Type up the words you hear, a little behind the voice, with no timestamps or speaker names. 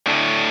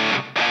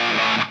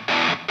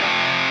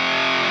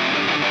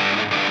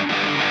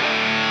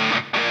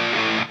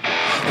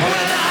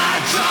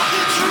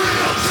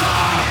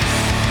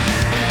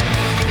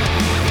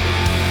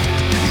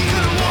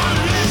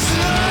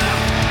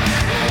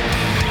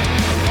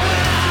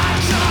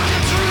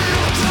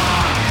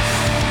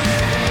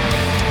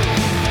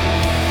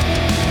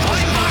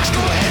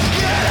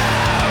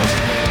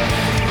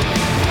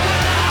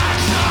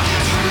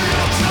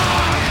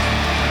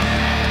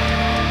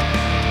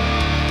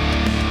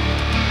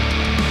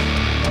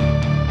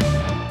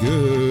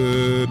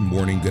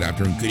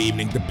afternoon, good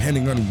evening,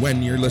 depending on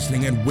when you're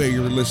listening and where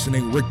you're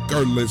listening.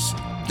 Regardless,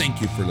 thank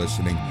you for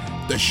listening.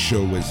 The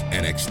show is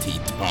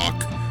NXT Talk.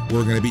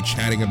 We're going to be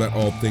chatting about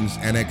all things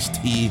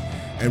NXT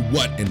and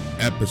what an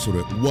episode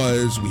it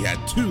was. We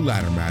had 2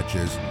 ladder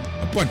matches,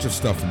 a bunch of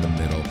stuff in the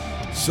middle,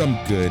 some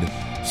good,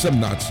 some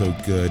not so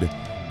good,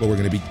 but we're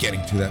going to be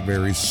getting to that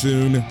very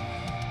soon.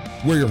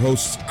 We're your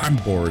hosts. I'm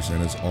Boris,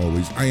 and as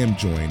always, I am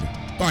joined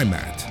by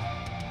Matt.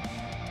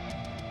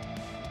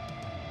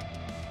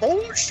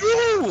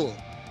 Bonjour!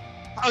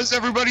 How's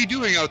everybody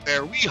doing out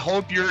there? We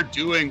hope you're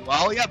doing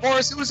well. Yeah,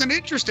 Boris, it was an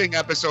interesting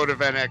episode of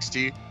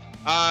NXT.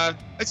 I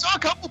saw a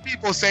couple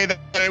people say that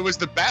it was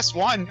the best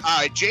one.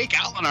 Jake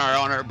Allenar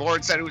on our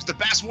board said it was the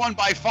best one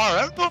by far.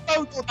 I don't know if I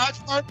would go that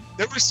far.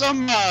 There was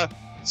some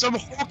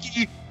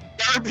hokey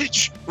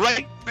garbage right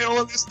in the middle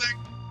of this thing.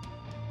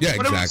 Yeah,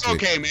 but exactly.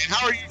 It was okay, man.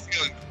 How are you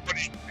feeling? What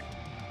do you think?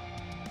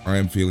 I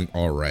am feeling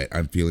all right.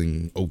 I'm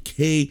feeling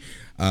okay.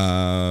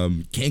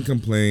 Can't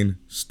complain.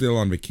 Still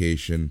on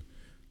vacation.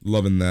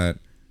 Loving that.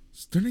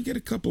 Starting to get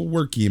a couple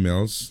work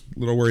emails. A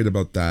little worried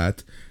about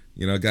that.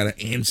 You know, got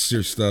to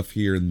answer stuff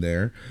here and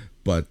there.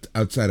 But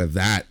outside of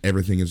that,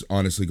 everything is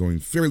honestly going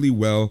fairly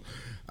well.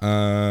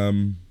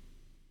 Man,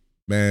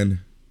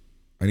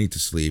 I need to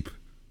sleep.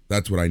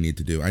 That's what I need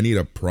to do. I need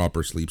a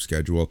proper sleep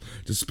schedule.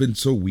 Just been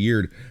so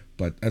weird.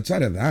 But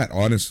outside of that,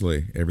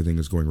 honestly, everything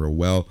is going real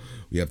well.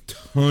 We have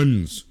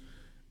tons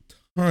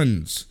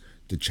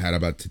to chat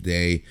about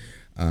today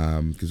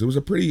because it was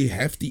a pretty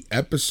hefty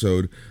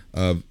episode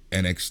of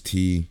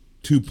NXT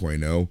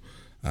 2.0.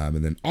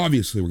 And then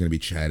obviously we're going to be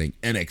chatting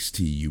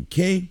NXT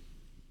UK.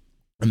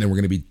 And then we're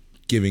going to be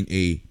giving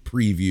a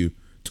preview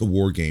to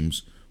War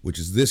Games, which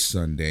is this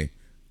Sunday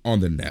on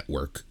the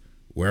network,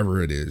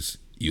 wherever it is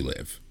you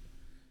live.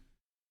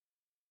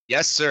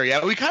 Yes, sir.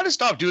 Yeah, we kind of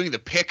stopped doing the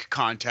pick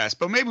contest,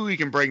 but maybe we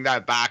can bring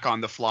that back on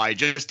the fly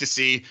just to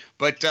see.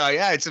 But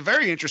yeah, it's a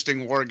very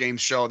interesting War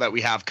Games show that we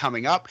have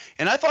coming up.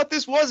 And I thought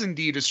this was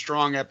indeed a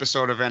strong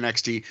episode of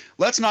NXT.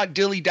 Let's not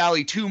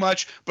dilly-dally too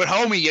much, but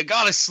homie, you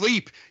gotta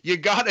sleep. You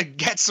gotta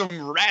get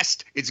some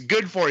rest. It's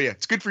good for you.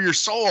 It's good for your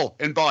soul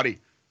and body.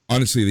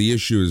 Honestly, the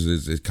issue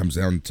is it comes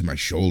down to my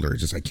shoulder.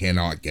 It's just I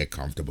cannot get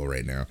comfortable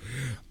right now.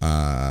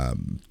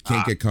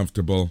 Can't get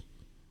comfortable.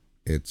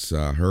 It's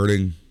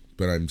hurting.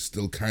 But I'm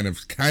still kind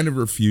of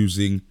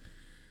refusing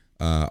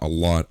a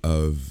lot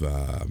of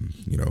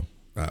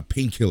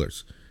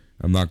painkillers.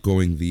 I'm not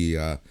going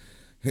the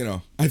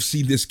I've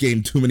seen this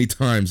game too many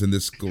times in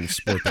this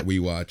sport that we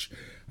watch.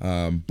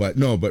 But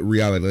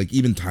reality, like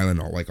even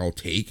Tylenol, like I'll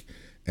take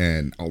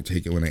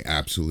it when I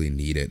absolutely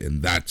need it,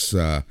 and that's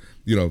the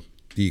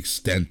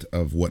extent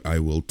of what I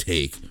will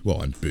take.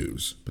 Well, and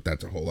booze, but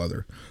that's a whole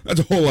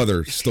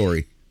other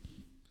story.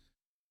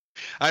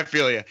 I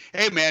feel you.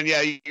 Hey man,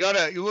 yeah, you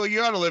gotta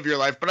live your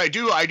life. But I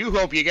do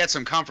hope you get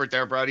some comfort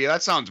there, buddy.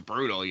 That sounds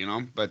brutal, you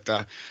know. But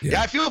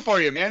yeah, I feel for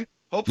you, man.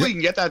 Hopefully you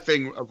can get that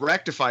thing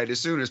rectified as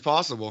soon as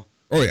possible.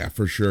 Oh yeah,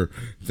 for sure.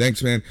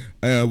 Thanks, man.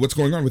 What's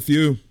going on with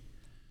you?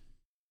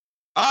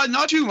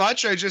 Not too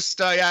much. I just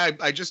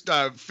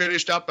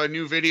finished up a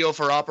new video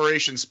for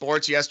Operation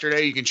Sports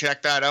yesterday. You can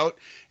check that out.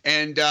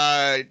 And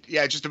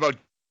just about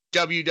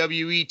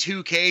WWE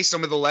 2K,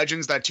 some of the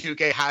legends that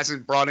 2K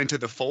hasn't brought into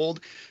the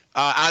fold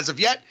as of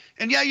yet.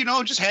 And yeah,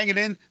 just hanging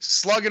in,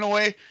 slugging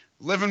away,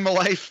 living my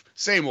life.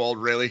 Same old,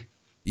 really.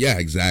 Yeah,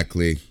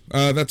 exactly.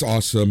 That's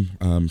awesome.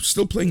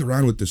 Still playing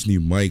around with this new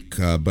mic,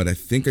 but I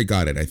think I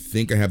got it. I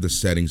think I have the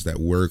settings that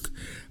work.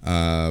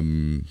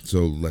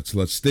 So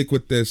let's stick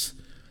with this.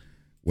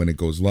 When it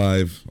goes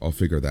live, I'll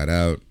figure that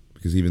out,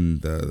 because even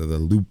the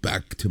loop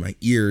back to my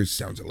ears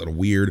sounds a little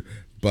weird,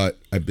 but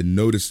I've been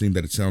noticing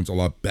that it sounds a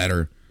lot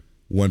better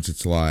once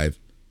it's live.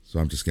 So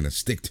I'm just gonna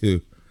stick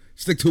to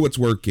what's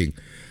working.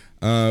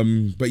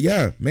 But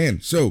yeah,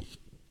 man. So,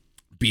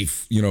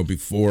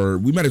 before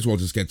we might as well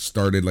just get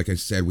started. Like I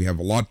said, we have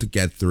a lot to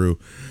get through.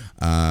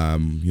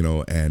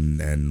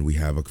 And we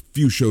have a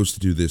few shows to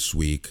do this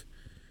week.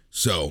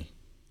 So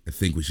I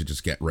think we should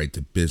just get right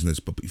to business.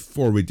 But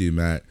before we do,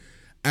 Matt,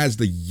 as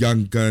the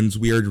young guns,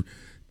 we are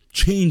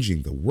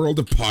changing the world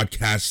of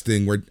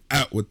podcasting. We're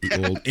out with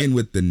the old, in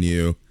with the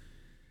new.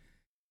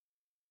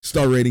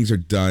 Star ratings are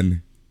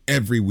done.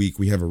 Every week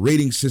we have a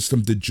rating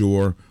system du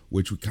jour,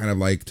 which we kind of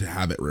like to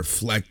have it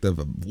reflective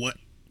of what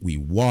we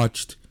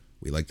watched.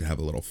 We like to have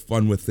a little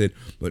fun with it,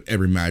 but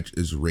every match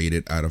is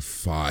rated out of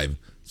 5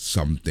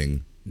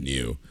 something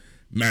new.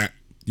 Matt,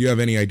 do you have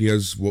any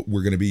ideas what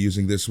we're going to be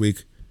using this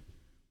week?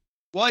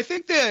 Well, I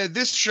think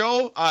this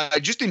show,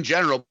 just in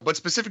general, but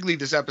specifically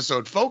this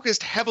episode,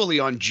 focused heavily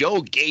on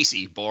Joe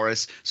Gacy,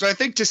 Boris. So I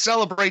think to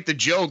celebrate the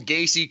Joe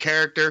Gacy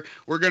character,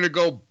 we're going to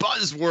go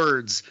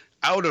buzzwords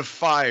out of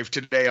 5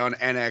 today on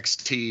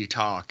NXT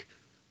Talk.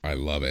 I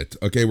love it.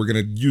 Okay, we're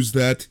going to use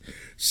that.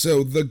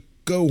 So the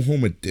Go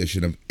Home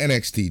edition of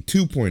NXT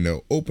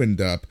 2.0 opened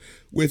up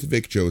with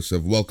Vic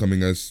Joseph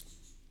welcoming us.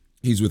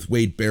 He's with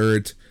Wade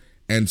Barrett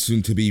and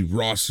soon-to-be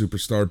Raw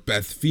superstar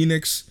Beth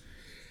Phoenix.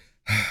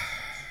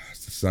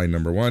 Sign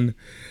number 1.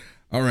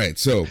 All right,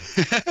 so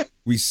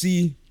we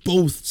see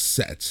both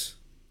sets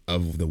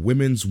of the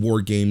women's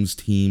War Games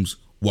teams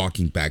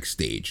walking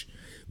backstage.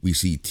 We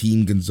see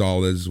Team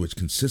Gonzalez, which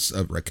consists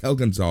of Raquel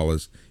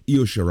Gonzalez,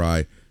 Io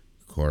Shirai,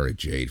 Cora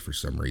Jade for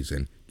some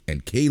reason,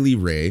 and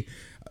Kaylee Ray.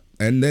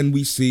 And then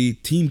we see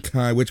Team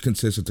Kai, which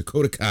consists of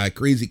Dakota Kai,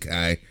 Crazy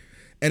Kai,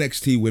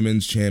 NXT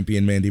Women's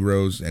Champion Mandy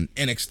Rose, and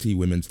NXT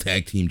Women's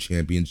Tag Team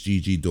Champions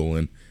Gigi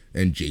Dolan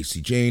and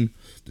JC Jane.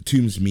 The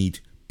teams meet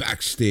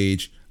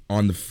backstage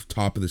on the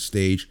top of the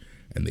stage,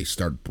 and they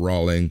start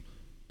brawling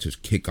to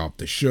kick off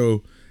the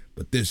show.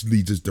 But this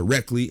leads us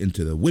directly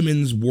into the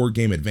Women's War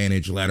Game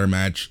Advantage ladder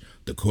match,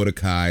 Dakota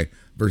Kai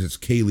versus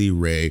Kaylee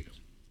Ray.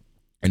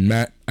 And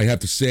Matt, I have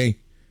to say,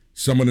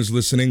 someone is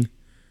listening,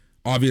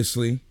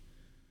 obviously,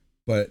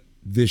 but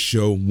this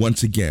show,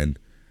 once again,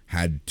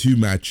 had two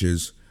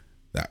matches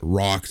that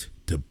rocked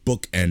to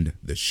bookend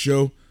the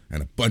show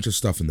and a bunch of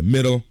stuff in the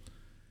middle.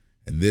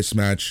 And this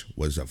match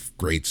was a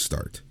great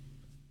start.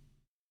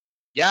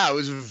 Yeah, it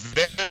was a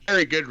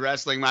very good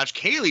wrestling match.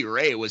 Kaylee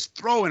Ray was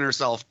throwing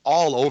herself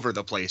all over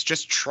the place,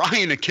 just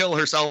trying to kill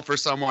herself or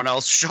someone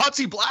else,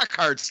 Shotzi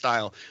Blackheart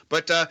style.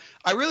 But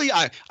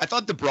I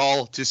thought the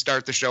brawl to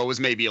start the show was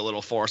maybe a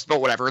little forced,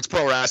 but whatever. It's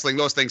pro wrestling;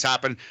 those things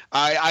happen.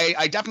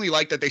 I definitely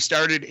like that they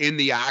started in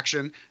the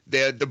action.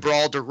 The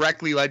brawl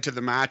directly led to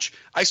the match.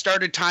 I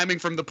started timing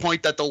from the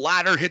point that the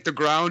ladder hit the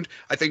ground.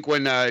 I think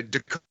when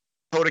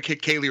Dakota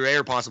kicked Kaylee Ray,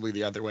 or possibly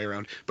the other way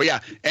around. But yeah,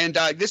 and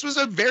this was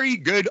a very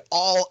good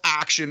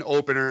all-action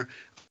opener.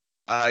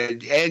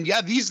 And yeah,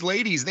 these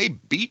ladies, they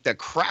beat the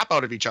crap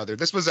out of each other.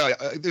 This was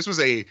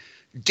a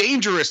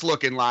dangerous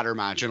looking ladder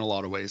match in a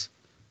lot of ways.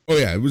 Oh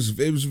yeah, it was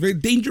very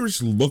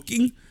dangerous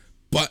looking,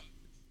 but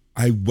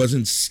I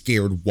wasn't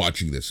scared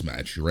watching this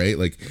match, right?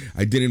 Like,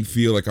 I didn't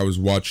feel like I was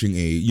watching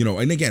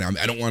and again,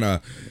 I don't want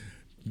to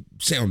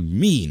sound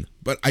mean,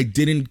 but I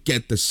didn't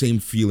get the same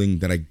feeling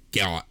that I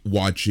got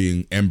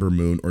watching Ember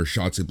Moon or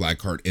Shotzi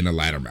Blackheart in a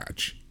ladder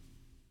match.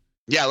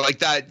 Yeah, like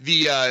that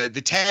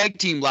the tag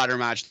team ladder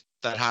match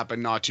that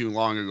happened not too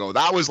long ago.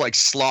 That was like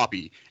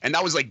sloppy and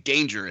that was like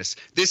dangerous.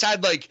 This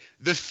had like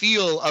the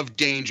feel of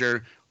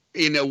danger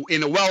in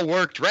a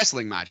well-worked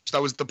wrestling match.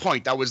 That was the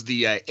point. That was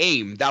the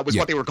aim. That was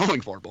what they were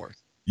going for, Boris.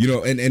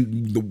 And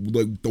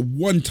the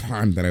one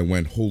time that I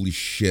went, holy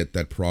shit,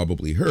 that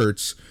probably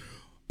hurts.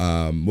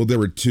 Well, there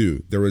were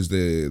two. There was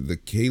the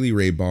Kaylee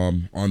Ray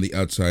bomb on the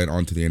outside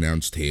onto the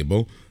announce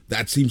table.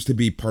 That seems to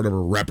be part of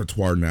her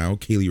repertoire now,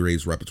 Kaylee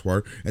Ray's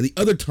repertoire. And the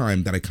other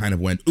time that I kind of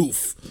went,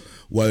 oof,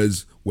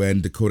 was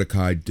when Dakota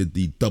Kai did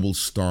the double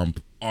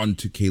stomp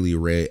onto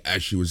Kaylee Ray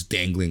as she was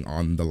dangling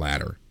on the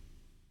ladder.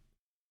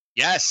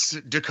 Yes,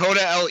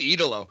 Dakota El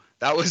Idolo.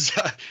 That was,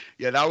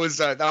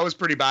 that was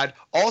pretty bad.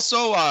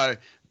 Also, I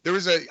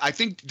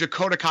think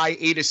Dakota Kai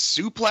ate a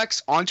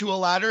suplex onto a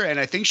ladder, and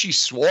I think she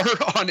swore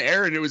on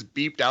air and it was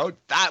beeped out.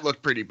 That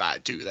looked pretty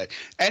bad too. That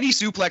any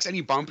suplex,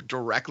 any bump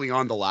directly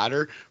on the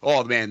ladder,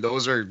 oh man,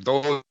 those are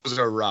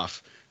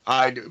rough.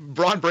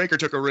 Braun Breaker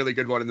took a really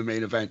good one in the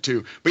main event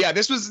too. But yeah,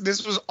 this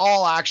was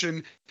all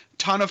action,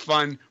 ton of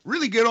fun,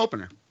 really good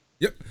opener.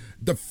 Yep.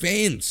 The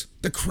fans,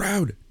 the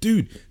crowd,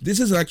 dude, this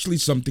is actually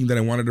something that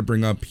I wanted to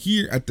bring up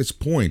here at this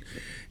point.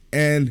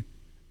 And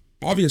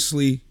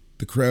obviously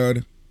the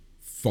crowd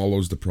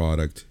follows the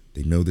product.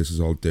 They know this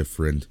is all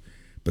different.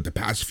 But the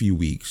past few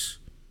weeks,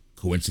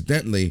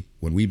 coincidentally,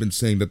 when we've been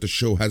saying that the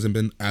show hasn't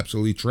been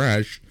absolutely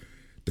trash,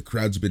 the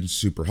crowd's been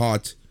super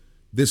hot.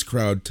 This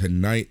crowd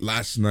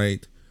last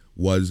night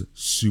was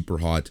super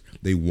hot.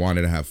 They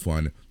wanted to have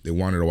fun. They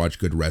wanted to watch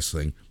good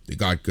wrestling. They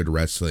got good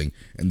wrestling,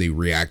 and they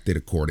reacted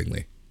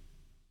accordingly.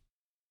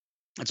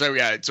 So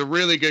yeah, it's a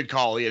really good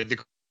call. Yeah, the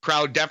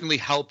crowd definitely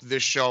helped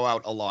this show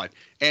out a lot.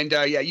 And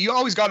you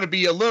always got to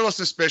be a little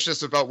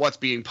suspicious about what's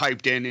being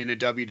piped in a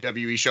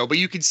WWE show, but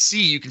you can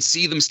see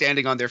them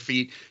standing on their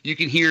feet. You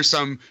can hear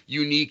some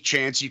unique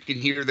chants. You can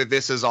hear that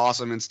this is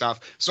awesome and stuff.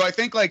 So I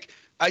think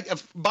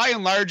by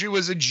and large, it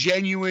was a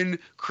genuine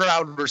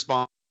crowd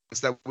response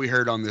that we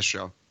heard on this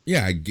show.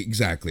 Yeah,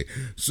 exactly.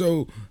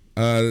 So,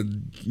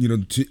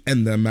 to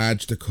end the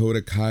match,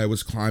 Dakota Kai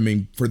was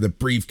climbing for the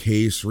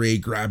briefcase. Ray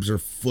grabs her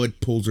foot,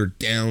 pulls her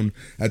down.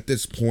 At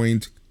this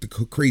point, the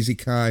Crazy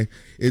Kai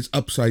is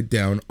upside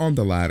down on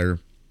the ladder.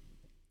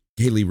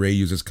 Kaylee Ray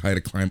uses Kai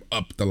to climb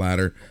up the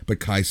ladder, but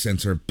Kai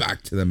sends her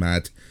back to the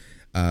mat.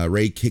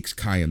 Ray kicks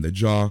Kai in the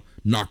jaw,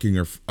 knocking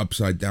her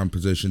upside down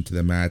position to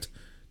the mat.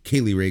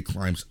 Kaylee Ray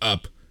climbs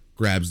up,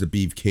 grabs the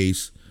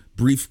briefcase.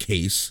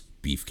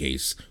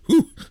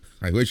 Whew,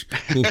 I wish.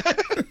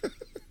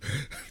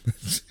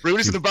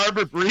 Brutus the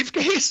Barber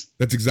briefcase?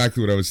 That's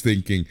exactly what I was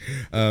thinking.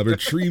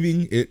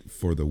 Retrieving it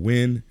for the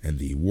win and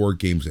the War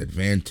Games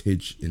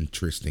advantage,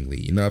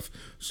 interestingly enough.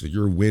 So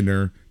your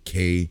winner,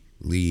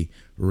 Kaylee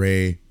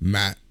Ray.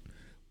 Matt,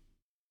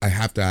 I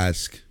have to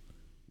ask,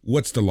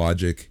 what's the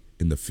logic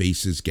in the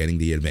faces getting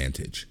the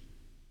advantage?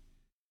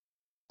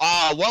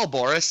 Well,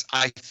 Boris,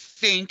 I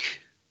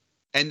think,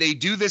 and they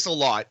do this a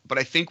lot, but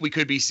I think we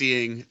could be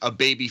seeing a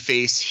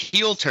babyface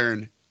heel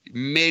turn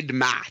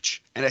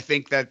mid-match, and I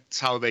think that's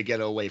how they get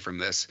away from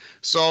this.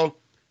 So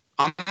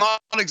I'm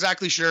not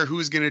exactly sure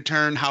who's going to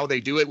turn, how they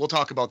do it. We'll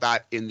talk about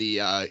that in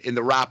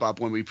the wrap up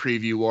when we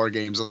preview War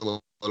Games a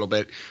little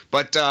bit.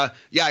 But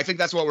yeah, I think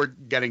that's what we're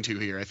getting to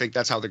here. I think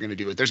that's how they're going to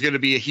do it. There's going to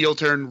be a heel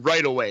turn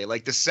right away.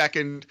 Like the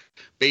second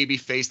baby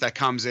face that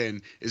comes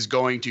in is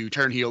going to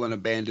turn heel and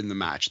abandon the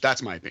match.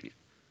 That's my opinion.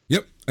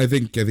 Yep, I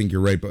think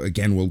you're right. But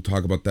again, we'll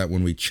talk about that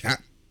when we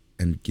chat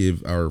and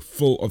give our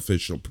full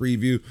official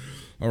preview.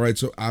 All right,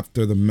 so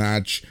after the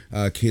match,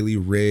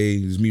 Kaylee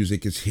Ray's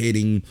music is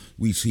hitting.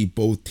 We see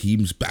both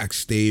teams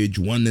backstage.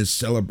 One is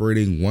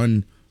celebrating,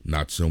 one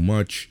not so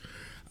much.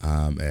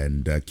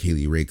 And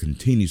Kaylee Ray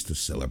continues to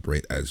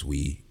celebrate as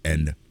we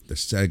end the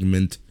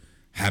segment.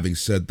 Having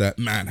said that,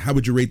 Matt, how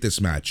would you rate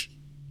this match?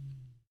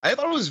 I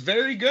thought it was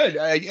very good.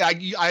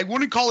 I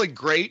wouldn't call it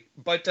great,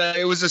 but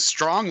it was a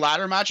strong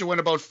ladder match. It went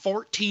about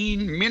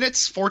 14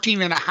 minutes,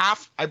 14 and a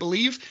half, I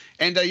believe.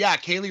 And yeah,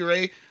 Kaylee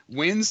Ray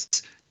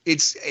wins.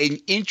 It's an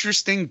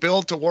interesting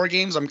build to War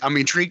Games. I'm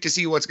intrigued to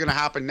see what's going to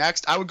happen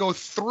next. I would go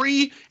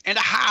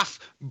 3.5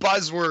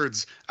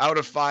 buzzwords out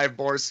of 5,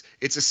 Boris.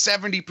 It's a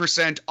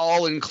 70%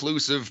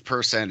 all-inclusive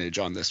percentage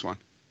on this one.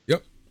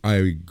 Yep, I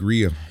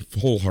agree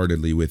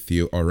wholeheartedly with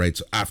you. All right,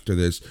 so after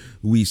this,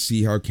 we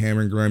see how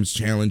Cameron Grimes'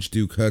 challenge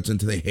Duke Hudson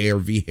to the hair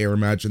v hair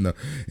match in the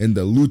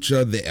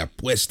Lucha de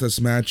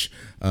Apuestas match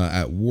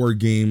at War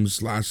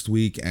Games last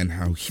week, and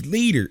how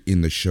later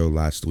in the show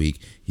last week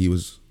he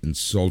was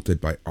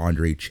insulted by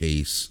Andre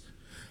Chase.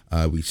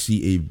 We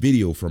see a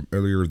video from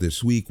earlier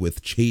this week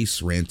with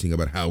Chase ranting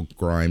about how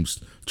Grimes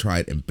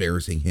tried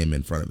embarrassing him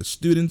in front of his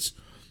students,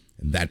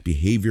 and that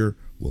behavior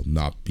will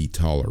not be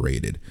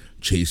tolerated.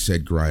 Chase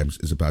said Grimes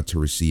is about to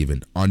receive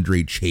an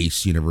Andre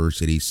Chase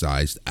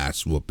University-sized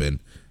ass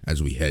whooping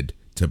as we head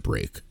to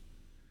break.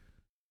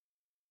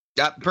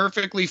 Yeah,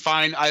 perfectly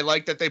fine. I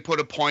like that they put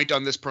a point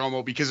on this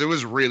promo because it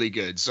was really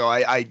good. So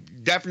I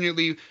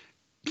definitely...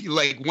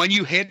 like when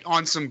you hit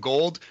on some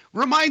gold,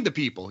 remind the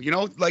people,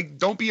 like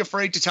don't be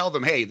afraid to tell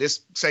them, hey, this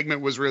segment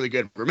was really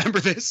good. Remember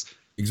this?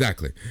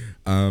 Exactly.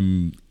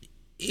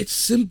 It's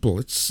simple.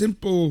 It's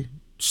simple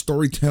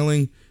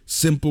storytelling,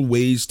 simple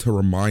ways to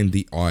remind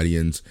the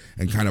audience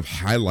and kind of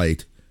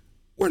highlight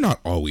we're not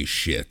always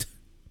shit.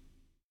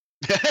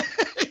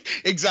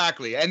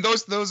 Exactly. And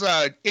those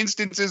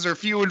instances are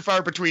few and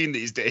far between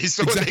these days.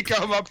 So when they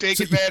come up, take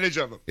advantage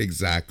of them.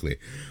 Exactly.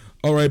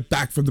 All right,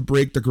 back from the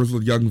break, the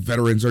Grizzled Young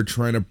Veterans are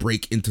trying to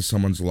break into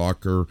someone's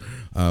locker.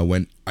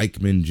 When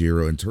Ikemen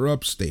Jiro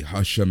interrupts, they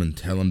hush him and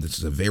tell him this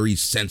is a very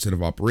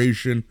sensitive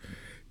operation.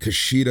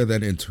 Kushida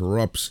then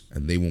interrupts,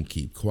 and they won't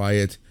keep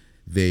quiet.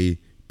 They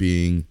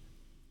being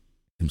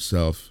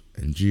himself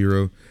and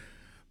Jiro.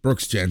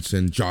 Brooks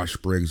Jensen, Josh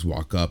Briggs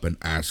walk up and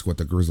ask what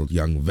the Grizzled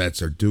Young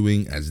Vets are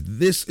doing, as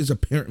this is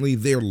apparently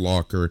their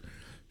locker.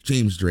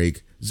 James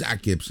Drake,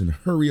 Zach Gibson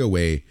hurry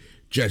away.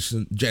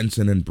 Jensen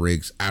and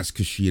Briggs ask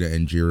Kushida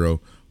and Jiro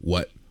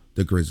what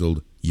the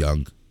Grizzled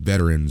Young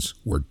Veterans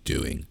were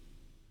doing.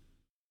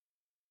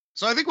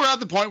 So I think we're at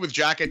the point with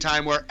Jacket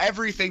Time where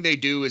everything they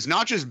do is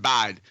not just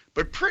bad,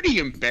 but pretty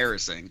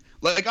embarrassing.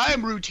 Like, I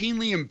am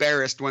routinely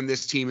embarrassed when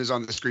this team is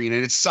on the screen,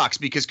 and it sucks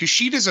because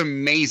Kushida's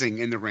amazing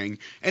in the ring,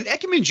 and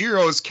Ikemen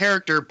Jiro's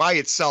character by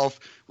itself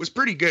was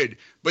pretty good.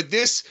 But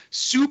this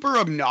super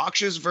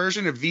obnoxious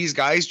version of these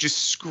guys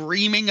just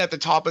screaming at the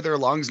top of their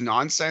lungs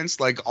nonsense,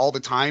 like, all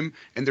the time,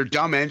 and their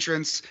dumb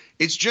entrance,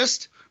 it's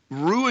just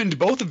ruined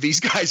both of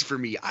these guys for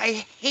me.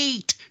 I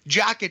hate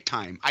Jacket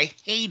Time. I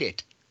hate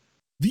it.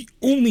 The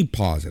only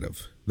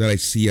positive that I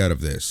see out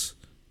of this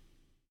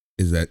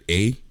is that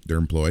A, they're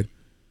employed,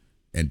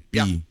 and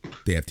B,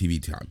 they have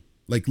TV time.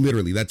 Like,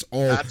 literally, that's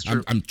all. That's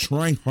true. I'm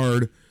trying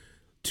hard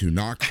to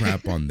not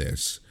crap on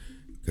this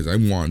because I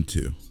want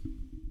to,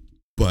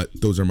 but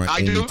those are my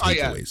only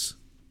takeaways.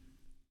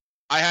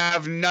 I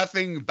have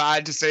nothing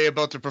bad to say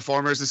about the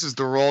performers. This is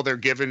the role they're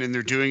given, and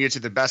they're doing it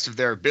to the best of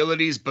their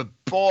abilities. But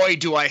boy,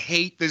 do I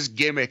hate this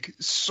gimmick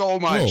so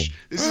much.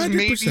 This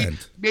 100%.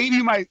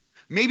 is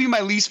maybe my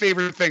least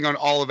favorite thing on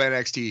all of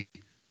NXT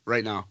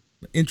right now.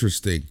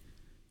 Interesting.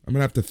 I'm going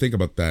to have to think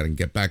about that and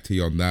get back to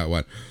you on that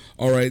one.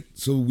 All right,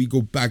 so we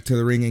go back to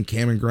the ring, and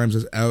Cameron Grimes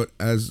is out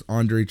as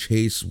Andre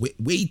Chase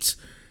waits.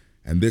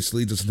 And this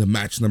leads us into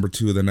match number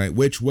 2 of the night,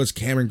 which was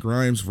Cameron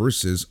Grimes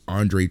versus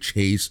Andre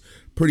Chase.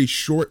 Pretty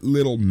short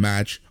little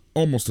match,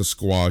 almost a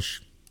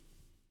squash.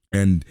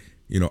 And,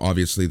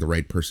 obviously the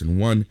right person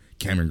won.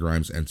 Cameron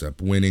Grimes ends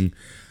up winning,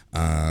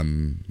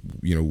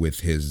 with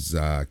his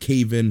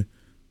cave-in.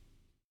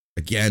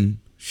 Again,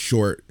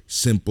 short,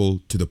 simple,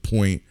 to the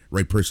point.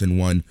 Right person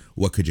won.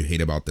 What could you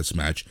hate about this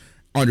match?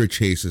 Andre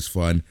Chase is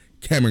fun.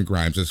 Cameron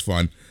Grimes is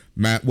fun.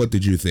 Matt, what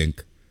did you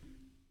think?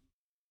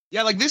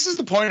 Yeah, like, this is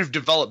the point of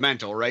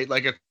developmental, right?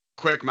 Like, a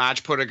quick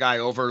match, put a guy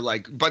over,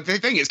 but the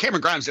thing is,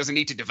 Cameron Grimes doesn't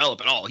need to develop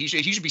at all. He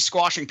should be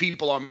squashing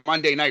people on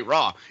Monday Night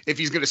Raw if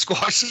he's going to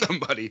squash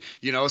somebody,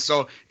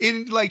 so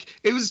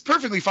it was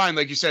perfectly fine,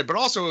 like you said, but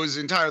also it was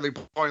entirely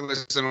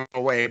pointless in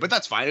a way, but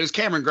that's fine. It was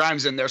Cameron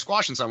Grimes in there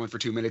squashing someone for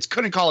 2 minutes.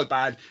 Couldn't call it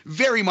bad.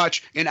 Very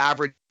much an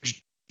average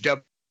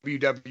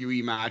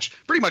WWE match,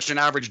 pretty much an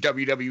average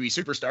WWE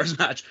Superstars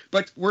match,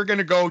 but we're going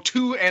to go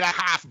 2.5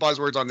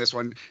 buzzwords on this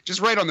one,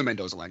 just right on the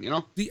Mendoza line, you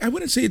know? I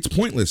wouldn't say it's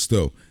pointless,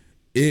 though.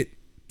 It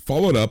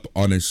followed up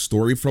on his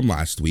story from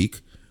last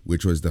week,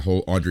 which was the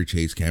whole Andre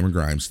Chase, Cameron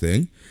Grimes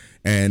thing,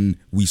 and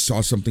we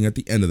saw something at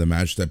the end of the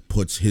match that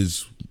puts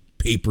his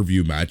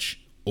pay-per-view match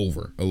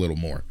over a little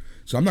more.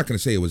 So I'm not going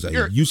to say it was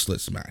a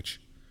useless match.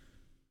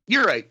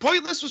 You're right.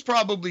 Pointless was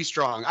probably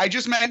strong. I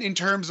just meant in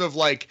terms of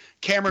like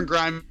Cameron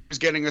Grimes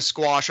getting a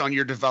squash on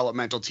your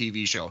developmental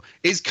TV show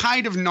is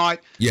kind of not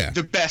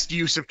the best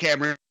use of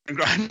Cameron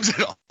Grimes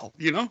at all,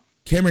 you know?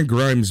 Cameron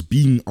Grimes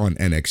being on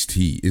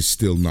NXT is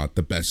still not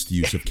the best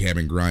use of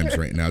Cameron Grimes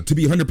right now. To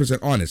be 100%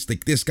 honest,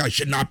 like this guy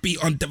should not be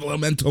on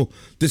developmental.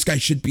 This guy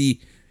should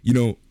be, you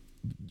know,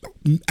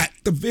 at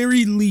the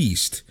very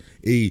least,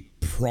 a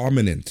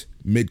prominent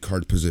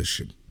mid-card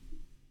position.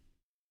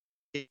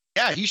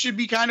 Yeah, he should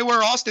be kind of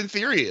where Austin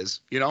Theory is,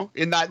 you know,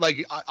 in that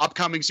like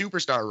upcoming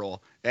superstar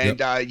role. And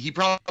he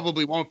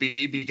probably won't be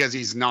because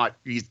he's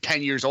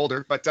 10 years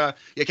older. But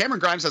yeah, Cameron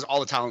Grimes has all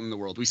the talent in the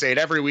world. We say it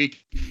every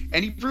week,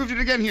 and he proved it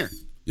again here.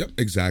 Yep,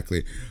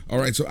 exactly. All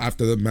right, so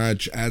after the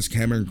match, as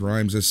Cameron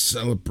Grimes is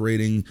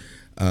celebrating,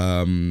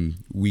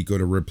 we go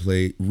to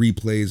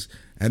replays,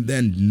 and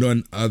then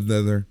none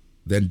other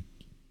than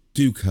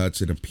Duke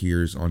Hudson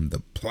appears on the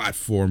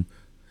platform,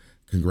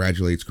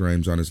 congratulates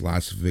Grimes on his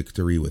last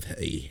victory with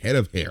a head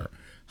of hair.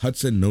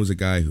 Hudson knows a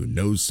guy who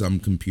knows some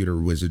computer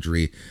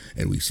wizardry,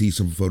 and we see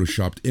some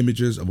photoshopped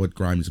images of what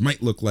Grimes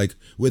might look like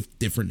with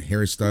different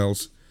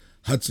hairstyles.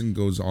 Hudson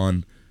goes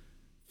on,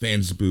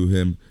 fans boo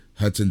him.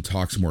 Hudson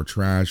talks more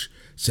trash,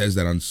 says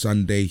that on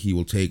Sunday he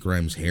will take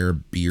Grimes' hair,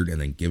 beard, and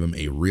then give him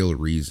a real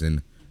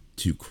reason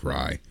to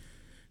cry.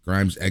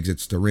 Grimes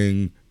exits the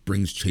ring,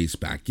 brings Chase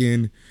back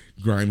in.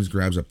 Grimes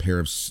grabs a pair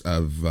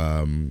of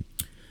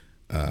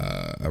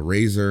a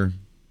razor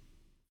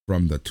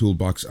from the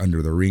toolbox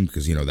under the ring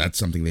because, you know, that's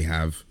something they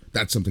have.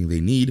 That's something they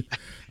need.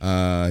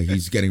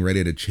 He's getting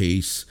ready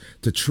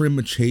to trim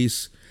a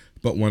Chase,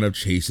 but one of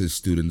Chase's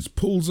students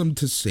pulls him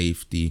to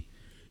safety.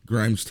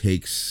 Grimes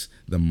takes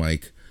the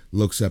mic,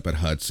 looks up at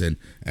Hudson,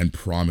 and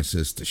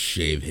promises to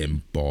shave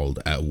him bald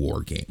at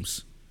War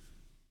Games.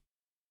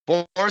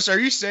 Boris, are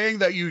you saying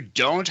that you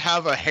don't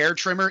have a hair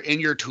trimmer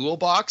in your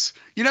toolbox?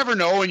 You never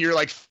know when you're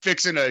like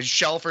fixing a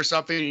shelf or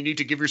something and you need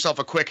to give yourself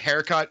a quick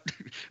haircut,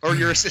 or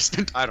your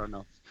assistant. I don't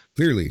know.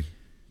 Clearly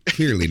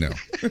no.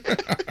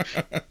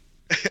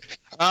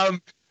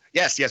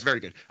 Yes, very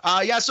good.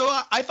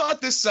 So I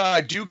thought this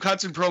Duke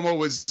Hudson promo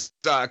was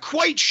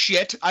quite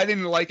shit. I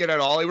didn't like it at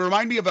all. It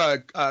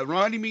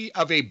reminded me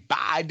of a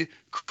bad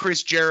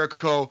Chris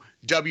Jericho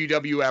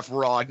WWF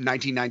Raw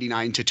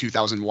 1999 to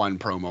 2001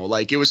 promo.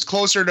 Like, it was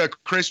closer to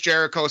Chris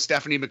Jericho,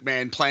 Stephanie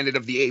McMahon, Planet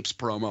of the Apes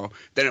promo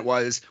than it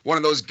was one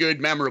of those good,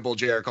 memorable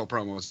Jericho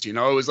promos. You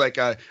know, it was like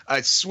a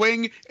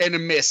swing and a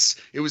miss.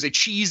 It was a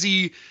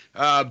cheesy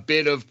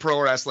bit of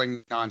pro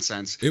wrestling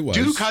nonsense. It was.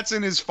 Duke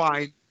Hudson is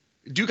fine.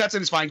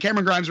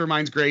 Cameron Grimes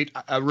remains great.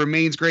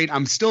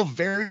 I'm still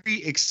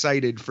very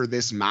excited for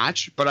this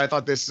match, but I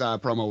thought this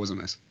promo was a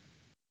miss.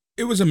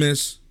 It was a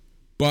miss,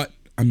 but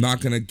I'm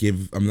not going to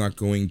give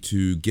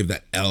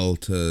that L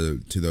to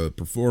the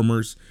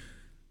performers.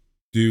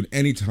 Dude,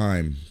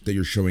 anytime that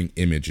you're showing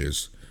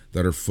images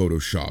that are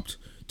photoshopped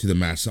to the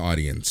mass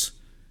audience,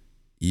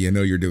 you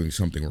know you're doing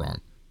something wrong.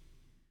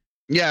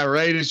 Yeah,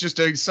 right. It's just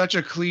such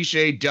a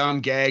cliche, dumb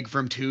gag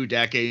from 2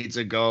 decades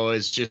ago.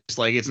 It's just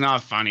like, it's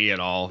not funny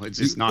at all. It's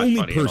just not funny at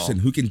all. The only person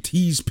who can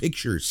tease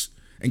pictures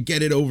and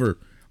get it over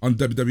on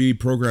WWE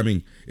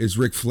programming is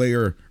Ric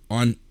Flair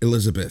on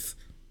Elizabeth.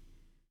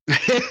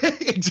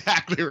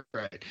 Exactly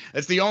right.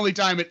 That's the only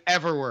time it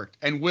ever worked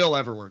and will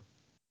ever work.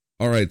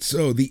 All right,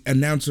 so the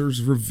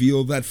announcers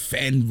reveal that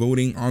fan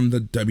voting on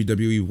the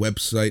WWE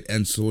website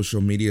and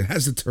social media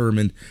has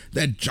determined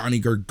that Johnny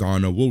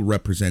Gargano will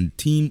represent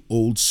Team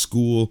Old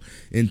School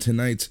in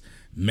tonight's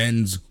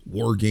Men's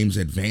War Games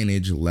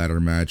Advantage ladder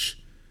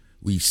match.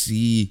 We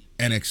see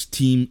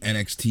Team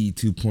NXT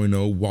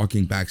 2.0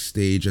 walking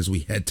backstage as we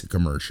head to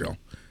commercial.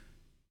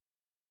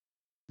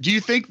 Do you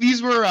think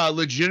these were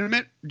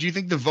legitimate? Do you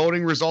think the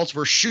voting results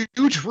were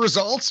shoot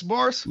results,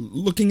 Morris?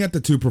 Looking at the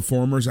two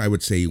performers, I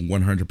would say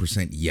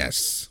 100%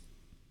 yes.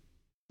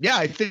 Yeah,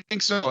 I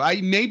think so.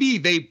 Maybe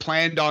they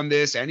planned on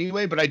this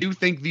anyway, but I do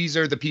think these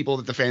are the people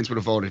that the fans would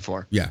have voted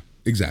for. Yeah,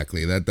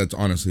 exactly. That's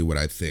honestly what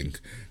I think.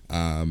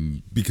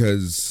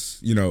 Because,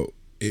 you know,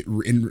 it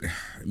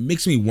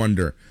makes me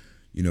wonder,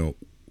 you know,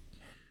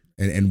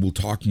 and we'll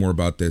talk more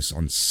about this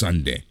on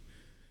Sunday.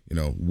 You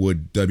know,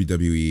 would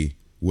WWE...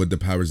 would the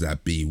powers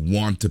that be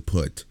want to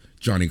put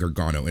Johnny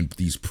Gargano in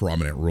these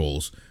prominent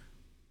roles,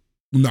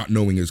 not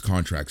knowing his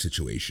contract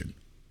situation?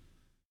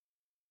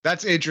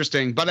 That's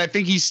interesting, but I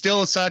think he's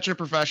still such a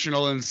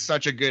professional and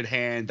such a good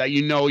hand that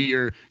you know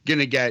you're going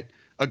to get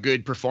a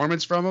good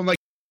performance from him. Like,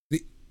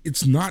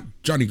 it's not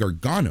Johnny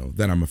Gargano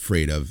that I'm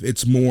afraid of.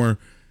 It's more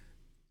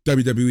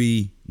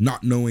WWE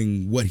not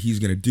knowing what he's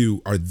going to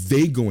do. Are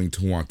they going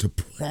to want to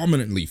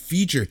prominently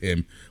feature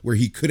him where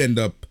he could end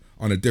up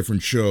on a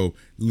different show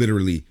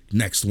literally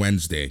next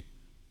Wednesday.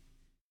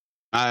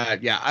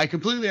 Yeah, I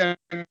completely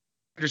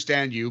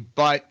understand you,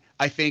 but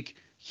I think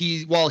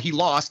he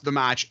lost the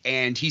match,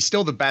 and he's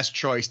still the best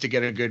choice to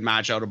get a good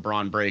match out of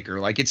Braun Breaker.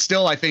 Like, it's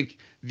still, I think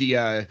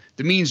the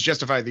means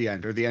justify the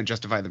end, or the end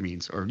justify the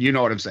means, or you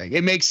know what I'm saying.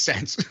 It makes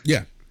sense.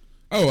 Yeah.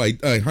 Oh, I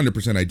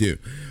 100% I do.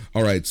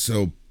 All right,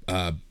 so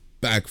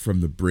back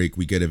from the break,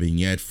 we get a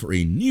vignette for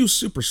a new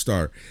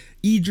superstar,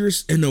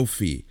 Edris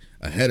Enofe,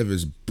 ahead of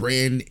his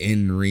brand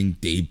in-ring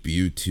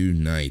debut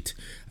tonight.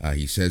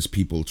 He says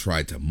people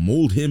tried to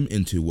mold him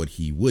into what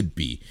he would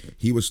be.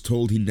 He was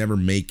told he'd never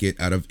make it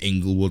out of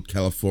Inglewood,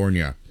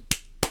 California.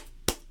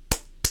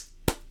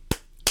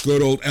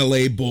 Good old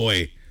LA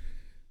boy.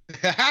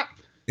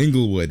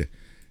 Inglewood,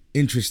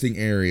 interesting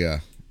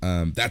area.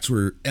 That's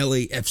where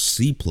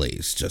LAFC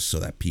plays, just so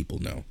that people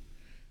know.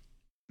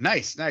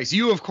 Nice.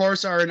 You, of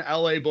course, are an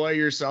LA boy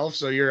yourself,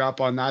 so you're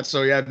up on that.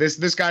 So yeah,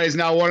 this guy is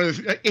now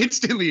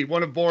instantly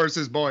one of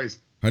Boris's boys.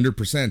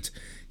 100%.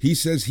 He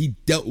says he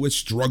dealt with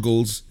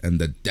struggles and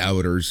the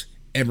doubters,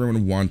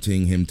 everyone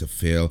wanting him to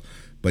fail,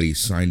 but he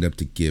signed up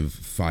to give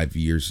 5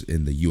 years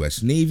in the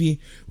U.S. Navy,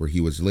 where he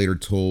was later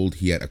told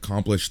he had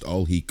accomplished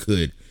all he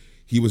could.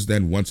 He was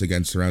then once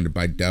again surrounded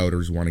by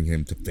doubters wanting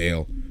him to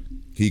fail.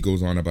 He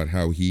goes on about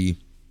how he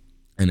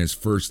and his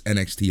first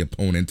NXT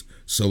opponent,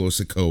 Solo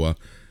Sikoa,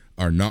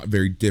 are not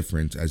very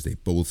different, as they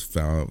both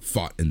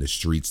fought in the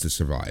streets to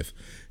survive.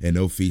 And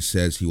Enofe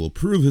says he will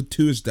prove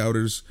to his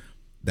doubters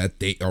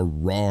that they are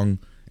wrong,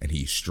 and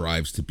he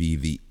strives to be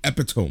the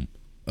epitome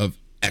of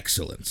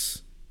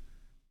excellence.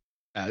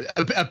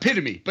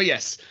 Epitome, but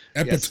yes.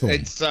 Epitome.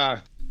 Yes, it's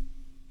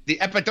the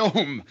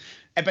epitome.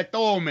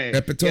 Epitome.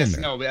 Yes,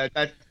 no,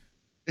 that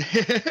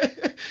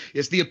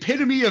it's the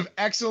epitome of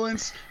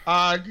excellence.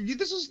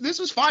 This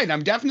was fine.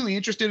 I'm definitely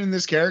interested in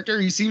this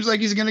character. He seems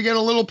like he's going to get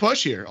a little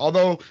push here,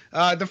 although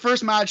the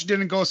first match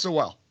didn't go so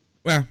well.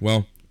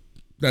 Well,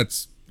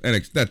 that's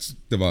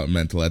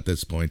developmental at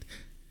this point.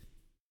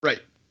 Right.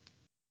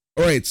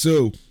 All right,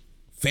 so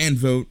fan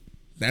vote.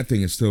 That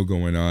thing is still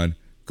going on.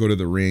 Go to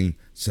the ring.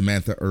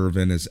 Samantha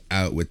Irvin is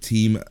out with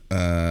Team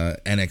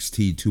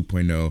NXT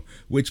 2.0,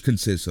 which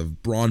consists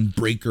of Braun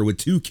Breaker with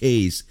 2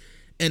 Ks,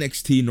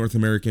 NXT North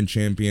American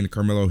Champion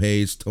Carmelo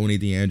Hayes, Tony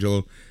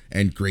D'Angelo,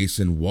 and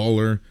Grayson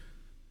Waller.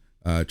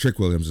 Trick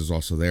Williams is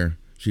also there.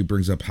 She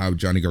brings up how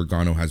Johnny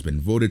Gargano has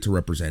been voted to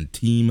represent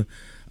Team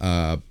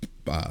Black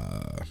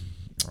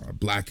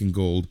and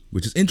Gold,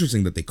 which is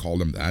interesting that they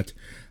called him that.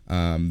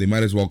 They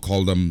might as well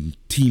call them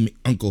Team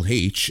Uncle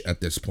H at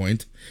this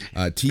point.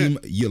 Team,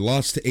 you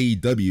lost to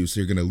AEW,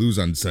 so you're going to lose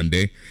on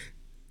Sunday.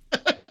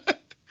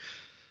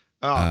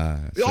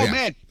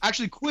 Man,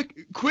 actually,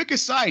 quick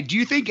aside, do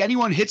you think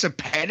anyone hits a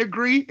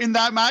pedigree in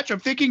that match? I'm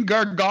thinking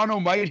Gargano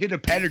might hit a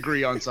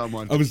pedigree on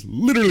someone. I was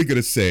literally going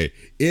to say,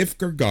 if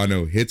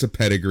Gargano hits a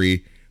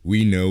pedigree,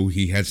 we know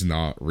he has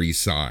not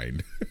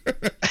re-signed.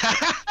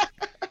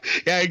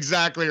 Yeah,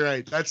 exactly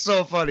right. That's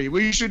so funny.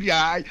 We should,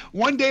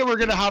 one day we're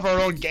going to have our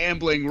own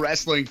gambling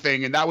wrestling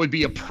thing, and that would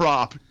be a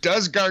prop.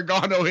 Does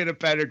Gargano hit a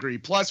pedigree?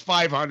 Plus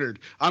 500.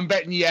 I'm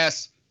betting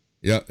yes.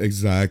 Yeah,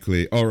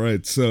 exactly. All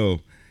right,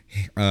 so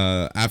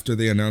after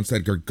they announced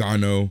that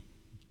Gargano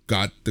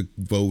got the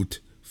vote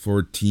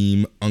for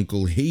Team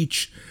Uncle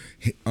H,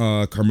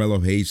 Carmelo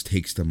Hayes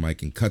takes the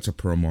mic and cuts a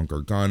promo on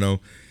Gargano.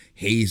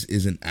 Hayes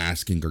isn't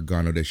asking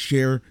Gargano to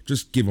share,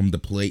 just give him the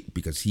plate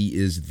because he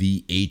is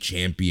the A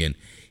champion.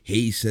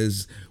 Hayes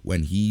says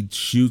when he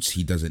shoots,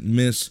 he doesn't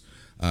miss.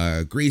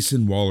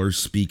 Grayson Waller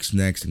speaks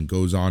next and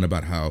goes on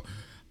about how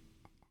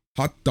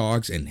hot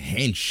dogs and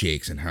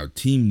handshakes and how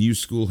Team New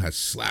School has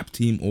slapped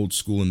Team Old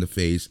School in the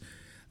face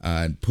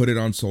and put it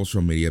on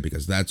social media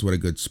because that's what a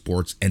good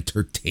sports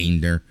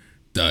entertainer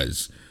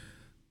does.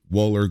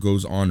 Waller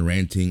goes on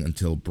ranting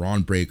until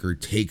Braun Breaker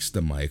takes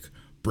the mic.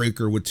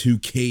 Breaker with 2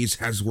 Ks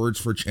has words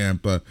for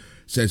Ciampa,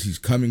 says he's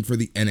coming for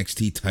the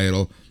NXT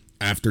title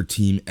after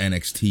Team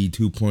NXT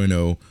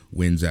 2.0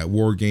 wins at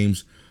War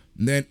Games.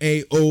 And then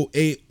AO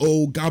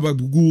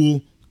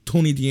Gabagool,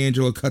 Tony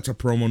D'Angelo cuts a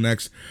promo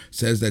next,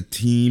 says that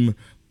Team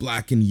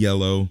Black and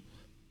Yellow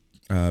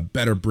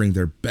better bring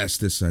their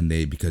best this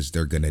Sunday because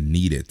they're going to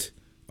need it.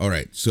 All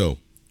right, so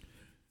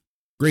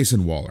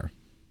Grayson Waller,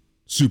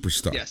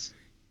 superstar. Yes.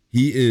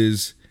 He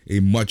is a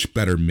much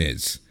better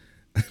Miz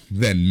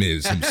than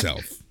Miz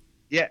himself.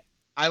 Yeah,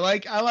 I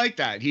like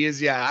that. He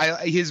is,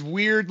 his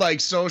weird like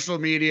social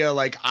media,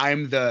 like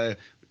I'm the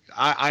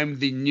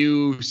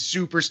new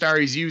superstar.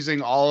 He's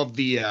using all of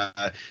the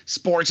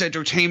sports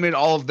entertainment,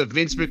 all of the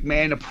Vince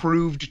McMahon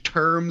approved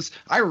terms.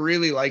 I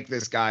really like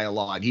this guy a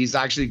lot. He's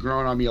actually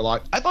grown on me a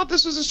lot. I thought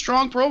this was a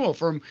strong promo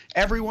from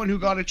everyone who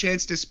got a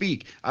chance to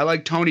speak. I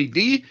like Tony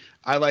D.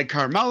 I like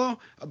Carmelo.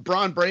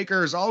 Braun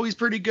Breaker is always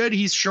pretty good.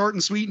 He's short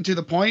and sweet and to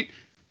the point.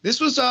 This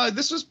was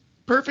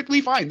perfectly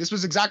fine. This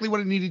was exactly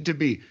what it needed to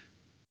be.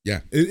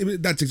 Yeah,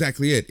 that's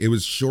exactly it. It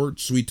was short,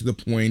 sweet, to the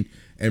point.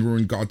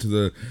 Everyone got to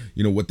the,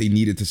 what they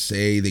needed to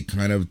say. They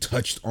kind of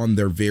touched on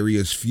their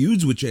various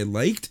feuds, which I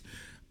liked.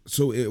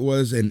 So it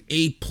was an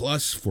A+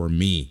 for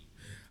me.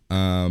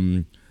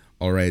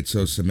 All right,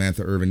 so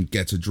Samantha Irvin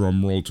gets a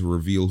drum roll to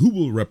reveal who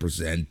will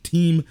represent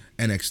Team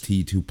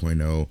NXT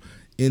 2.0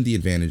 in the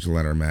Advantage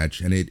ladder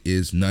match, and it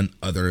is none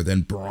other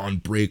than Braun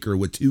Breaker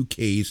with 2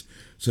 Ks.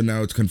 So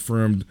now it's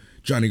confirmed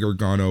Johnny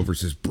Gargano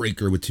versus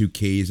Breaker with 2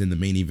 Ks in the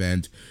main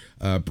event.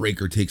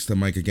 Breaker takes the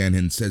mic again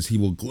and says he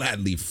will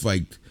gladly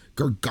fight.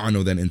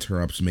 Gargano then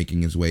interrupts,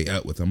 making his way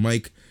out with a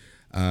mic.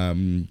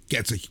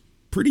 Gets a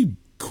pretty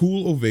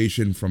cool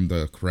ovation from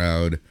the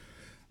crowd.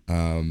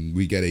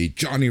 We get a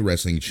Johnny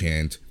Wrestling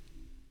chant.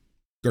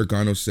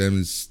 Gargano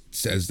says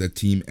that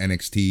Team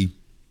NXT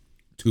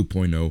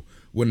 2.0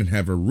 wouldn't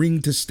have a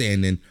ring to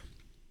stand in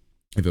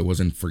if it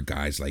wasn't for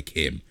guys like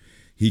him.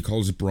 He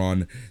calls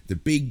Braun the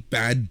big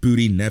bad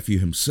booty nephew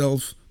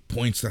himself,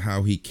 points to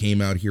how he came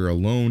out here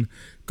alone.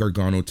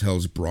 Gargano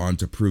tells Braun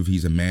to prove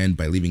he's a man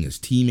by leaving his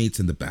teammates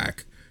in the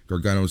back.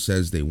 Gargano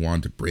says they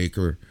want a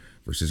Breaker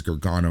versus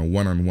Gargano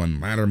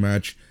one-on-one ladder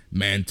match,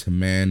 man to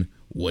man.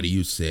 What do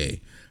you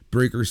say?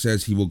 Breaker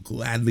says he will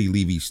gladly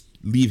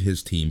leave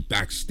his team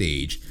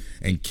backstage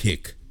and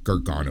kick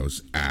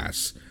Gargano's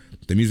ass.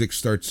 The music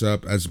starts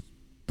up as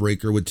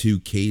Breaker with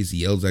 2 Ks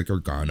yells at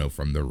Gargano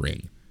from the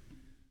ring.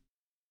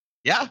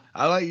 Yeah,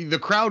 the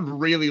crowd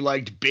really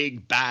liked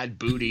big bad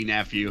booty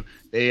nephew.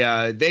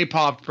 They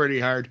popped pretty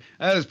hard.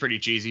 That was pretty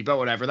cheesy, but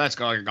whatever. That's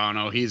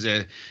Gargano. He's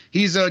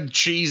a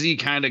cheesy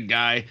kind of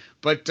guy.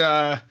 But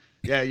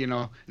yeah, you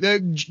know, the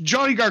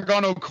Johnny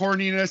Gargano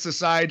corniness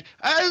aside,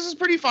 this is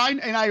pretty fine.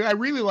 And I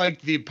really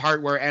liked the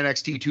part where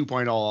NXT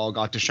 2.0 all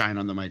got to shine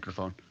on the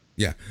microphone.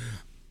 Yeah.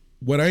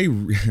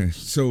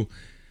 So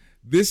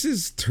this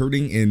is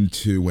turning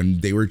into when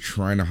they were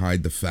trying to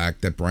hide the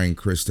fact that Brian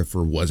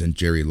Christopher wasn't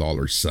Jerry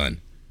Lawler's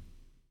son.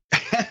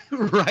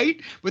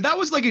 Right? But that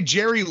was like a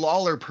Jerry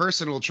Lawler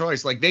personal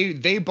choice. Like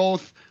they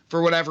both,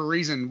 for whatever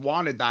reason,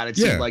 wanted that. It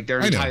seemed like their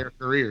entire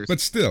careers. But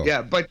still.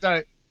 Yeah, but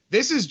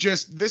this is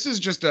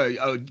just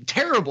a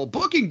terrible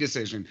booking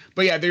decision.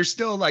 But yeah, there's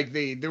still like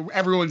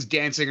everyone's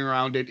dancing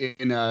around it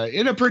in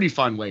a pretty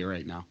fun way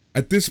right now.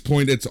 At this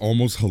point, it's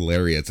almost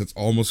hilarious. It's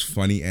almost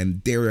funny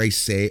and, dare I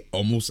say,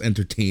 almost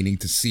entertaining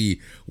to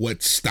see what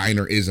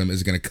Steinerism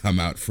is going to come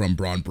out from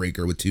Braun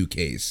Breaker with 2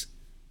 Ks.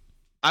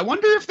 I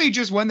wonder if they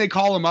just, when they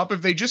call him up,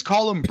 if they just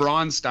call him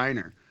Braun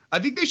Steiner. I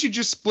think they should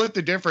just split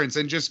the difference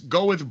and just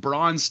go with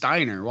Braun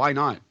Steiner. Why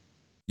not?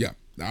 Yeah,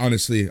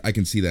 honestly, I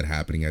can see that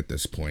happening at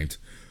this point.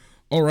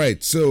 All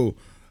right, so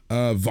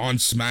Von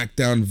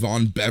SmackDown,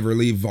 Von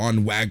Beverly,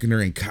 Von Wagner,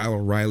 and Kyle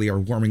O'Reilly are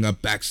warming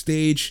up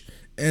backstage.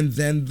 And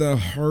then the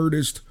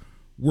hardest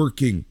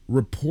working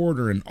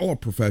reporter in all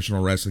of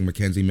professional wrestling,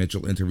 Mackenzie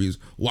Mitchell, interviews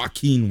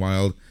Joaquin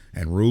Wilde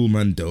and Raul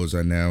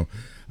Mendoza now.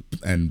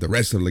 And the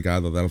rest of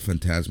Legado del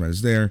Fantasma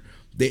is there.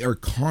 They are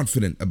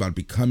confident about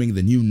becoming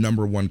the new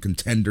 #1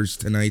 contenders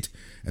tonight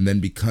and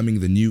then becoming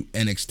the new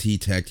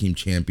NXT Tag Team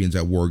Champions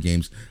at War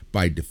Games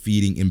by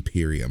defeating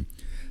Imperium.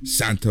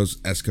 Santos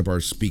Escobar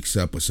speaks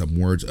up with some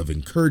words of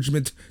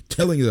encouragement,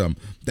 telling them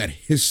that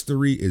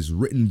history is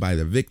written by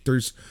the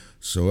victors.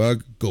 So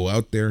go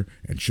out there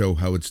and show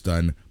how it's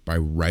done by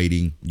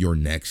writing your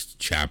next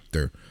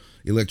chapter.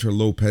 Elektra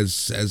Lopez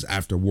says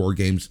after War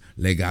Games,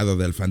 Legado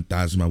del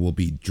Fantasma will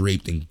be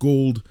draped in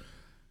gold.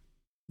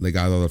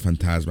 Legado del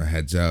Fantasma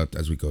heads out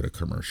as we go to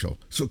commercial.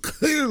 So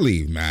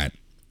clearly, Matt,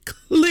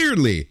 they're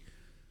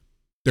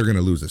going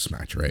to lose this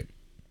match, right?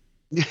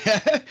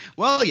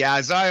 Well,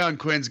 yeah, Zion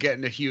Quinn's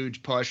getting a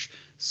huge push.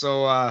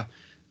 So,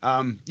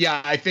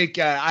 yeah, I think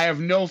I have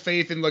no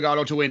faith in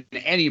Legado to win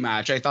any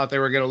match. I thought they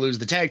were going to lose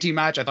the tag team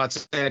match. I thought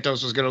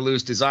Santos was going to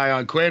lose to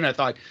Zion Quinn. I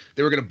thought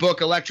they were going to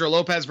book Elektra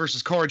Lopez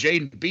versus Cora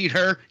Jade and beat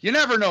her. You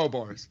never know,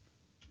 boys.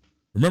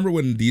 Remember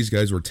when these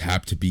guys were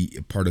tapped to be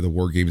part of the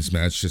War Games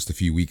match just a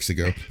few weeks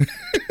ago?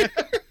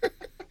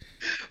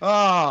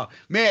 Oh,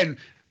 man.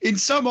 In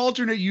some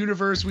alternate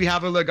universe, we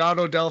have a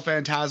Legado del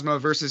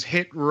Fantasma versus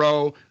Hit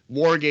Row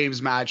War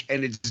Games match,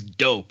 and it's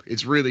dope.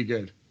 It's really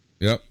good.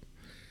 Yep.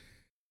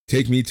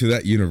 Take me to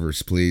that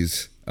universe,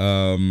 please.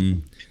 All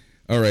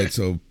right,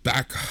 so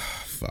back.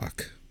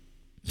 Fuck.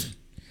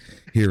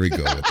 Here we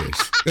go with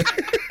this.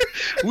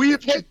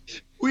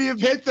 We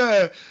have hit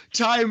the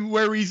time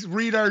where we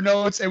read our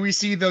notes and we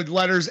see the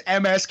letters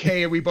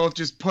MSK and we both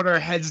just put our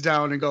heads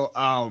down and go,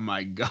 oh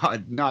my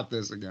God, not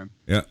this again.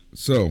 Yeah.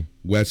 So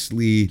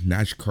Wesley,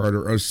 Nash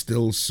Carter are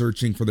still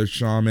searching for their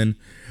shaman.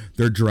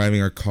 They're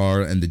driving a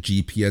car and the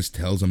GPS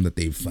tells them that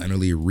they've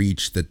finally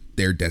reached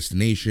their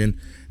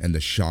destination and the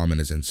shaman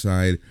is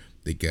inside.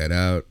 They get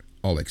out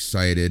all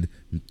excited.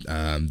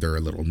 They're a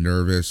little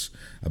nervous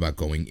about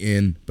going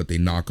in, but they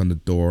knock on the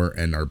door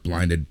and are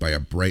blinded by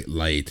a bright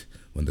light.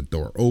 When the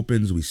door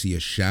opens, we see a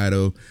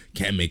shadow.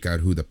 Can't make out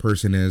who the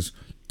person is.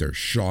 They're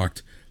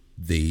shocked.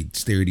 They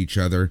stare at each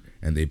other,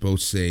 and they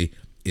both say,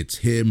 it's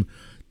him.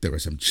 There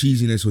was some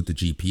cheesiness with the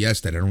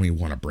GPS that I don't even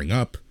want to bring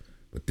up,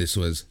 but this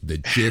was the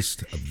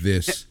gist of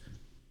this,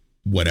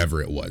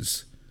 whatever it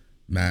was.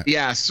 Matt?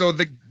 Yeah, so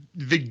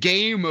the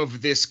game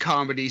of this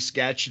comedy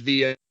sketch,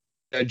 the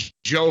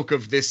joke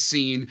of this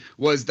scene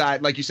was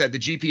that, like you said, the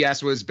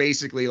GPS was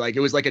basically like,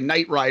 it was like a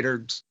Knight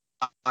Rider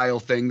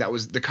thing that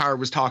was the car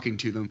was talking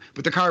to them,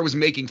 but the car was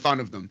making fun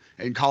of them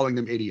and calling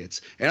them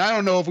idiots. And I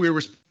don't know if we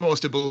were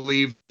supposed to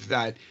believe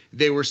that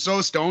they were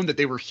so stoned that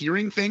they were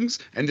hearing things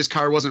and this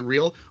car wasn't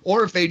real,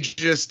 or if they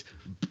just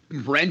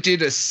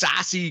rented a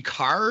sassy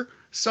car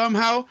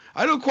somehow.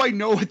 I don't quite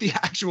know what the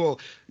actual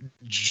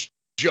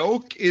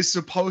joke is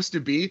supposed to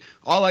be.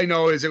 All I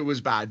know is it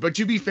was bad. But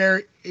to be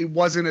fair, it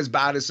wasn't as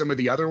bad as some of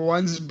the other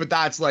ones. But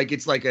that's like,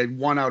 it's like a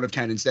 1 out of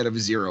 10 instead of a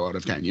 0 out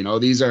of 10. You know,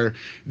 these are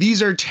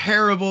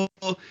terrible,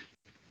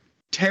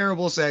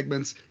 terrible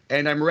segments,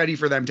 and I'm ready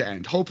for them to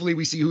end. Hopefully,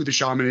 we see who the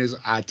shaman is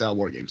at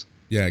War Games.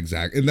 Yeah,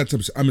 exactly. And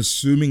I'm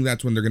assuming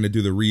that's when they're going to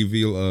do the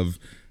reveal of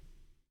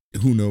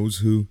who knows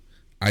who.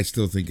 I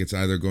still think it's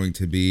either going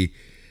to be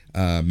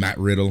Matt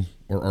Riddle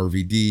or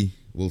RVD.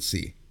 We'll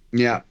see.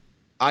 Yeah.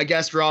 I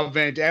guessed Rob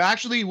Van Dam.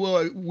 Actually,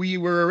 we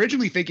were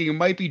originally thinking it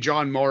might be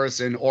John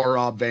Morrison or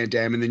Rob Van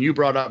Dam, and then you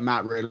brought up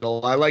Matt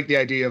Riddle. I like the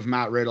idea of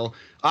Matt Riddle.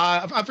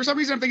 For some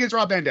reason, I'm thinking it's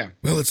Rob Van Dam.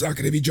 Well, it's not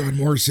going to be John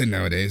Morrison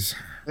nowadays.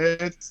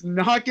 It's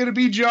not going to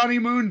be Johnny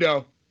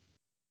Mundo.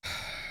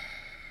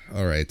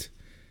 All right.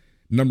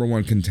 Number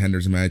 1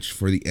 contenders match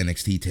for the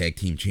NXT Tag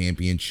Team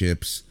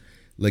Championships.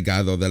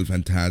 Legado del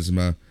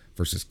Fantasma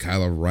versus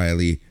Kyle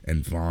O'Reilly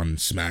and Von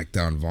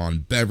SmackDown. Von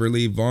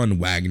Beverly, Von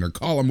Wagner,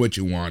 call him what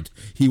you want.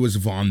 He was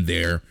Von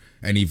there,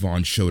 and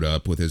Von showed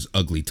up with his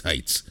ugly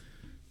tights.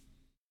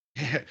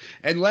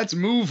 And let's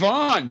move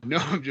on. No,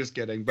 I'm just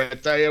kidding.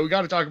 But we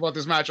got to talk about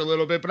this match a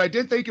little bit. But I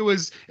did think it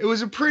was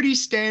a pretty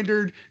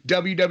standard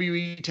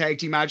WWE tag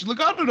team match.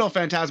 Legado del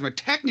Fantasma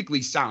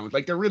technically sound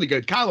like they're really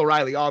good. Kyle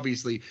O'Reilly,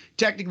 obviously,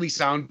 technically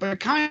sound, but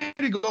kind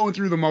of going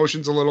through the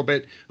motions a little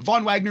bit.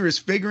 Von Wagner is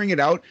figuring it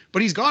out,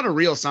 but he's got a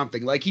real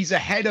something. Like, he's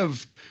ahead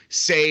of,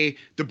 say,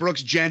 the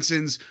Brooks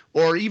Jensens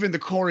or even the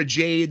Cora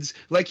Jades.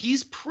 Like,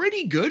 he's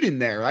pretty good in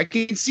there. I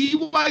can see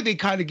why they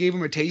kind of gave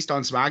him a taste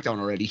on SmackDown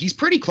already. He's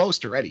pretty close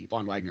to ready,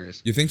 Von Wagner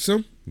is. You think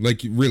so?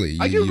 Like, really?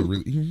 I do.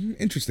 Really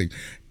interesting.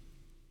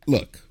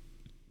 Look,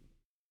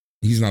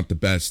 he's not the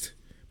best,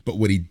 but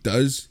what he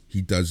does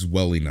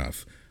well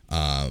enough.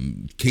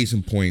 Case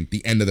in point,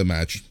 the end of the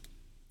match,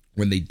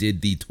 when they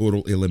did the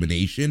total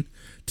elimination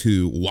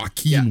to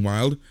Joaquin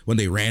Wilde, when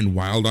they ran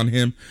wild on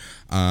him,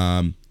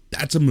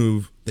 that's a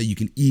move that you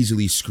can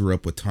easily screw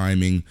up with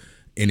timing,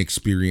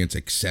 inexperience,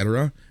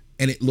 etc.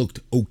 And it looked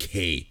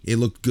okay. It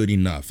looked good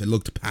enough. It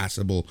looked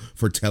passable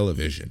for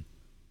television.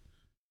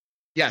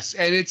 Yes,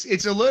 and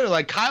it's a little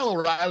like Kyle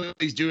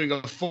O'Reilly's doing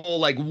a full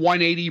like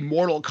 180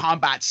 Mortal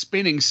Kombat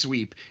spinning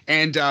sweep,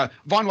 and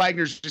Von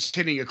Wagner's just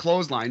hitting a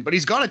clothesline, but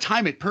he's got to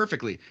time it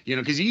perfectly, you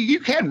know, because you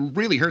can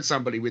really hurt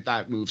somebody with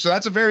that move. So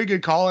that's a very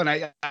good call, and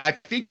I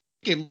think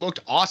it looked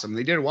awesome.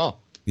 They did it well.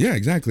 Yeah,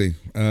 exactly.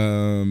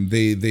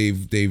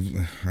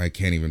 They've I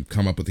can't even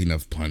come up with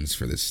enough puns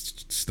for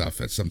this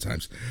stuff at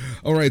sometimes.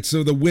 All right,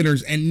 so the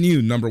winners and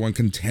new number 1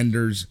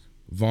 contenders,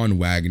 Von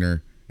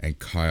Wagner and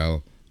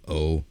Kyle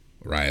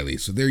O'Reilly.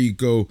 So there you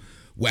go.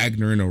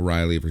 Wagner and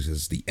O'Reilly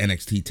versus the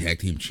NXT Tag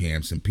Team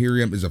Champs.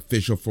 Imperium is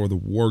official for the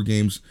War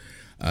Games.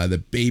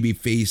 The baby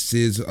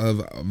faces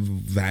of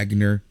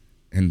Wagner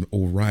and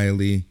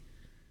O'Reilly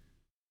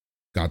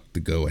got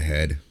the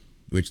go-ahead,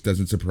 which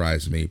doesn't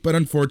surprise me. But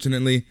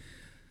unfortunately,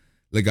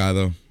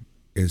 Legado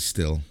is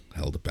still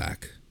held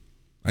back.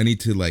 I need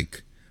to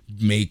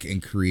make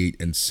and create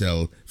and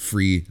sell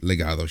free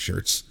Legado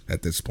shirts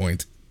at this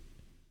point.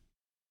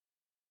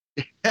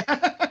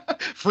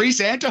 Free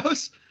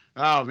Santos?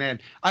 Oh, man.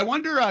 I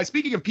wonder,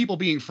 speaking of people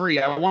being free,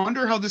 I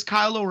wonder how this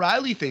Kyle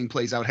O'Reilly thing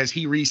plays out. Has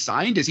he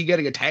re-signed? Is he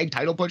getting a tag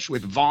title push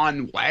with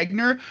Von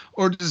Wagner?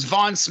 Or does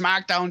Von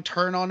SmackDown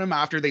turn on him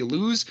after they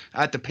lose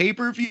at the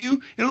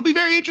pay-per-view? It'll be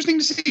very interesting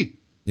to see.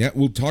 Yeah,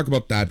 we'll talk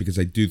about that because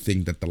I do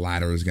think that the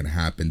latter is going to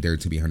happen there,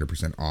 to be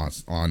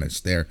 100%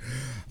 honest there.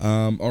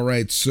 All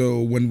right,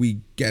 so when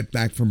we get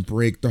back from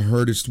break, the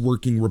hardest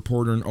working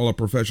reporter in all of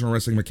professional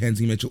wrestling,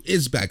 Mackenzie Mitchell,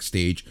 is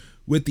backstage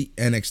with the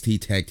NXT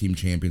Tag Team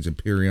Champions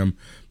Imperium.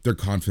 They're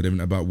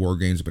confident about War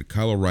Games, but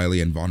Kyle O'Reilly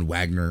and Von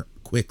Wagner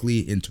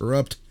quickly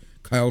interrupt.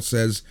 Kyle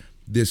says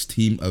this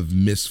team of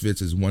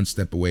misfits is one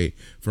step away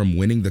from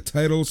winning the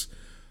titles.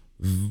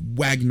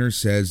 Wagner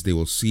says they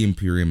will see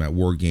Imperium at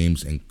War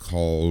Games and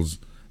calls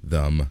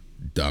them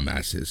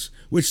dumbasses,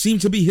 which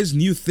seemed to be his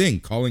new thing,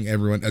 calling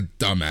everyone a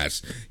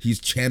dumbass. He's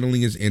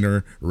channeling his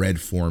inner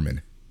Red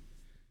Foreman.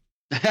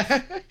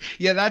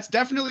 Yeah, that's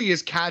definitely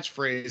his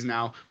catchphrase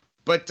now.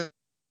 But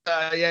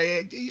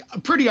yeah,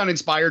 pretty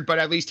uninspired, but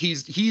at least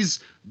he's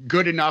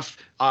good enough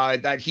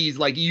that he's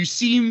like, you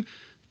seem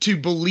to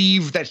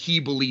believe that he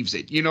believes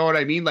it. You know what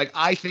I mean? Like,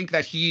 I think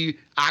that he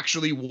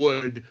actually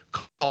would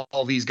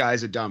call these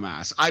guys a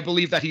dumbass. I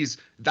believe that he's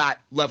that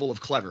level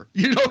of clever.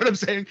 You know what I'm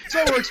saying? So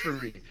it works for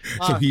me.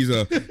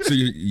 So so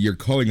you're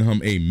calling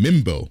him a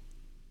mimbo.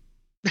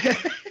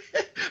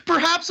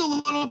 Perhaps a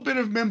little bit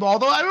of mimbo,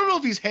 although I don't know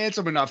if he's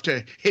handsome enough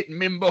to hit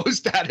mimbo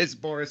status,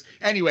 Boris.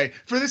 Anyway,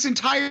 for this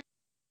entire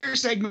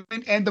segment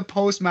and the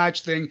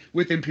post-match thing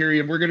with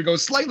Imperium, we're going to go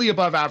slightly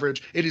above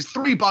average. It is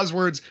 3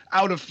 buzzwords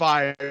out of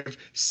 5,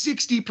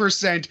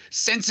 60%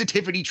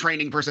 sensitivity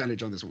training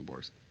percentage on this one,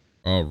 Boris.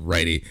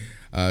 Alrighty.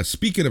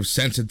 Speaking of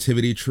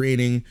sensitivity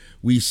training,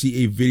 we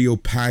see a video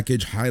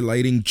package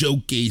highlighting Joe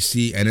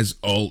Gacy and his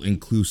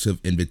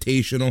all-inclusive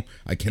invitational.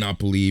 I cannot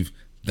believe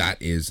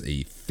that is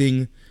a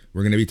thing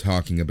we're going to be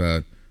talking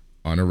about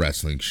on a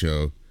wrestling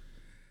show.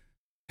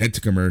 Head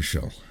to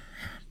commercial.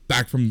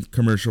 Back from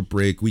commercial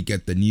break, we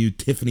get the new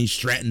Tiffany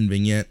Stratton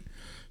vignette.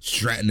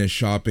 Stratton is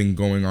shopping,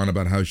 going on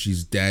about how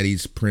she's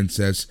daddy's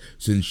princess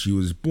since she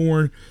was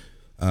born.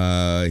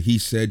 He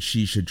said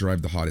she should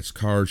drive the hottest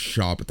cars,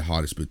 shop at the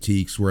hottest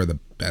boutiques, wear the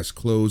best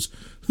clothes.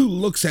 Who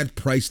looks at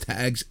price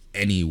tags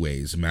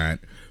anyways, Matt?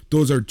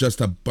 Those are just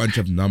a bunch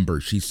of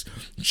numbers.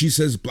 She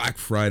says Black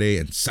Friday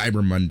and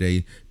Cyber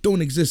Monday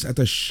don't exist at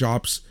the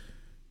shops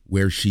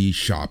where she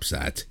shops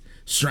at.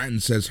 Stratton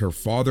says her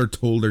father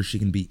told her she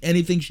can be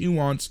anything she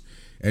wants,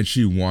 and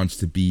she wants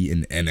to be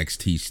an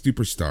NXT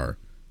superstar.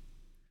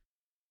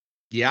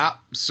 Yeah,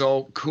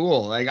 so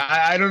cool. Like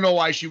I don't know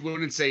why she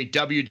wouldn't say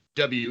WWE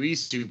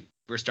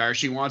superstar.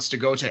 She wants to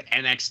go to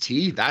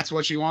NXT. That's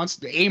what she wants.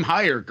 Aim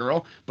higher,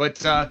 girl.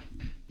 But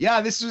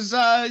yeah, this was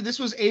a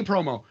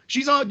promo.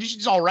 She's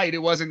all right. It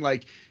wasn't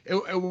like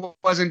it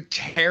wasn't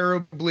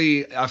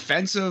terribly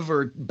offensive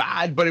or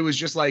bad, but it was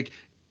just like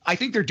I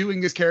think they're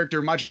doing this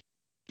character much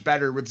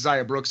better with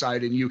Xia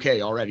Brookside in UK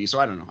already. So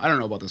I don't know. I don't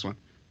know about this one.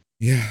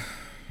 Yeah,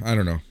 I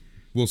don't know.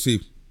 We'll see.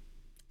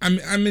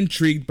 I'm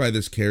intrigued by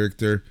this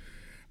character.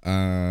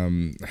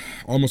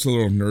 Almost a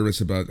little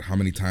nervous about how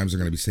many times they're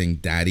going to be saying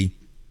daddy,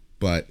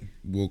 but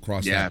we'll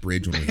cross that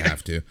bridge when we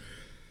have to.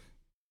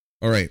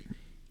 All right.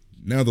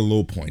 Now the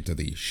low point of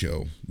the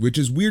show, which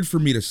is weird for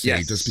me to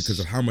say just because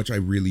of how much I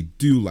really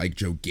do like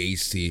Joe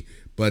Gacy,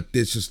 but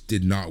this just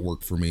did not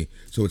work for me.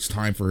 So it's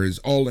time for his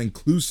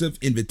all-inclusive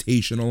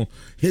invitational,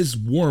 his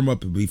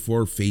warm-up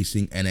before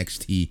facing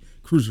NXT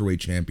Cruiserweight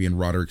Champion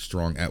Roderick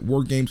Strong at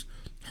War Games.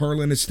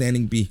 Harlan is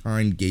standing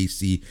behind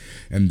Gacy,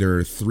 and there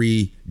are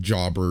 3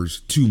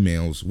 jobbers, 2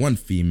 males, 1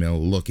 female,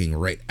 looking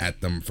right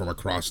at them from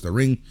across the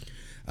ring.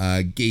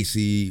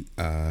 Gacy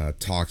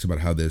talks about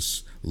how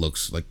this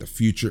looks like the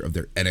future of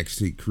their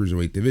NXT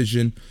Cruiserweight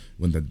division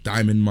when the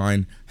Diamond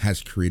Mine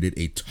has created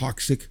a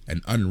toxic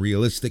and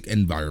unrealistic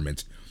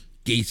environment.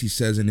 Gacy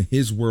says in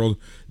his world,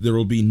 there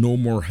will be no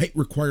more height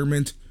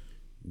requirement,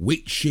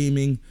 weight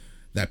shaming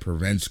that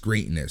prevents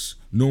greatness,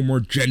 no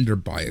more gender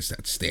bias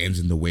that stands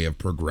in the way of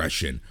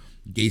progression.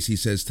 Gacy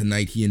says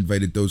tonight he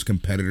invited those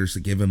competitors to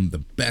give him the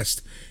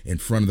best in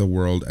front of the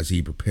world as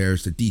he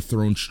prepares to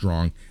dethrone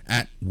Strong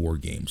at War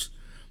Games.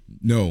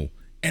 No,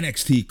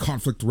 NXT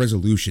conflict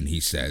resolution,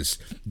 he says.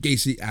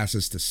 Gacy asks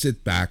us to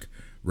sit back,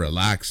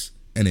 relax,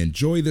 and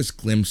enjoy this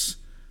glimpse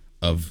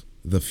of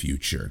the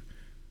future.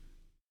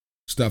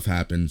 Stuff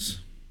happens.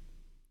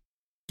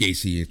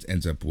 Gacy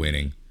ends up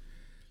winning.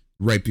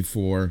 Right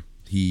before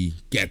he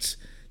gets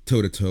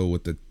toe-to-toe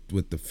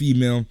with the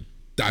female,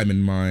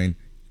 Diamond Mine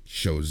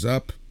shows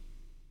up,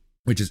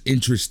 which is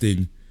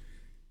interesting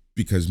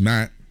because,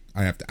 Matt,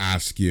 I have to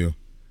ask you,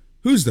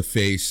 who's the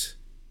face?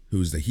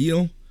 Who's the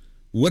heel?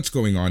 What's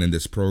going on in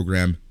this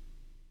program?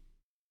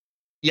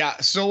 Yeah,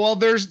 so well,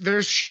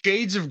 there's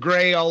shades of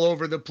gray all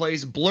over the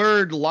place,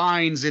 blurred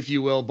lines, if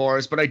you will,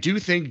 Boris. But I do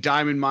think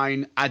Diamond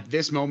Mine at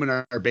this moment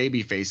are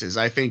baby faces.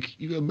 I think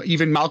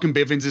even Malcolm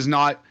Bivens is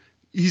not.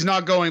 He's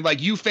not going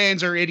like, you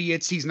fans are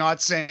idiots. He's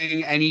not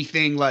saying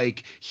anything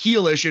like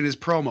heelish in his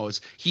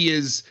promos.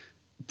 He's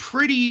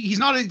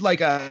not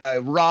like a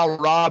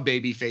rah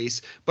baby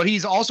face, but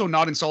he's also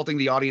not insulting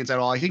the audience at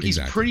all. I think he's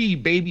pretty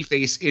baby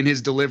face in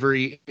his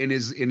delivery, in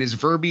his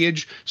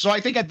verbiage. So I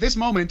think at this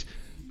moment,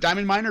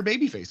 Diamond Mine are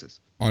baby faces.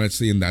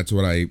 Honestly, and that's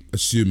what I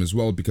assume as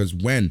well, because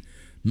when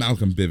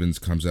Malcolm Bivens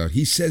comes out,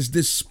 he says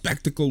this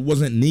spectacle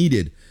wasn't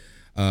needed.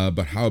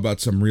 But how about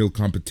some real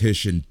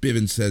competition?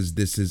 Bivens says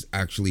this is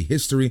actually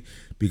history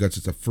because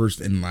it's a first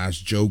and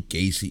last Joe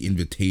Gacy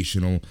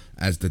invitational,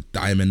 as the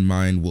Diamond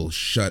Mine will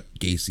shut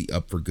Gacy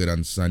up for good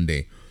on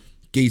Sunday.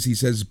 Gacy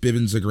says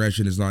Bivens'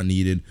 aggression is not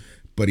needed,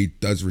 but he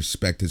does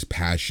respect his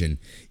passion.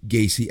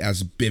 Gacy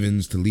asks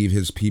Bivens to leave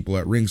his people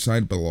at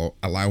ringside, but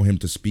allow him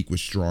to speak with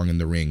Strong in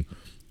the ring.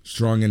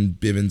 Strong and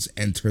Bivens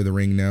enter the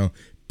ring now.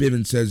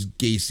 Bivens says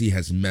Gacy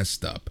has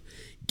messed up.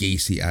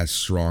 Gacy asks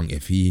Strong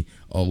if he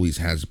always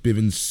has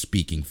Bivens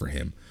speaking for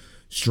him.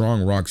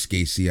 Strong rocks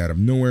Gacy out of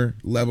nowhere,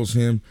 levels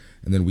him,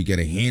 and then we get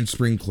a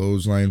handspring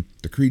clothesline.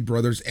 The Creed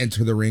brothers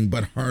enter the ring,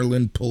 but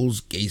Harlan pulls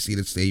Gacy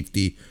to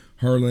safety.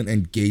 Harlan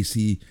and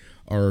Gacy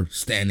are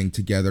standing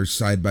together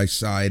side by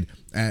side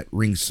at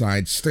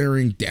ringside,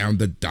 staring down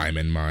the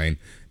Diamond Mine.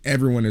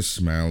 Everyone is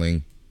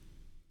smiling.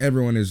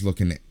 Everyone is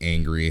looking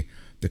angry.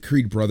 The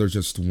Creed brothers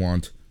just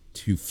want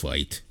to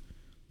fight.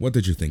 What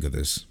did you think of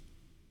this?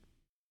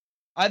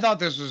 I thought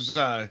this was,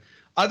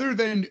 other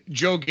than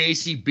Joe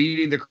Gacy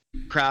beating the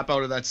crap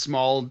out of that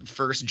small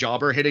first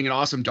jobber, hitting an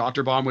awesome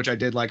Dr. Bomb, which I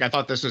did like. I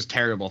thought this was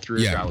terrible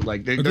throughout.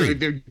 Like the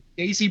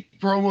Gacy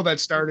promo that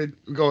started,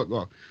 the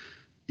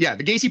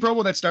Gacy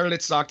promo that started,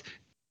 it sucked.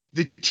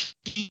 The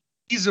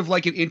of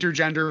like an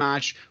intergender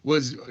match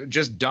was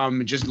just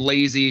dumb, just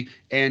lazy,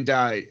 and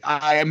I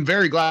am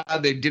very glad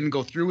they didn't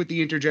go through with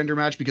the intergender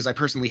match because I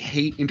personally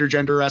hate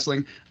intergender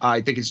wrestling.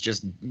 I think it's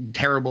just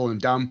terrible and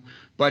dumb.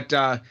 But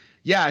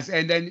yes,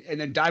 and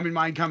then Diamond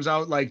Mine comes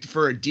out like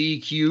for a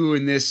DQ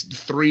in this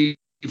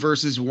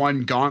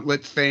 3-versus-1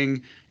 gauntlet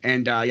thing.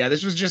 And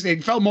this was just,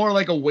 it felt more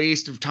like a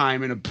waste of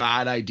time and a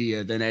bad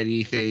idea than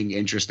anything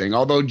interesting.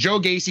 Although Joe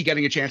Gacy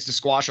getting a chance to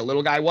squash a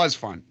little guy was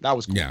fun. That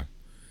was cool. Yeah.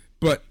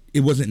 But it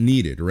wasn't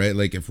needed, right?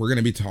 Like, if we're going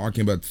to be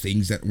talking about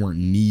things that weren't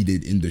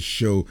needed in the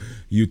show,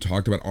 you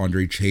talked about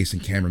Andre Chase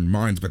and Cameron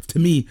Mines. But to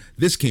me,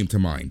 this came to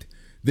mind.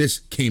 This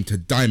came to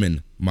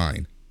Diamond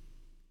Mine.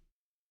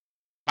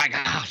 Back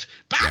out.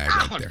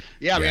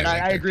 Yeah, man,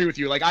 I agree with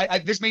you.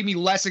 Like, this made me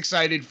less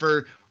excited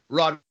for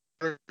Roderick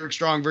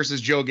Strong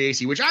versus Joe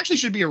Gacy, which actually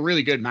should be a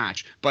really good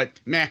match. But,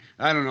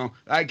 I don't know.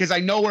 Because I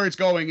know where it's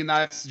going, and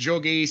that's Joe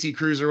Gacy,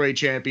 Cruiserweight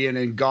Champion,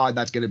 and God,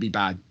 that's going to be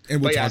bad.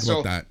 And we'll talk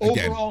about that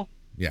again. Overall,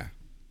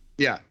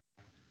 yeah.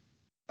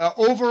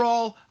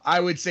 Overall, I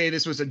would say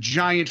this was a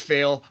giant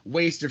fail,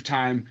 waste of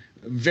time,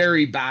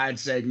 very bad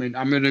segment.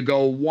 I'm going to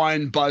go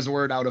 1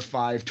 buzzword out of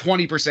 5,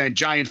 20%,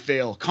 giant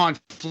fail,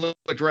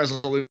 conflict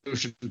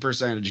resolution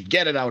percentage.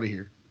 Get it out of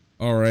here.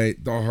 All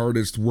right, the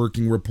hardest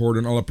working reporter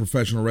in all of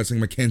professional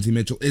wrestling, Mackenzie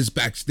Mitchell, is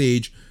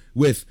backstage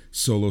with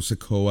Solo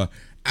Sikoa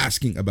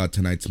asking about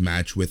tonight's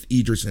match with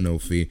Idris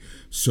Enofe.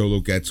 Solo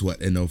gets what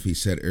Enofe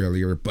said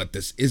earlier, but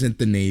this isn't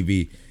the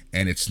Navy,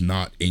 and it's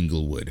not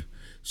Inglewood.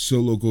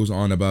 Solo goes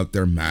on about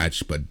their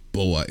match, but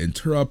Boa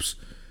interrupts.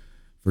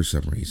 For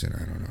some reason,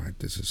 I don't know,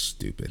 this is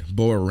stupid.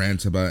 Boa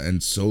rants about it,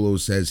 and Solo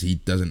says he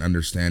doesn't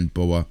understand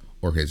Boa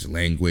or his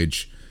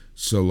language.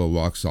 Solo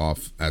walks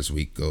off as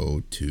we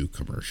go to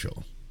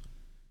commercial.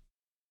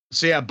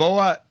 So yeah,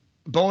 Boa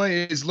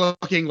is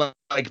looking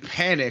like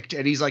panicked,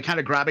 and he's like kind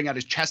of grabbing at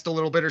his chest a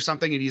little bit or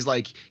something, and he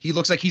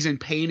looks like he's in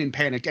pain and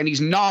panicked, and he's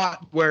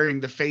not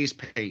wearing the face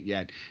paint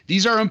yet.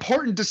 These are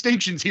important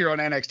distinctions here on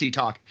NXT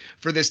Talk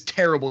for this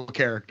terrible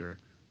character.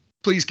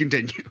 Please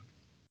continue.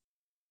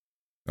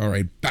 All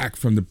right, back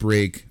from the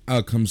break,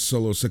 out comes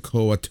Solo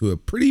Sikoa to a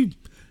pretty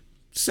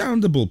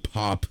soundable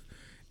pop.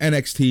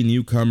 NXT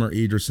newcomer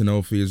Idris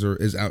Enofe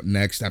is out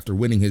next after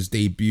winning his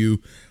debut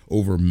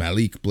over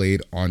Malik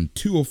Blade on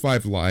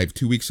 205 Live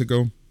 2 weeks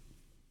ago.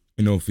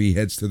 Enofe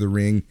heads to the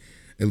ring.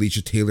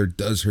 Alicia Taylor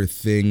does her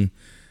thing.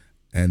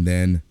 And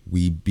then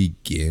we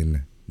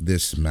begin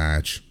this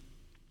match,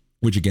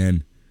 which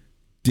again,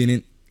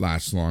 didn't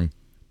last long,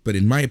 but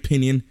in my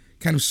opinion,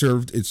 kind of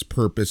served its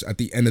purpose at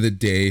the end of the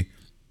day,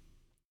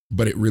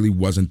 but it really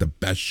wasn't the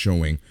best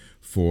showing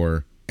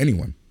for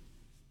anyone.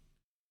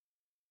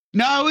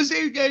 No,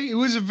 it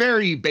was a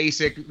very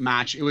basic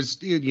match. It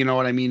was, you know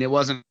what I mean? It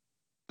wasn't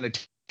a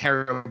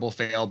terrible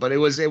fail, but it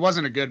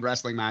wasn't a good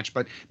wrestling match.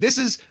 But this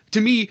is,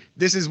 to me,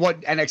 this is what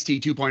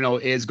NXT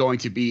 2.0 is going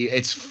to be.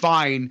 It's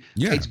fine.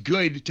 Yeah. It's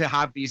good to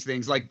have these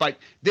things but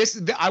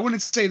I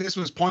wouldn't say this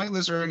was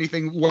pointless or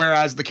anything,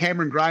 whereas the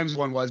Cameron Grimes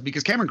one was,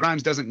 because Cameron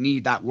Grimes doesn't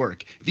need that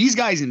work. These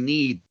guys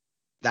need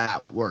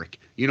that work.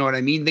 You know what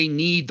I mean? They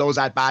need those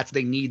at-bats.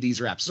 They need these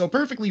reps. So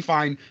perfectly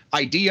fine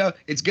idea.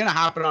 It's going to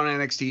happen on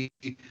NXT.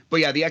 But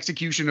yeah, the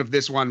execution of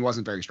this one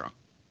wasn't very strong.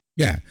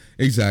 Yeah,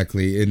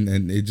 exactly.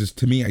 And it just,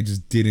 to me, I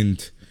just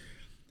didn't,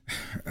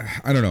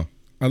 I don't know.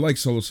 I like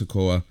Solo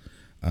Sikoa,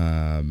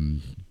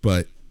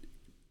 but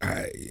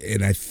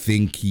I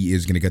think he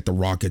is going to get the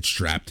rocket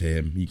strapped to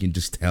him. You can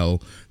just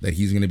tell that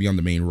he's going to be on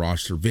the main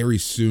roster very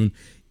soon,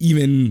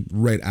 even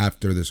right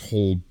after this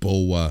whole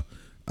Boa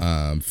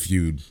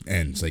feud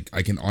ends. Like,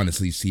 I can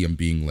honestly see him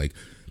being like,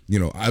 you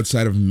know,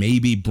 outside of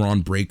maybe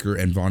Braun Breaker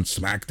and Von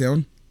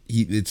SmackDown,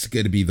 it's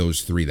going to be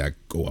those three that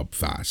go up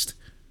fast.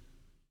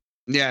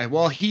 Yeah,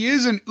 well, he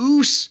is an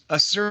oos, a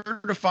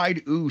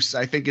certified oos.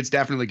 I think it's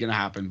definitely going to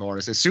happen,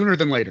 Boris. It's sooner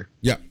than later.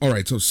 Yeah, all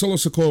right. So Solo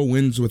Sikoa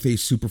wins with a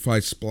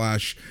Superfly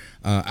splash.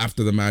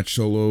 After the match,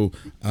 Solo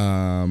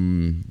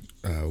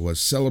was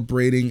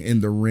celebrating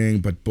in the ring,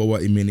 but Boa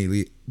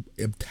immediately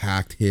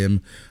attacked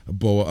him.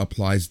 Boa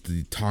applies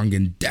the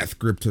Tongan death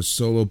grip to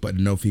Solo, but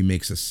Enofe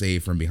makes a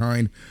save from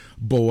behind.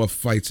 Boa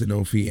fights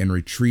Enofe and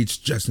retreats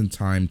just in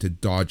time to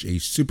dodge a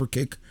super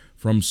kick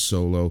from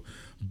Solo.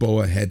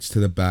 Boa heads to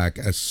the back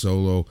as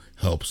Solo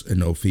helps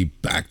Enofe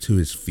back to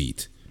his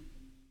feet.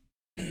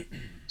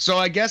 So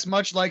I guess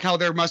much like how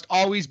there must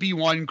always be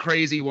one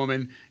crazy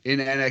woman in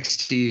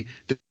NXT,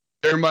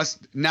 there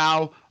must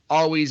now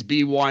always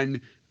be one,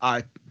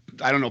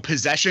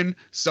 possession,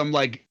 some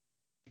like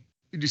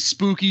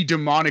spooky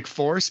demonic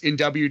force in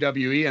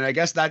WWE. And I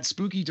guess that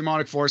spooky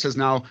demonic force has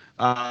now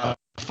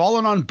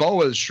fallen on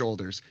Boa's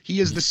shoulders. He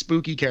is the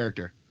spooky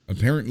character.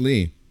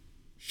 Apparently.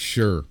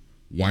 Sure.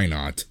 Why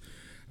not?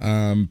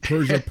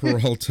 Persia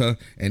Peralta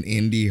and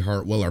Indy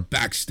Hartwell are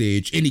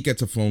backstage. Indy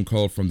gets a phone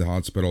call from the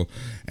hospital,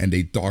 and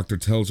a doctor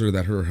tells her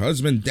that her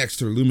husband,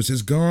 Dexter Lumis,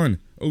 is gone.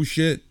 Oh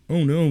shit.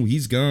 Oh no,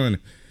 he's gone.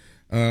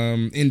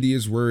 Indy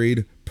is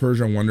worried.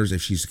 Persia wonders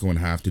if she's going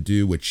to have to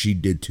do what she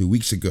did 2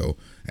 weeks ago,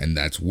 and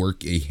that's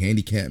work a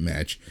handicap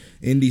match.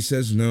 Indy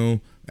says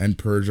no, and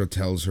Persia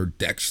tells her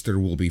Dexter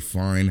will be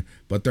fine,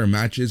 but their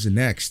match is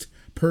next.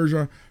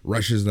 Persia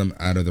rushes them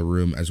out of the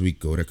room as we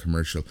go to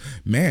commercial.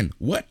 Man,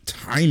 what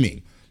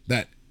timing!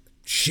 That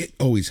shit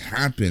always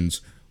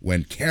happens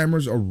when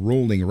cameras are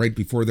rolling right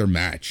before their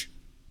match.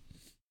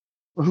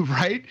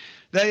 Right?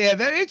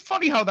 It's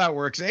funny how that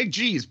works. Hey,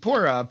 geez,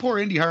 poor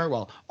Indy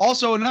Hartwell.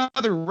 Also,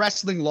 another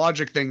wrestling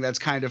logic thing that's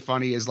kind of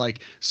funny is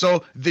like,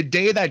 so the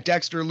day that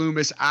Dexter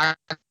Lumis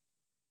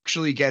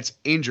actually gets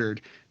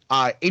injured,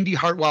 Indy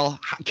Hartwell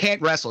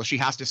can't wrestle. She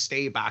has to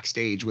stay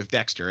backstage with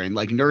Dexter and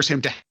like nurse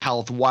him to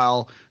health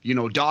while,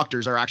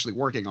 doctors are actually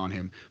working on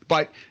him.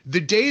 But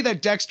the day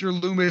that Dexter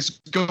Lumis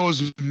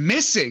goes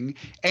missing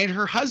and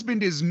her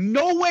husband is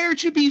nowhere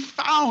to be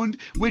found,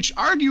 which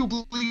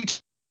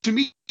arguably to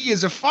me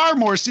is a far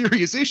more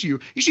serious issue.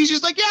 She's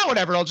just like, yeah,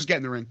 whatever. I'll just get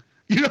in the ring.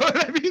 You know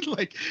what I mean?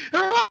 Like,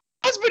 her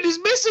husband is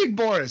missing,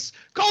 Boris.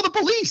 Call the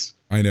police.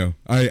 I know.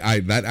 I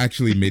that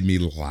actually made me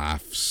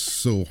laugh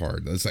so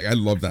hard. It's like, I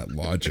love that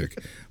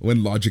logic.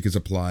 When logic is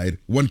applied,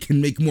 one can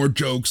make more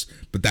jokes,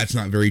 but that's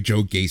not very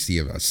Joe Gacy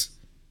of us.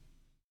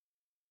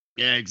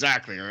 Yeah,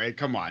 exactly. All right,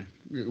 come on.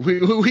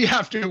 We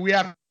have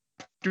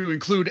to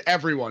include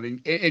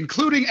everyone,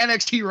 including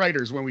NXT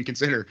writers, when we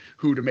consider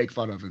who to make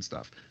fun of and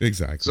stuff.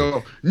 Exactly.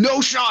 So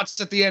no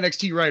shots at the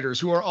NXT writers,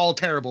 who are all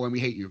terrible and we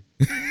hate you.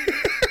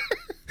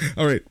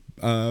 All right.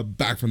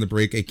 Back from the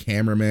break, a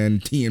cameraman,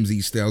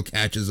 TMZ style,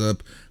 catches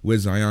up with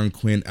Zion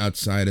Quinn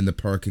outside in the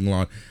parking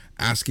lot,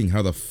 asking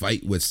how the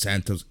fight with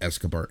Santos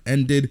Escobar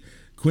ended.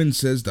 Quinn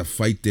says the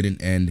fight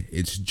didn't end,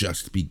 it's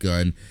just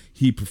begun.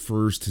 He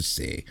prefers to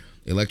say.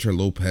 Elektra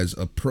Lopez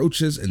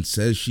approaches and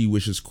says she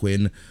wishes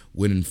Quinn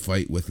wouldn't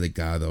fight with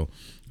Legado,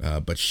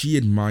 but she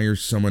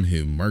admires someone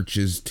who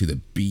marches to the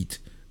beat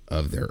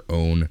of their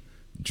own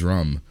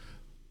drum.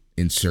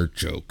 Insert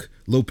joke.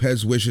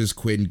 Lopez wishes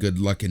Quinn good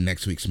luck in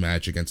next week's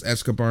match against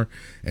Escobar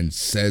and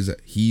says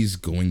he's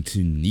going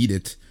to need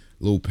it.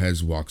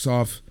 Lopez walks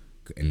off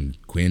and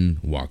Quinn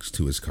walks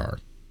to his car.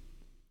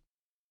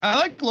 I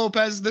like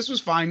Lopez. This was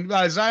fine.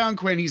 Zion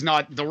Quinn, he's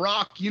not The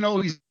Rock, he's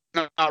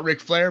not Ric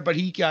Flair, but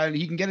he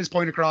can get his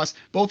point across.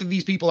 Both of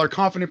these people are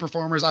confident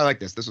performers. I like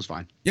this. This was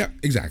fine. Yeah,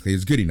 exactly.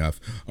 It's good enough.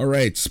 All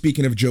right.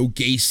 Speaking of Joe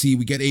Gacy,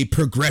 we get a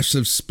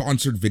Progressive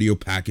sponsored video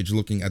package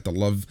looking at the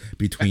love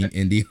between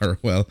Indy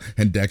Hartwell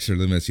and Dexter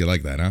Lumis. You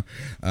like that, huh?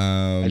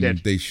 I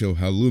did. They show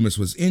how Lumis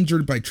was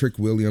injured by Trick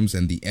Williams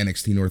and the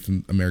NXT North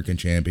American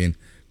champion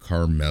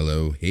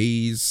Carmelo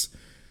Hayes.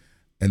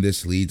 And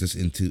this leads us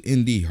into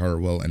Indy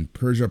Hartwell and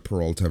Persia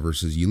Peralta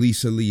versus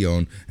Yulisa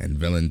Leon and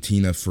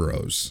Valentina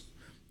Feroz.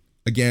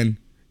 Again,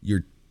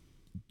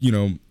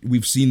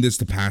 we've seen this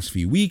the past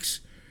few weeks.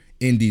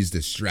 Indy's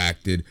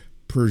distracted.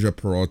 Persia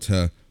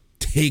Peralta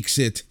takes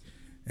it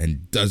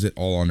and does it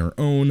all on her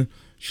own.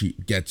 She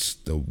gets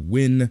the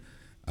win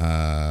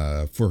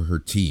for her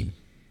team.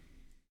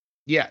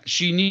 Yeah,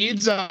 she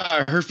needs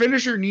her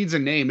finisher needs a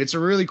name. It's a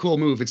really cool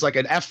move. It's like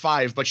an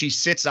F5, but she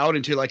sits out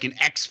into like an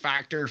X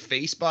Factor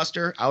face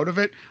buster out of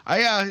it.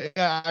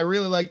 I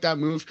really like that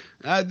move.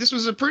 This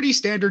was a pretty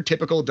standard,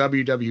 typical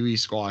WWE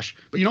squash.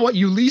 But you know what?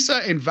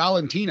 Yulisa and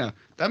Valentina,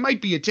 that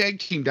might be a tag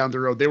team down the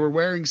road. They were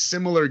wearing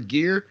similar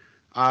gear.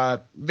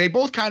 They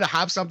both kind of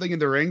have something in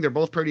the ring. They're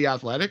both pretty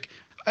athletic.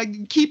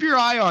 Keep your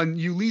eye on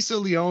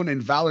Yulisa Leon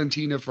and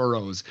Valentina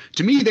Feroz.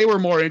 To me, they were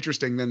more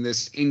interesting than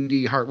this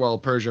Indy Hartwell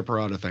Persia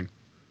Peralta thing.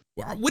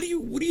 What do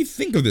you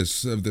think of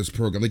this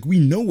program? Like, we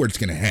know where it's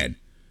gonna head.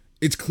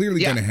 It's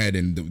clearly gonna head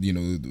in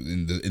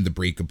the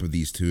breakup of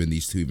these two and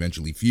these two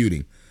eventually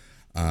feuding.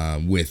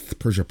 With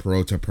Persia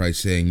Peralta probably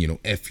saying,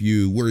 F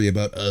you, worry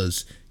about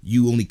us.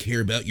 You only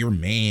care about your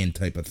man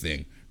type of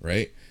thing,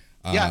 right?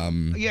 Yeah,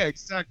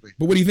 exactly.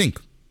 But what do you think?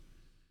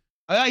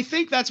 I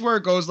think that's where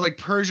it goes. Like,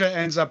 Persia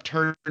ends up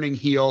turning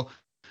heel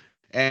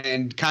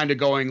and kind of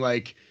going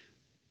like,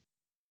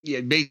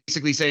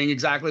 basically saying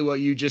exactly what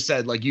you just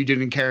said. Like, you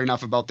didn't care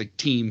enough about the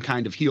team,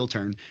 kind of heel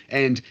turn.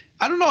 And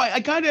I don't know.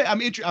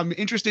 I'm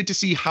interested to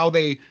see how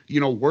they,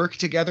 work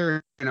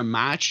together in a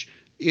match.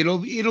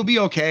 It'll be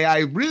okay. I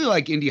really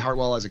like Indy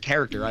Hartwell as a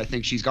character. I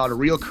think she's got a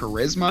real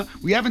charisma.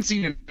 We haven't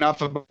seen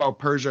enough of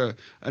Persia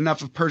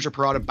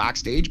Peralta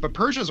backstage, but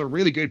Persia's a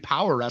really good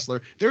power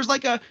wrestler. There's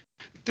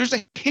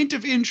a hint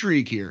of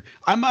intrigue here.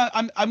 I'm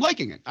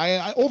liking it.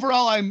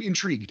 Overall, I'm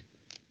intrigued.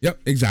 Yep,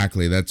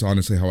 exactly. That's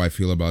honestly how I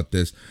feel about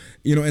this.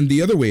 And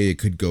the other way it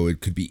could go, it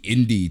could be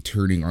Indy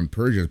turning on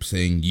Persia,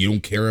 saying, you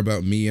don't care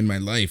about me and my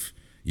life.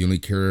 You only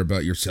care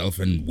about yourself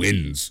and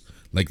wins.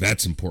 Like,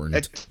 that's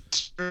important.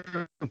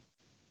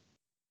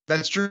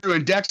 That's true.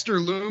 And Dexter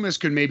Lumis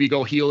could maybe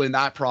go heel in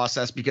that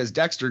process because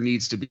Dexter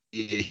needs to be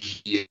a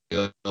heel.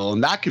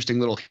 And that interesting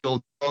little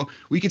heel.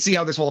 We can see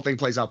how this whole thing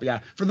plays out. But yeah,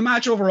 for the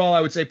match overall, I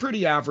would say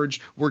pretty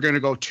average. We're going to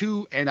go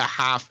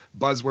 2.5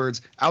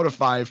 buzzwords out of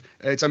 5.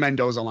 It's a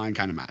Mendoza line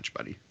kind of match,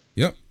 buddy.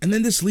 Yep. And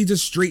then this leads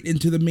us straight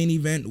into the main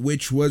event,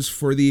 which was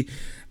for the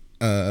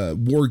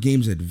War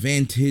Games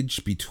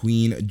advantage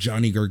between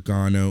Johnny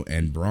Gargano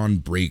and Braun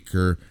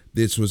Breaker.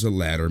 this was a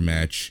ladder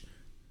match.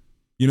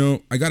 You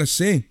know, I gotta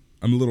say,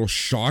 I'm a little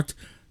shocked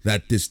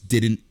that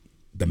the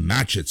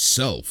match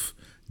itself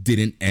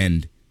didn't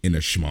end in a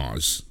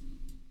schmoz.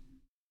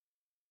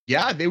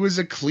 Yeah, it was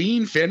a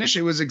clean finish.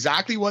 It was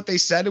exactly what they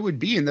said it would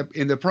be in the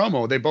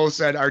promo. They both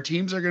said our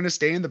teams are going to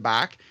stay in the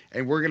back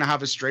and we're going to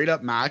have a straight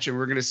up match and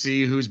we're going to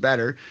see who's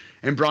better.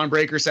 And Braun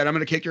Breaker said, "I'm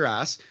going to kick your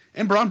ass."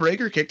 And Braun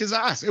Breaker kicked his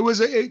ass.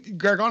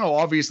 Gargano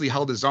obviously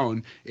held his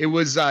own. It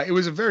was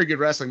a very good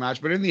wrestling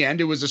match, but in the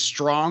end, it was a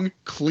strong,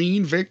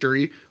 clean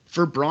victory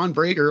for Braun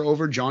Breaker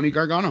over Johnny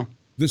Gargano.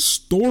 The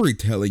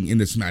storytelling in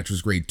this match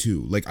was great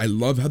too. Like, I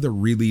love how they're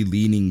really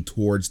leaning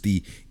towards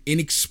the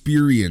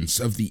inexperience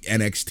of the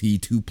NXT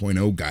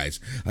 2.0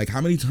 guys. Like,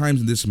 how many times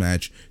in this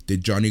match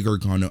did Johnny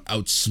Gargano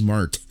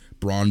outsmart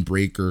Braun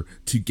Breaker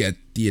to get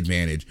the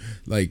advantage?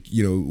 Like,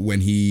 you know,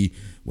 when he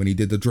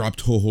did the drop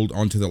toe hold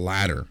onto the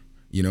ladder.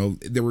 You know,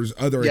 there was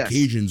other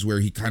occasions where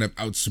he kind of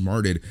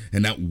outsmarted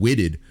and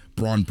outwitted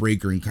Braun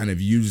Breaker and kind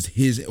of used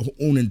his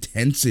own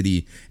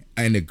intensity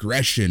and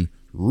aggression,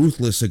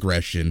 ruthless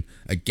aggression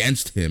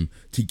against him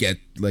to get,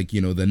 like,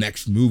 you know, the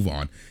next move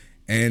on.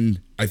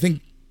 And I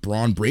think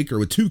Braun Breaker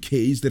with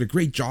 2Ks did a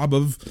great job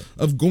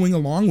of going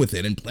along with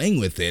it and playing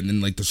with it,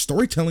 and like the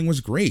storytelling was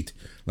great.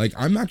 Like,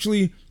 I'm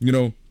actually, you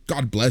know,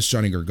 God bless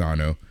Johnny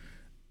Gargano,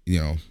 you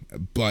know,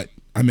 but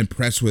I'm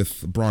impressed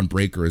with Braun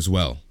Breaker as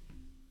well.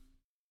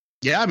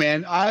 Yeah,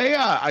 man,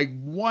 I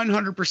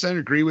 100%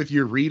 agree with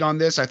your read on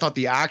this. I thought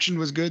the action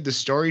was good, the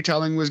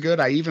storytelling was good.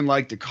 I even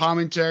liked the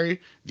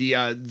commentary,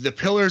 the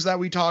pillars that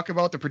we talk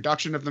about, the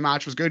production of the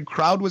match was good.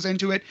 Crowd was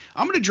into it.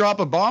 I'm going to drop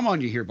a bomb on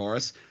you here,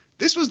 Boris.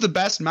 This was the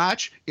best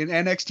match in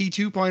NXT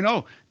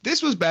 2.0.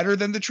 This was better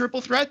than the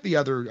triple threat the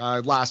other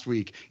last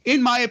week.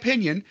 In my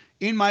opinion,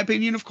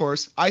 of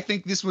course, I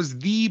think this was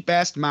the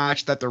best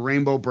match that the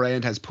Rainbow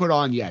brand has put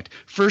on yet.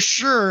 For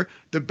sure,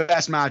 the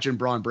best match in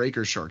Braun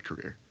Breaker's short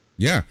career.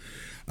 Yeah.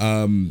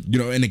 You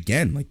know, and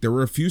again, like, there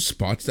were a few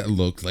spots that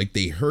looked like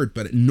they hurt,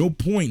 but at no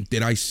point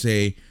did I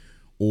say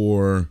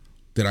or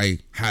did I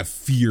have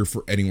fear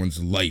for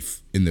anyone's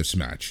life in this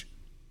match.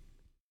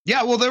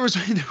 Yeah, well, there was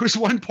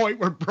one point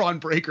where Braun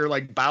Breaker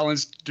like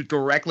balanced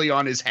directly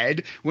on his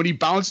head. When he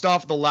bounced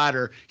off the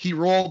ladder, he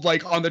rolled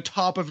like on the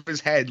top of his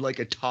head like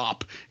a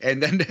top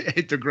and then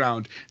hit the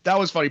ground. That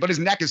was funny, but his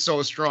neck is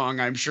so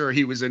strong, I'm sure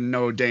he was in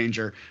no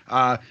danger.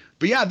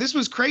 But yeah, this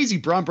was crazy.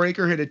 Braun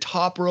Breaker hit a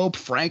top rope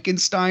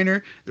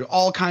Frankensteiner. There are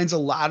all kinds of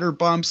ladder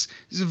bumps.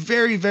 This is a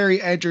very,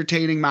 very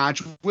entertaining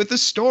match with a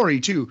story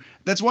too.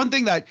 That's one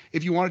thing that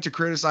if you wanted to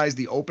criticize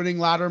the opening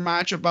ladder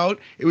match about,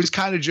 it was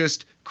kind of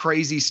just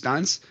crazy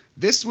stunts.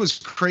 This was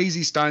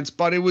crazy stunts,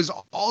 but it was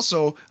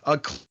also a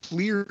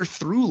clear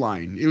through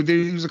line. It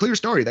was a clear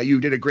story that you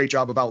did a great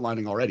job of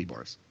outlining already,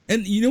 Boris.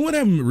 And you know what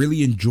I'm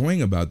really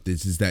enjoying about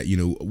this is that, you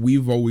know,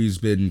 we've always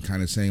been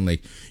kind of saying,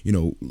 like, you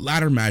know,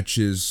 ladder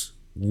matches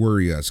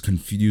worry us,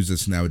 confuse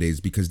us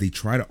nowadays because they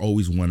try to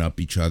always one up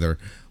each other.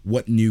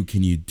 What new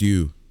can you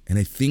do? And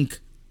I think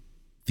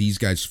these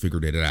guys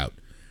figured it out.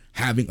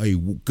 Having a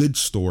good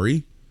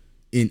story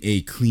in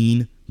a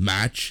clean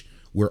match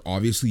where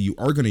obviously you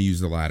are going to use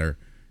the ladder,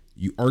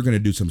 you are going to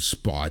do some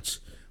spots,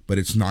 but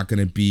it's not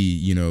going to be,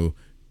 you know,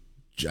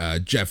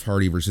 Jeff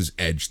Hardy versus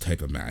Edge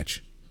type of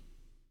match.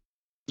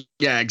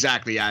 Yeah,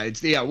 exactly. Yeah,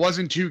 it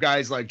wasn't two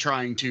guys like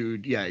trying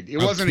to. Yeah, it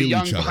wasn't a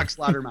Young Bucks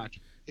ladder match.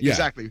 Yeah.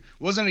 Exactly. It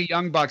wasn't a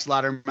Young Bucks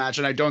ladder match,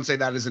 and I don't say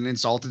that as an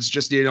insult. It's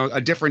just, you know,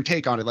 a different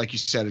take on it, like you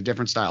said, a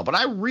different style. But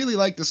I really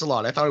like this a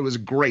lot. I thought it was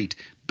great.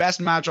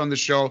 Best match on the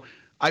show.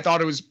 I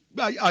thought it was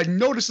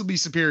noticeably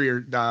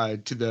superior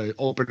to the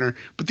opener,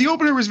 but the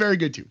opener was very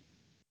good too.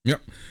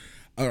 Yep.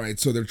 All right,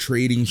 so they're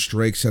trading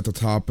strikes at the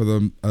top of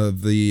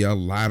the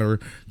ladder.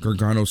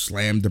 Gargano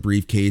slammed the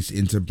briefcase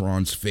into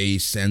Braun's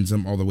face, sends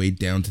him all the way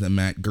down to the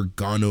mat.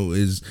 Gargano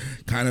is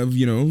kind of,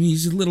 you know,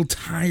 he's a little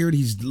tired.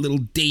 He's a little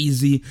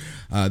daisy.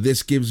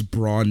 This gives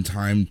Braun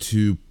time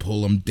to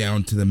pull him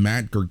down to the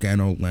mat.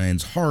 Gargano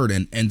lands hard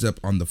and ends up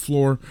on the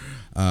floor.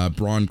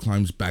 Braun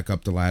climbs back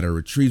up the ladder,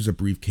 retrieves a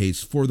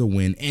briefcase for the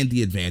win and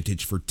the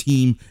advantage for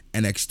Team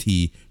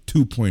NXT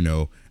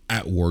 2.0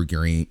 at War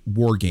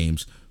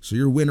Games. So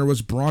your winner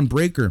was Braun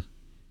Breaker.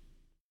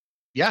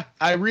 Yeah,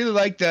 I really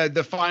like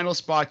the final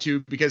spot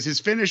too, because his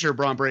finisher,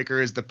 Braun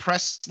Breaker, is the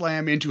press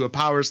slam into a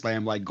power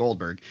slam like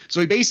Goldberg. So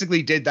he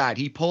basically did that.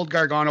 He pulled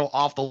Gargano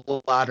off the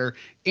ladder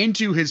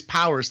into his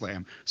power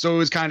slam. So it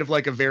was kind of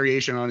like a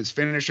variation on his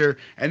finisher.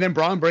 And then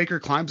Braun Breaker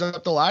climbs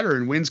up the ladder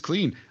and wins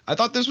clean. I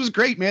thought this was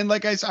great, man.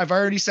 Like I've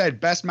already said,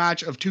 best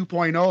match of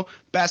 2.0,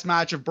 best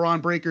match of Braun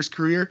Breaker's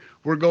career.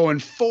 We're going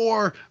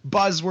 4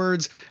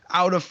 buzzwords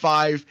out of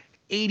 5,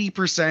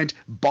 80%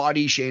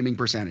 body shaming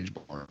percentage,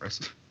 Boris.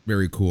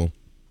 Very cool.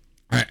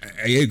 I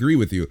agree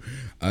with you.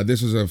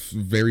 This was a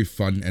very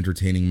fun,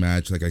 entertaining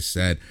match. Like I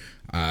said,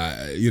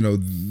 you know,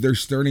 they're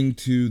starting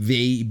to,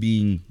 they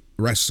being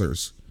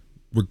wrestlers,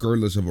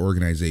 regardless of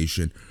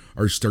organization,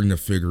 are starting to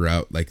figure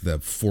out like the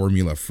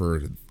formula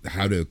for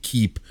how to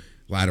keep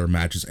ladder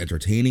matches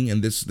entertaining,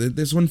 and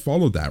this one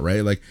followed that,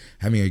 right? Like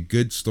having a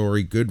good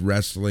story, good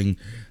wrestling.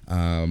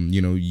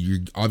 You're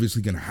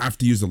obviously gonna have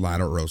to use the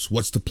ladder, or else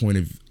what's the point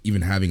of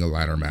even having a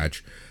ladder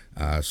match?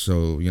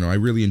 So I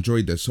really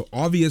enjoyed this. So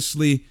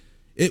obviously,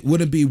 it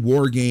wouldn't be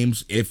War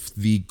Games if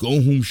the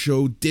Go Home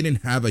show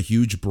didn't have a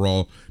huge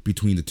brawl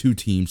between the two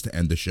teams to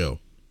end the show,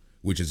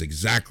 which is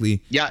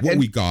exactly what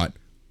we got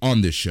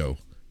on this show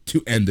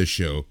to end the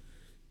show,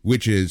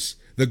 which is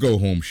the Go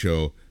Home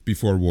show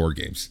before War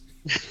Games.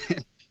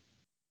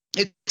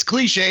 It's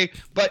cliche,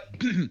 but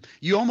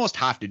you almost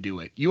have to do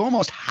it.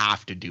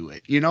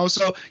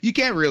 So you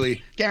can't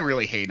really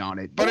hate on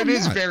it. But it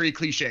is very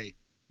cliche.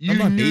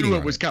 You knew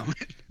it was coming.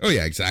 Oh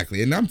yeah,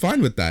 exactly. And I'm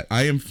fine with that.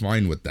 I am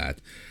fine with that.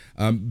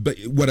 But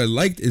what I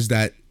liked is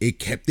that they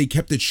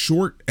kept it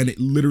short, and it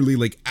literally,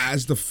 like,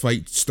 as the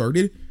fight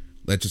started,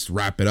 let's just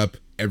wrap it up.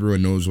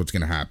 Everyone knows what's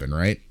gonna happen,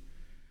 right?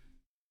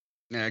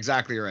 Yeah,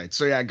 exactly right.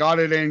 So yeah, got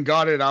it in,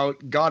 got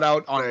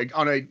out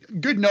on a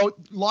good note.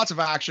 Lots of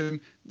action.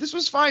 This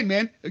was fine,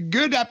 man. A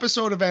good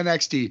episode of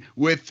NXT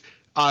with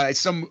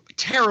some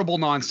terrible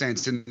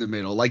nonsense in the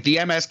middle. Like the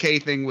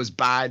MSK thing was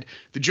bad,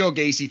 the Joe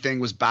Gacy thing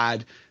was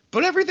bad,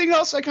 but everything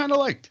else I kind of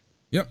liked.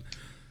 Yep.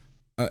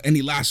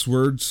 Any last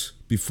words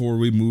before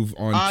we move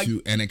on to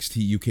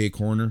NXT UK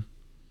Corner?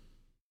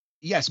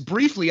 Yes,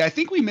 briefly. I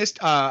think we missed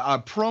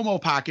a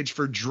promo package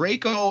for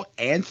Draco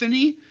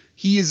Anthony.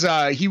 He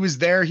was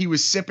there. He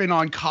was sipping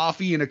on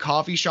coffee in a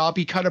coffee shop.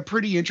 He cut a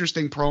pretty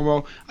interesting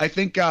promo. I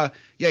think,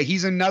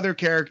 he's another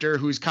character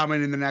who's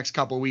coming in the next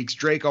couple of weeks.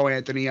 Draco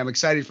Anthony. I'm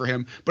excited for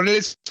him. But it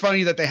is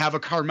funny that they have a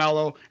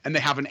Carmelo and they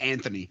have an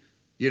Anthony.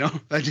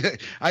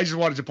 I just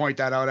wanted to point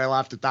that out. I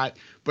laughed at that.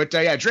 But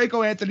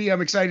Draco Anthony,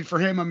 I'm excited for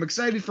him. I'm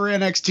excited for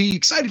NXT,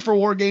 excited for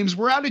War Games.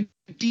 We're at a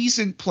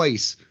decent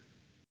place.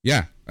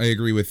 Yeah, I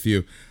agree with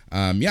you.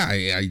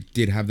 I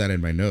did have that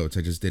in my notes.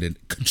 I just did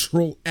it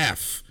Control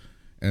F,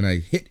 and I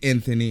hit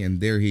Anthony,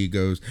 and there he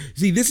goes.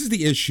 See, this is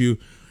the issue,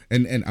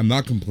 and I'm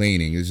not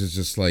complaining. It's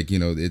just like,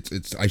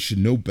 it's I should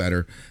know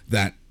better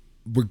that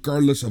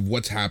regardless of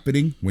what's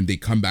happening, when they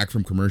come back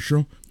from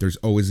commercial, there's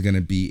always going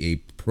to be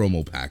a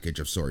promo package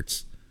of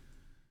sorts.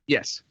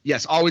 Yes.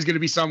 Always going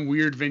to be some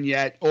weird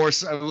vignette, or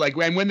like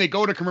when they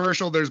go to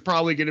commercial, there's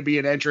probably going to be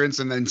an entrance,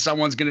 and then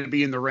someone's going to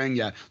be in the ring.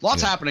 Yeah,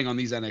 lots happening on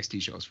these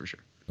NXT shows for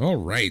sure. All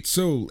right,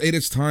 so it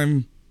is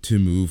time to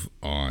move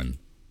on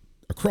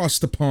across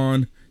the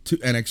pond to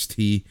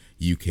NXT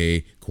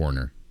UK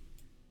Corner.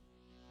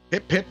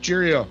 Hip hip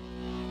cheerio.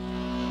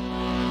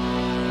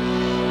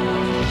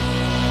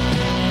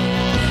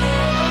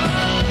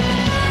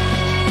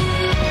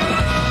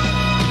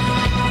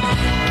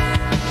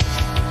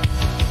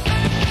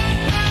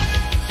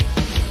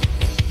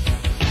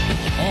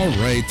 All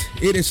right,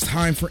 it is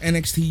time for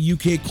NXT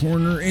UK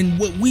Corner in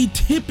what we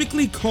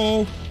typically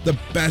call the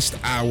best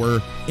hour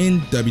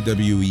in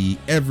WWE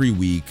every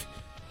week.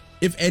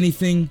 If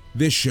anything,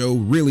 this show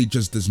really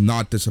just does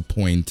not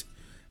disappoint.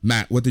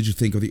 Matt, what did you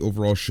think of the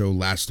overall show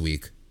last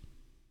week?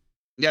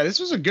 Yeah,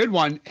 this was a good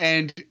one.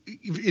 And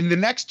in the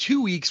next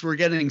 2 weeks, we're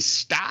getting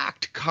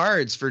stacked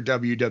cards for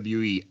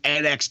WWE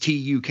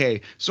NXT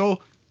UK. So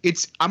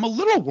I'm a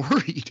little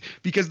worried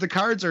because the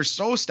cards are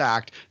so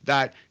stacked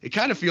that it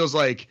kind of feels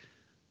like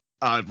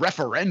a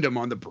referendum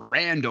on the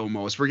brand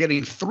almost. We're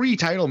getting 3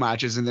 title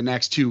matches in the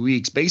next 2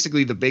 weeks,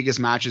 basically the biggest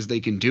matches they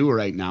can do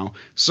right now.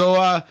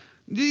 So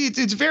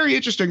it's very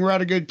interesting. We're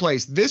at a good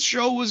place. This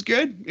show was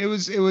good. It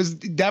was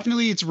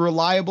definitely, it's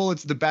reliable.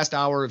 It's the best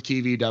hour of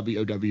TV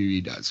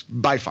WWE does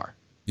by far.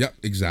 Yep,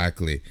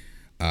 exactly.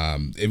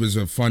 It was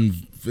a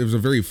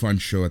very fun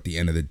show at the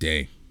end of the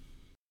day.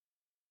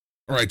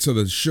 All right, so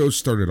the show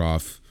started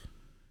off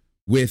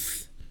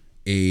with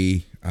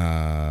a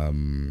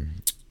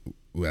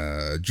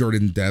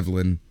Jordan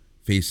Devlin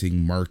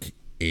facing Mark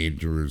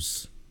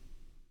Andrews.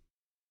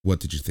 What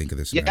did you think of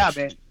this match? Yeah,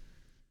 man.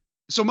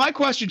 So my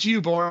question to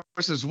you, Boris,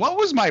 is what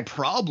was my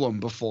problem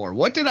before?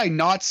 What did I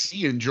not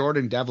see in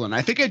Jordan Devlin?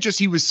 I think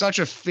he was such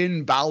a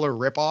Finn Balor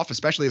ripoff,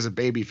 especially as a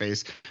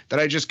babyface, that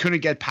I just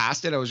couldn't get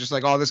past it. I was just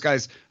like, oh, this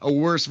guy's a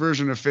worse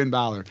version of Finn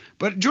Balor.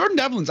 But Jordan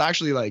Devlin's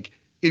actually like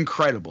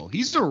incredible.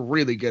 He's a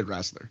really good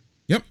wrestler.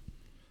 Yep.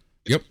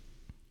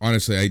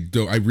 Honestly,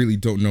 I really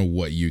don't know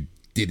what you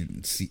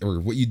didn't see, or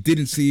what you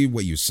didn't see,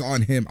 what you saw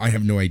in him. I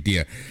have no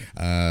idea.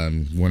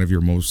 One of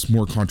your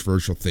more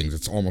controversial things.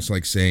 It's almost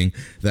like saying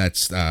that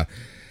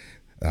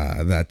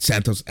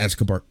Santos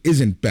Escobar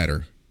isn't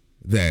better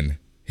than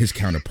his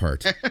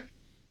counterpart.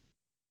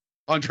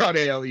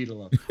 Andrade El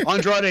Idolo.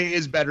 Andrade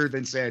is better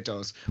than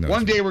Santos. No,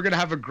 one day we're going to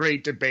have a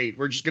great debate.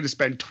 We're just going to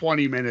spend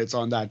 20 minutes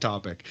on that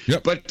topic.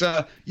 Yep. But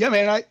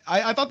man,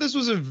 I thought this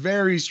was a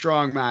very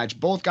strong match.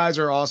 Both guys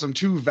are awesome.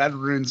 2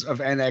 veterans of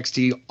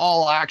NXT,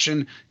 all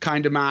action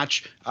kind of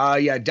match.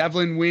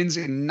 Devlin wins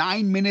in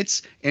 9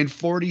 minutes and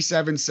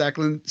 47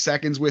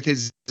 seconds with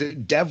his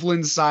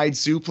Devlin's side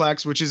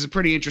suplex, which is a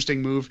pretty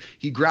interesting move.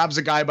 He grabs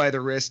a guy by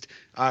the wrist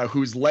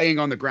who's laying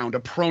on the ground, a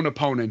prone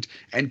opponent,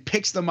 and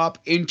picks them up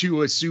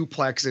into a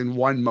suplex in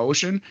one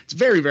motion. It's a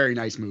very, very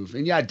nice move.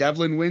 And yeah,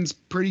 Devlin wins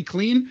pretty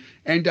clean,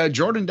 and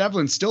Jordan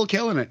Devlin's still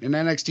killing it in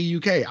NXT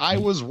UK. I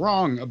was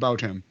wrong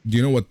about him. Do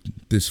you know what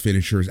this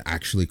finisher is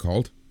actually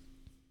called?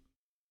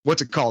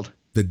 What's it called?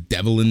 The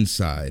Devil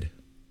Inside.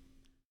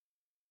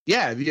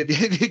 Yeah,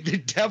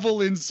 the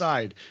Devil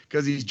Inside,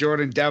 because he's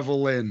Jordan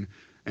Devlin,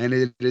 and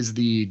it is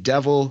the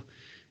Devil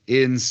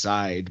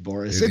Inside,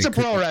 Boris. It's a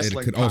pro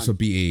wrestling. It could also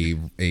be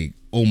a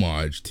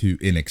homage to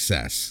In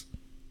Excess.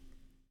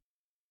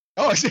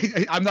 Oh,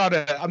 I'm not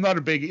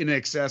a big In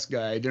Excess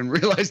guy. I didn't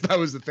realize that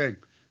was the thing.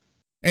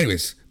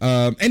 Anyways,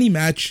 any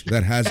match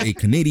that has a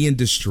Canadian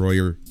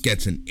destroyer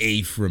gets an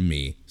A from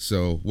me.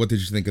 So, what did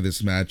you think of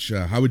this match?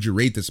 How would you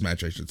rate this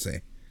match, I should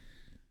say?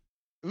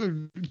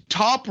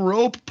 Top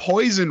rope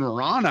Poison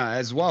Rana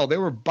as well. They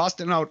were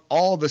busting out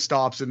all the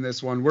stops in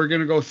this one. We're going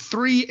to go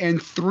 3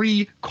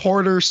 3/4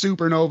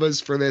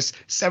 supernovas for this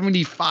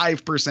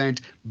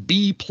 75%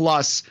 B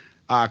plus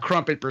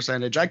crumpet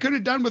percentage. I could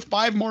have done with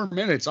 5 more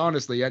minutes,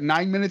 honestly. At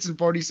 9 minutes and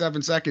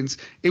 47 seconds,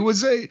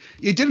 it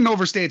didn't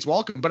overstay its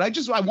welcome, but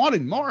I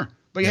wanted more.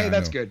 But yeah, hey,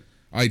 that's good.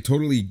 I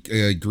totally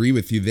agree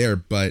with you there,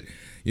 but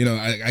you know,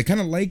 I kind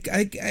of like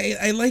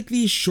I like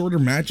these shorter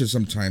matches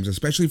sometimes,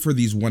 especially for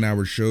these 1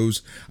 hour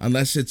shows.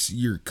 Unless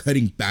you're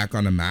cutting back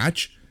on a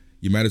match,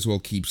 you might as well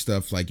keep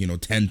stuff like,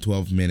 10,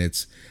 12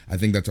 minutes. I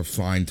think that's a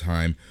fine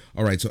time.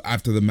 All right, so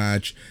after the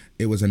match,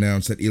 it was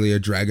announced that Ilya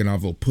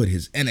Dragunov will put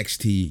his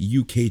NXT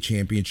UK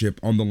Championship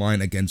on the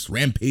line against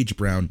Rampage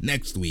Brown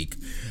next week.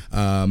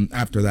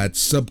 After that,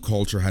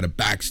 Subculture had a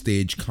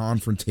backstage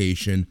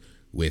confrontation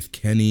with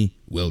Kenny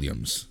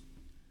Williams.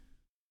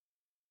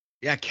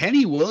 Yeah,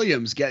 Kenny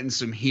Williams getting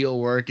some heel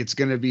work. It's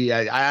going to be,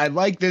 I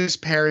like this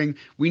pairing.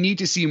 We need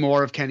to see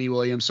more of Kenny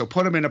Williams, so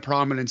put him in a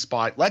prominent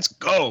spot. Let's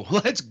go.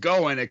 Let's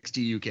go,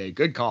 NXT UK.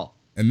 Good call.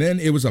 And then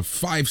it was a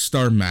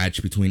 5-star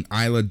match between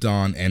Isla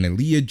Dawn and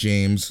Aaliyah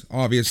James.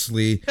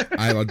 Obviously,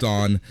 Isla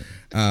Dawn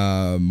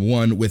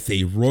won with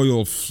a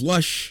royal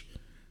flush.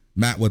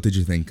 Matt, what did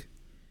you think?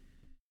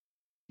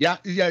 Yeah.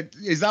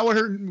 Is that what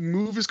her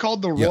move is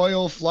called? The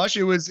royal flush?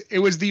 It was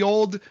the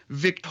old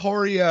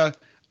Victoria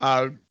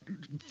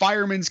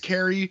fireman's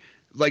carry,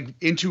 like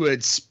into a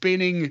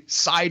spinning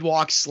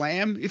sidewalk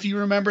slam, if you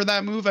remember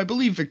that move. I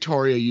believe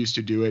Victoria used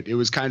to do it. It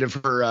was kind of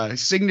her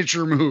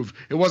signature move.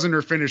 It wasn't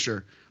her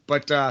finisher,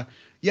 but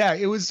yeah,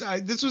 it was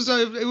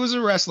it was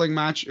a wrestling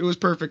match. It was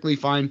perfectly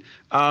fine.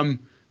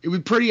 It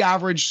was pretty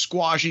average,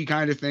 squashy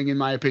kind of thing in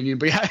my opinion,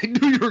 but yeah, I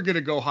knew you were gonna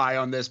go high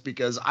on this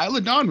because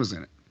Isla Dawn was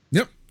in it.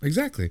 Yep,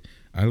 exactly.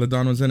 Isla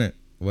Dawn was in it.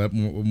 What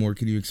more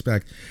could you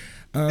expect?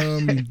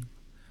 All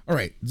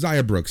right,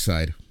 Xia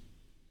Brookside.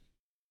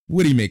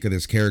 What do you make of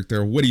this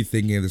character? What are you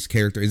thinking of this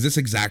character? Is this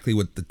exactly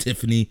what the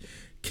Tiffany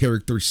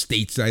character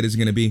stateside is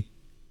going to be?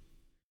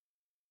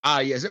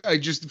 Yes.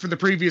 Just for the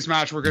previous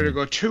match, we're going to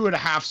go 2.5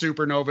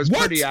 supernovas.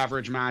 What? Pretty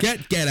average match.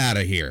 Get out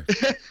of here.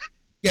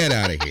 Get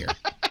out of here.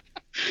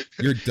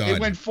 You're done. It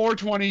went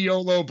 420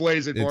 YOLO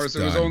Blaze It, Boris.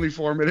 It was only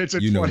 4 minutes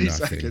and 20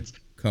 seconds.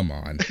 Come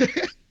on.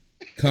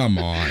 Come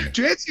on.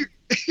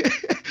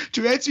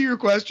 To answer your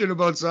question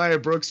about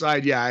Xia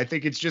Brookside, yeah, I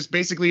think it's just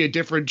basically a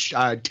different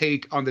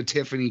take on the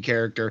Tiffany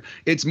character.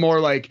 It's more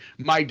like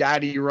my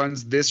daddy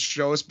runs this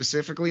show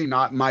specifically,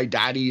 not my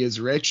daddy is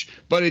rich,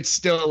 but it's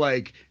still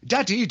like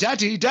daddy.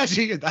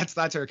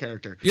 That's her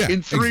character. Yeah,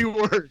 in 3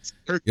 words,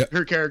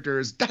 her character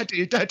is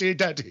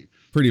daddy.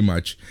 Pretty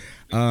much.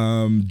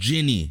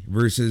 Ginny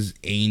versus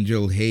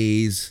Angel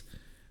Hayes.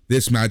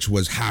 This match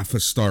was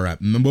 0.5 star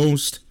at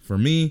most for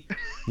me.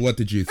 What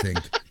did you think?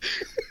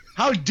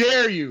 How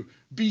dare you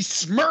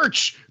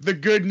besmirch the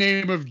good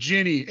name of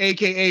Ginny,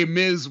 a.k.a.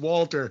 Ms.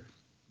 Walter.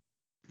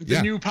 The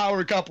new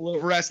power couple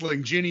of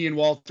wrestling, Ginny and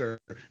Walter.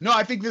 No,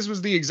 I think this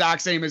was the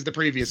exact same as the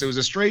previous. It was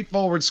a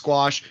straightforward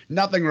squash.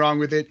 Nothing wrong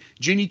with it.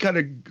 Ginny cut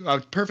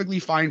a perfectly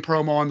fine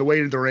promo on the way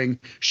to the ring.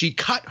 She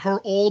cut her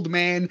old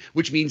man,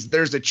 which means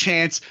there's a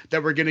chance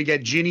that we're going to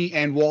get Ginny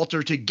and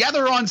Walter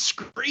together on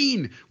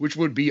screen, which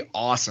would be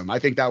awesome. I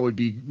think that would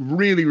be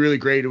really, really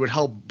great. It would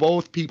help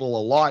both people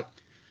a lot.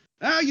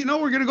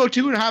 We're going to go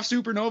 2.5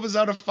 supernovas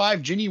out of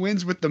 5. Ginny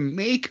wins with the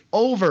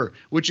makeover,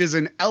 which is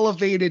an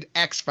elevated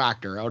X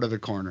Factor out of the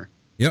corner.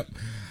 Yep.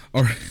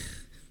 All right.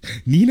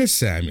 Nina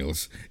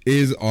Samuels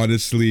is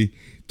honestly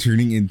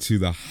turning into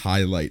the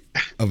highlight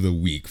of the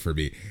week for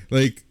me.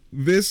 Like,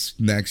 this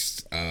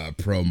next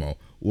promo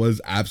was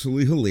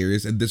absolutely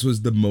hilarious, and this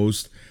was the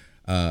most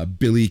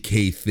Billie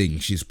Kay thing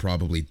she's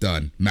probably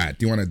done. Matt,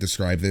 do you want to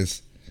describe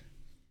this?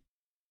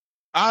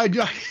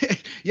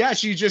 Yeah,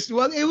 she just,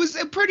 it was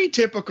a pretty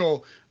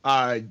typical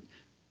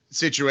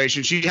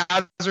situation. She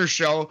has her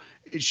show.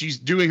 She's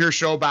doing her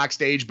show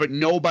backstage, but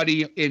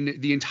nobody in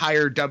the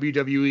entire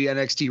WWE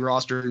NXT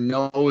roster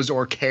knows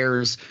or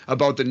cares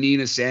about the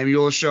Nina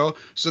Samuels show.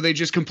 So they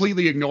just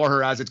completely ignore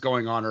her as it's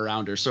going on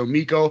around her. So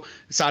Miko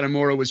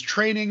Satomura was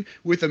training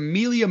with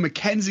Amelia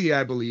McKenzie,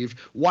 I believe,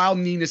 while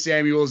Nina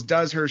Samuels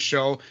does her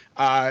show.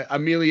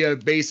 Amelia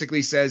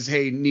basically says,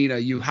 "Hey, Nina,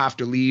 you have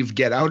to leave.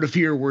 Get out of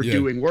here. We're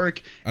doing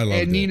work."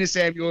 And Nina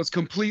Samuels,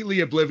 completely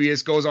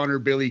oblivious, goes on her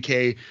Billie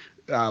Kay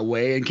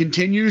way and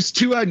continues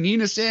to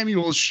Nina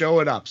Samuels show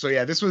it up. So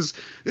yeah, this was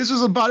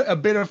about a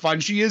bit of fun.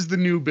 She is the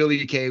new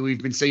Billie Kay.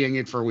 We've been saying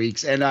it for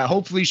weeks, and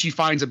hopefully she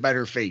finds a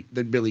better fate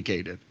than Billie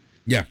Kay did.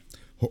 Yeah.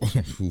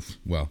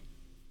 Well,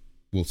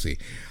 we'll see.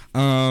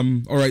 All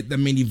right, the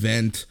main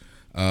event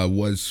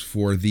was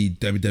for the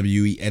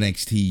WWE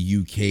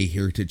NXT UK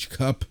Heritage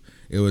Cup.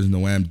 It was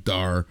Noam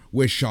Dar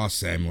with Shaw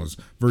Samuels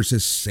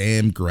versus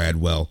Sam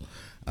Gradwell.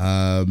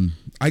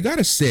 I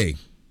gotta say,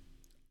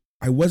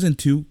 I wasn't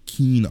too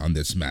keen on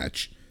this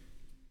match.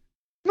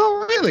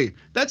 No, really.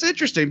 That's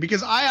interesting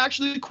because I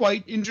actually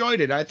quite enjoyed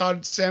it. I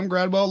thought Sam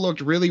Gradwell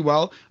looked really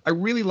well. I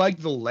really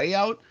liked the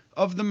layout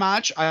of the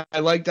match. I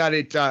like that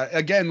it,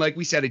 again, like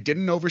we said, it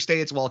didn't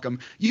overstay its welcome.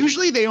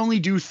 Usually they only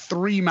do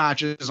 3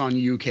 matches on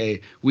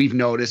UK, we've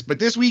noticed. But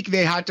this week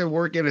they had to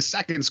work in a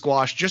second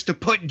squash just to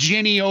put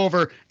Ginny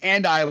over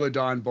and Isla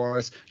Dawn,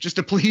 Boris, just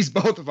to please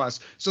both of us.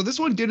 So this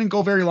one didn't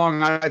go very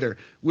long either.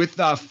 With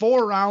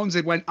 4 rounds,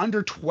 it went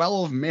under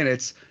 12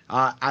 minutes.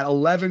 At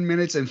 11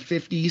 minutes and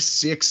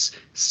 56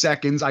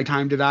 seconds, I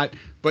timed it at.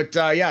 But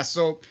yeah,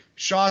 so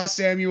Shaw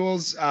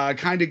Samuels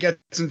kind of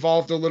gets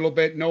involved a little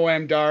bit.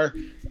 Noam Dar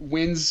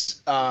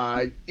wins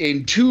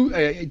in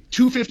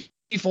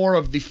 254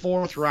 of the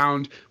 4th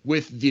round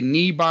with the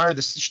knee bar,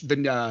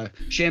 the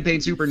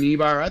Champagne Super knee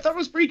bar. I thought it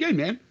was pretty good,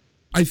 man.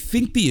 I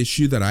think the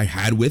issue that I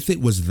had with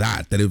it was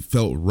that it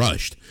felt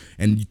rushed.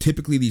 And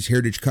typically these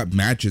Heritage Cup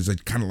matches, I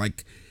kind of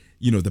like,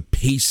 the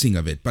pacing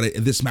of it. But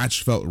this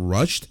match felt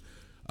rushed.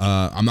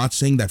 I'm not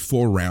saying that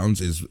 4 rounds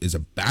is a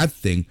bad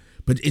thing,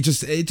 but it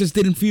just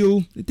didn't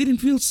feel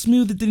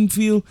smooth. It didn't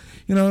feel,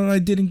 I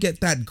didn't get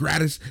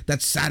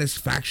that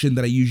satisfaction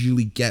that I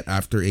usually get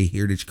after a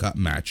Heritage Cup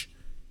match.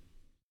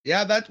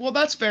 Yeah,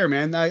 that's fair,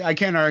 man. I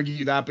can't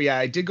argue that, but yeah,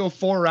 I did go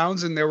 4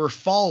 rounds and there were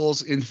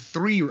falls in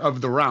 3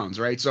 of the rounds,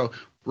 right? So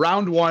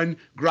round 1,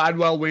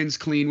 Gradwell wins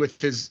clean with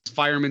his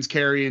fireman's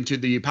carry into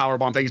the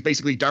powerbomb thing. It's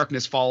basically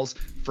Darkness Falls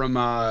from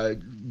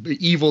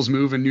Evil's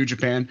move in New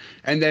Japan.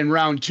 And then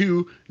round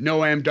 2,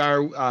 Noam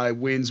Dar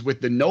wins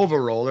with the Nova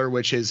Roller,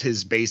 which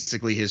is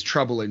basically his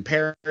Trouble in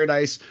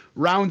Paradise.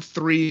 Round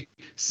 3,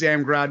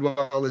 Sam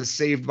Gradwell is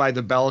saved by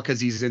the bell because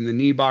he's in the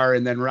knee bar.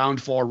 And then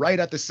round 4, right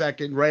at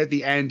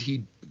the end,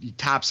 he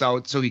taps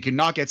out so he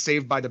cannot get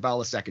saved by the bell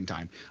a second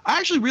time. I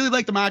actually really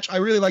like the match. I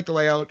really like the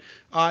layout.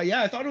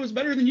 Yeah, I thought it was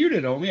better than you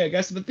did, Omi. I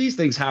guess that these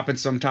things happen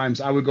sometimes.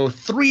 I would go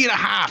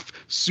 3.5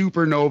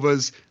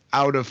 supernovas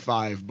out of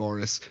 5,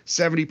 Boris.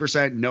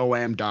 70%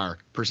 Noam Dar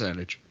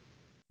percentage.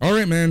 All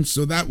right, man.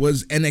 So that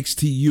was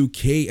NXT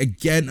UK.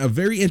 Again, a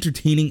very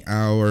entertaining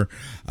hour.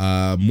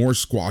 More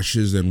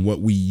squashes than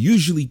what we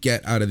usually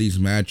get out of these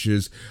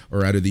matches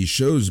or out of these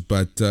shows.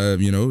 But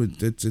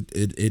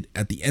it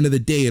at the end of the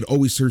day, it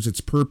always serves its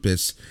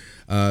purpose.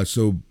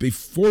 So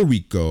before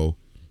we go,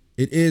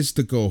 it is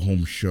the go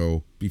home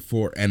show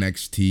before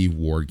NXT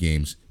War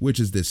Games, which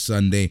is this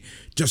Sunday.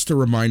 Just a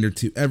reminder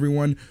to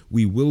everyone,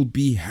 we will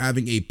be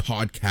having a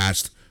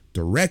podcast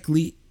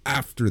directly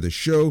after the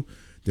show.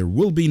 There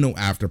will be no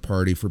after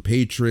party for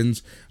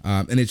patrons.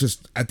 And it's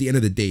just, at the end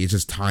of the day, it's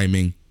just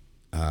timing.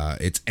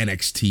 It's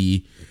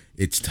NXT.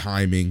 It's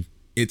timing.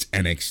 It's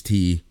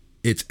NXT.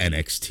 It's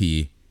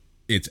NXT.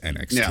 It's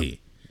NXT.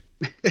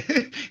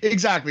 Yeah.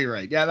 Exactly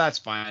right. Yeah, that's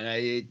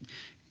fine.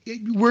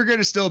 We're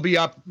gonna still be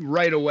up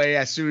right away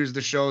as soon as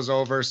the show's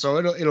over, so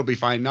it'll be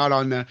fine. Not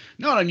on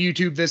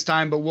YouTube this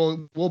time, but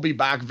we'll be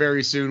back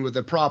very soon with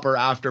a proper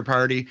after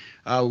party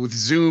with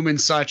Zoom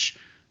and such.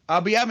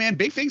 But yeah, man,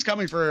 big things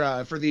coming for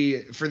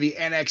the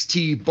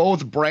NXT,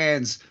 both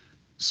brands.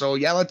 So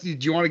yeah, do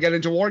you want to get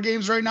into War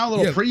Games right now? A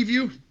little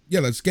preview. Yeah,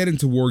 let's get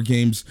into War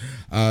Games.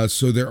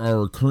 So there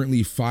are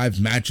currently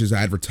 5 matches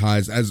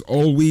advertised. As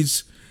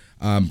always,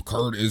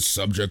 card is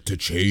subject to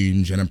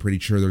change, and I'm pretty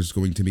sure there's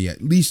going to be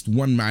at least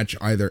 1 match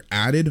either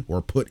added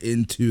or put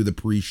into the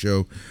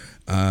pre-show.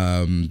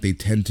 They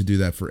tend to do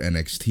that for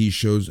NXT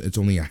shows. It's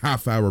only a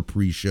half-hour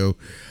pre-show,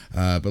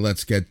 but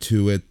let's get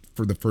to it.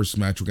 For the first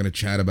match we're going to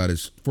chat about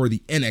is for the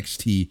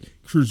NXT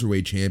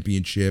Cruiserweight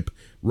Championship.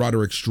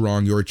 Roderick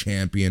Strong, your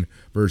champion,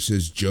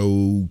 versus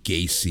Joe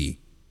Gacy.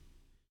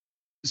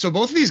 So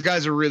both of these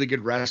guys are really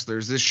good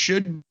wrestlers. This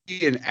should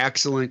be an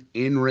excellent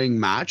in-ring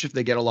match if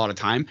they get a lot of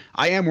time.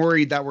 I am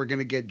worried that we're going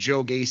to get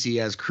Joe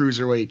Gacy as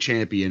Cruiserweight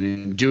champion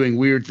and doing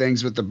weird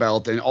things with the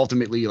belt and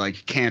ultimately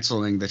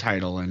canceling the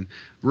title and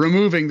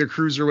removing the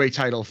Cruiserweight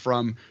title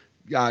from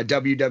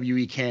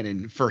WWE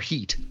canon for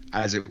heat,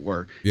 as it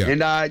were. Yeah.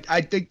 And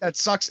I think that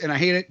sucks and I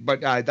hate it,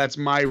 but that's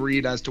my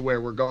read as to where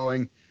we're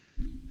going.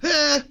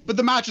 But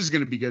the match is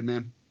going to be good,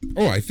 man.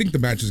 Oh, I think the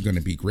match is going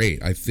to be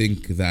great. I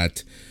think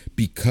that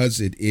because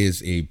it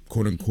is a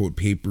quote-unquote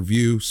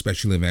pay-per-view,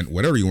 special event,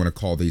 whatever you want to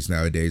call these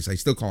nowadays, I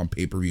still call them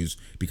pay-per-views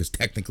because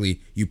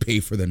technically you pay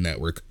for the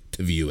network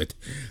to view it.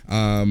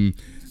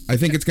 I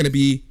think it's going to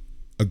be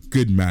a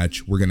good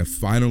match. We're going to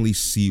finally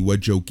see what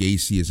Joe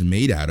Gacy is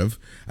made out of.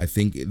 I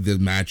think the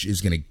match is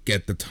going to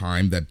get the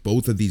time that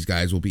both of these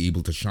guys will be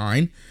able to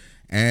shine.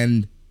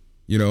 And,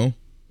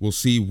 we'll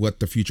see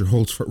what the future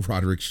holds for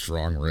Roderick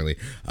Strong, really.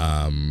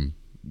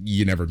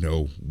 You never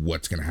know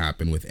what's going to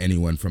happen with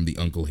anyone from the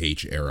Uncle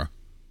H era.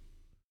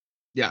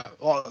 Yeah,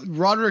 well,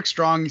 Roderick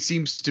Strong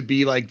seems to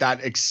be like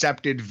that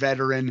accepted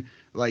veteran.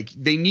 Like,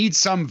 they need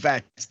some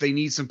vets. They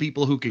need some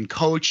people who can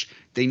coach.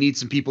 They need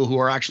some people who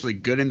are actually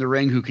good in the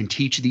ring, who can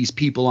teach these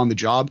people on the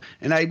job.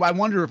 And I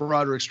wonder if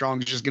Roderick Strong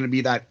is just going to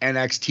be that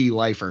NXT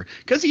lifer,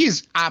 because he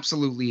is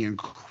absolutely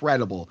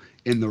incredible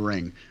in the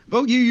ring.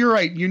 But you're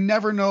right. You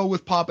never know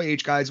with Papa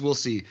H, guys. We'll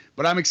see.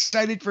 But I'm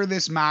excited for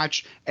this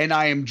match, and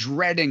I am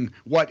dreading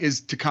what is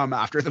to come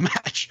after the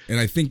match. And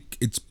I think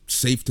it's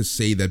safe to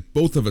say that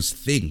both of us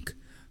think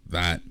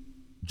that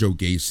Joe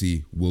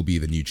Gacy will be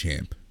the new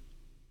champ.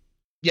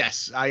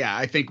 Yes,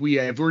 I think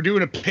if we're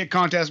doing a pick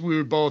contest, we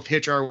would both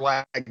hitch our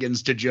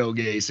wagons to Joe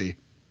Gacy.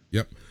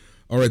 Yep.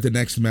 All right, the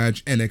next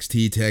match,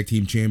 NXT Tag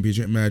Team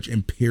Championship match,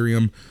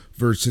 Imperium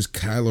versus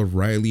Kyle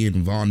O'Reilly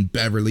and Von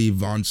Beverly,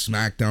 Von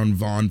SmackDown,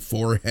 Von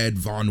Forehead,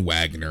 Von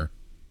Wagner.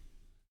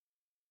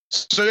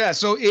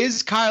 So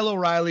is Kyle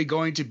O'Reilly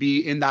going to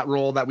be in that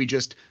role that we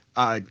just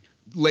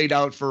laid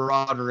out for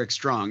Roderick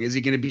Strong? Is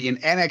he going to be an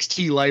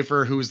NXT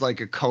lifer who's like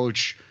a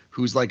coach,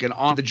 who's like an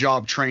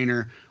on-the-job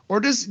trainer? Or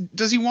does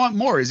he want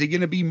more? Is he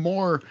going to be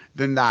more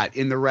than that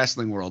in the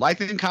wrestling world? I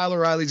think Kyle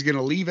O'Reilly's going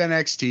to leave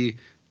NXT,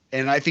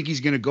 and I think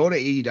he's going to go to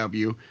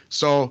AEW.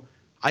 So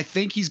I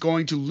think he's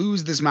going to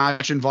lose this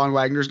match, and Von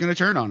Wagner's going to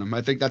turn on him.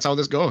 I think that's how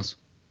this goes.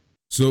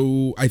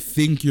 So I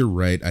think you're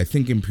right. I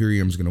think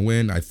Imperium's going to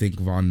win. I think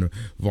Von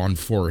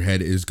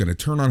Forehead is going to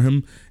turn on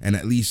him, and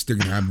at least they're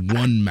going to have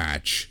one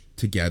match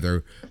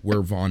together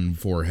where Von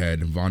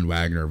Forehead, Von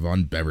Wagner,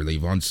 Von Beverly,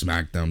 Von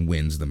SmackDown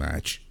wins the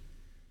match.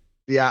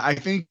 Yeah, I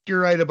think you're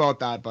right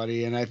about that,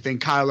 buddy. And I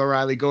think Kyle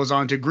O'Reilly goes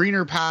on to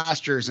greener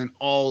pastures and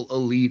All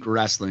Elite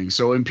Wrestling.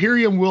 So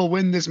Imperium will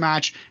win this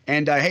match.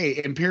 And hey,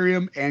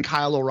 Imperium and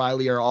Kyle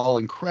O'Reilly are all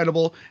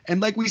incredible.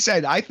 And like we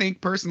said, I think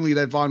personally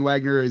that Von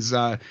Wagner is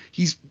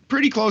he's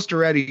pretty close to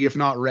ready, if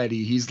not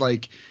ready.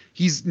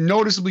 He's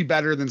noticeably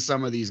better than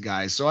some of these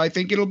guys. So I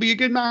think it'll be a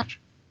good match.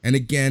 And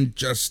again,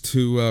 just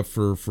to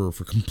for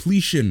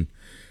completion,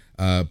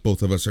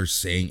 both of us are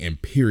saying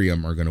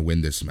Imperium are going to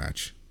win this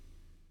match.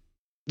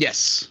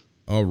 Yes.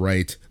 All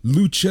right.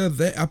 Lucha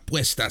de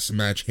Apuestas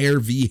match. Hair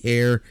v.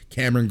 Hair.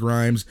 Cameron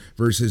Grimes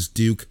versus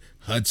Duke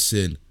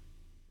Hudson.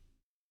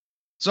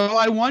 So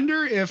I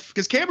wonder if,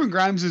 because Cameron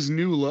Grimes'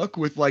 new look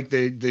with like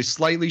the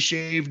slightly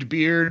shaved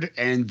beard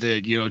and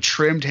the,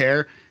 trimmed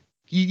hair,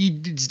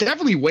 it's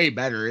definitely way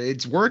better.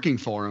 It's working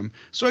for him.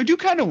 So I do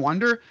kind of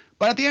wonder,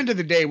 but at the end of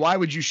the day, why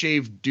would you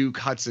shave Duke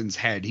Hudson's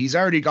head? He's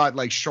already got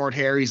like short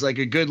hair. He's like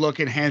a good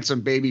looking,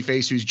 handsome baby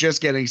face who's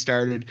just getting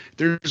started.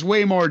 There's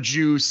way more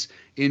juice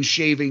in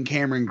shaving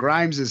Cameron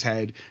Grimes'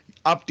 head,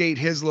 update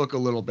his look a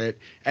little bit,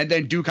 and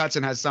then Duke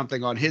Hudson has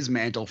something on his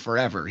mantle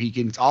forever. He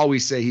can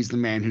always say he's the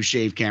man who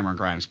shaved Cameron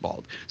Grimes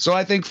bald. So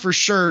I think for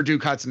sure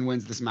Duke Hudson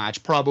wins this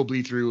match,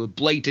 probably through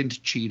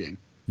blatant cheating.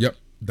 Yep,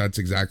 that's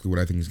exactly what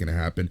I think is going to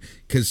happen,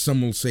 because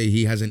some will say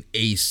he has an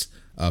ace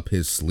up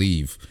his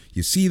sleeve.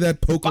 You see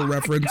that poker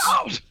reference?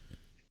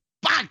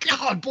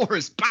 Back out,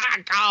 Boris,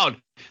 back out.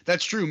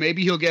 That's true.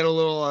 Maybe he'll get a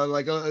little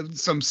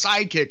some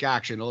sidekick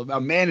action,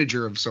 a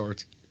manager of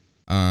sorts.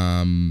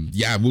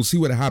 Yeah, we'll see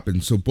what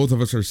happens. So both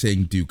of us are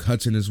saying Duke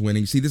Hudson is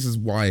winning. See, this is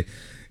why,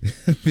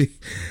 yeah,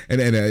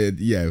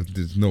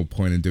 there's no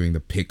point in doing the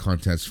pick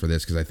contest for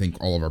this because I think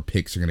all of our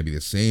picks are going to be the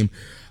same.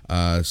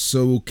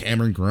 So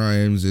Cameron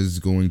Grimes is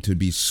going to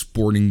be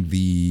sporting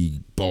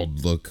the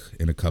bald look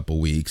in a couple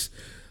weeks.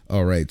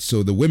 All right,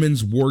 so the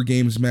women's War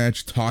Games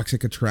match,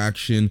 Toxic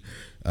Attraction,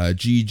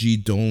 Gigi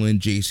Dolan,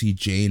 JC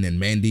Jane, and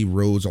Mandy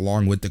Rose,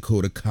 along with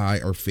Dakota Kai,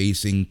 are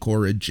facing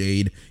Cora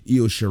Jade,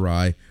 Io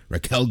Shirai,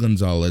 Raquel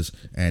Gonzalez,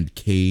 and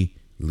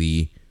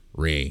Kaylee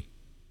Ray.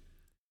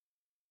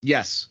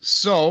 Yes,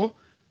 so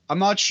I'm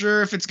not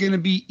sure if it's going to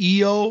be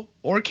Io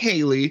or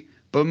Kaylee,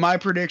 but my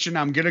prediction,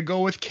 I'm going to go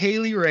with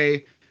Kaylee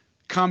Ray,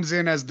 comes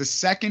in as the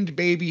second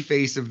baby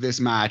face of this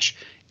match,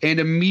 and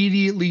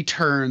immediately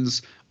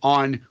turns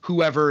on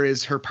whoever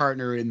is her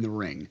partner in the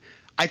ring.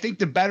 I think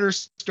the better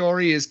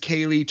story is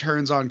Kaylee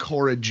turns on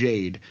Cora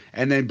Jade.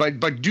 And then, but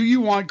do you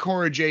want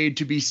Cora Jade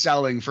to be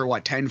selling for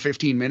 10,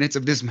 15 minutes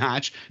of this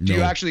match? Do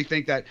you actually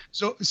think that?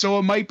 So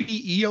it might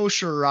be Io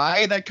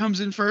Shirai that comes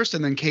in first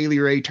and then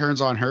Kaylee Ray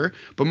turns on her.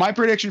 But my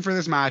prediction for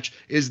this match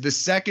is the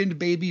second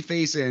baby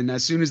face in,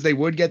 as soon as they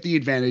would get the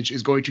advantage,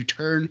 is going to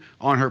turn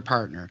on her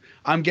partner.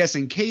 I'm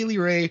guessing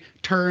Kaylee Ray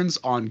turns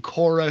on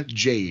Cora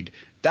Jade.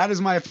 That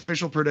is my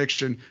official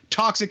prediction.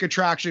 Toxic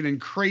Attraction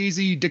and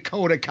crazy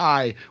Dakota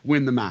Kai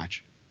win the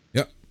match.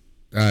 Yep.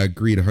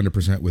 agreed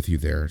 100% with you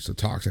there. So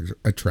Toxic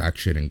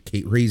Attraction and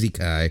Crazy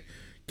Kai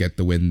get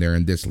the win there,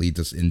 and this leads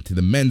us into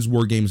the men's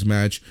War Games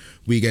match.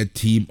 We get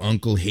Team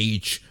Uncle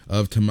H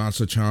of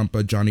Tommaso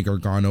Ciampa, Johnny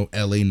Gargano,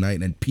 LA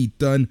Knight, and Pete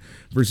Dunne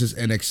versus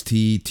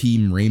NXT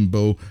Team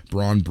Rainbow,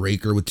 Braun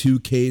Breaker with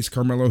 2Ks,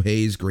 Carmelo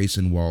Hayes,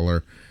 Grayson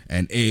Waller,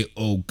 and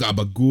AO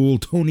Gabagool,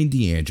 Tony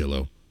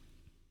D'Angelo.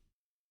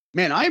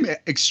 Man, I'm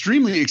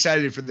extremely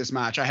excited for this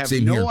match. I have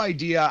no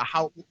idea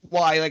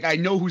why. Like, I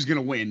know who's going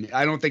to win.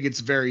 I don't think it's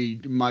very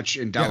much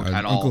in doubt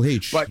at all. Uncle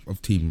H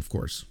of Team, of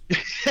course.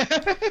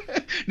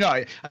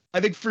 No, I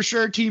think for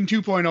sure Team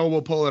 2.0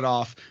 will pull it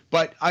off.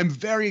 But I'm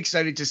very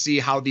excited to see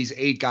how these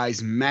 8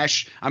 guys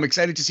mesh. I'm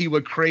excited to see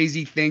what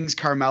crazy things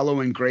Carmelo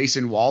and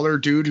Grayson Waller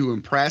do to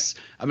impress.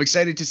 I'm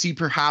excited to see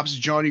perhaps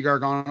Johnny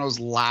Gargano's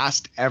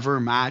last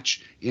ever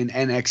match in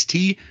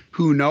NXT.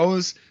 Who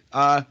knows?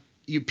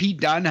 Pete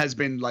Dunne has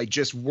been like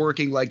just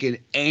working like an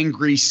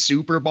angry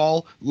Super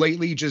Bowl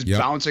lately, just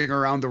bouncing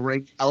around the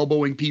ring,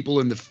 elbowing people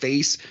in the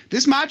face.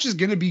 This match is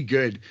going to be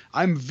good.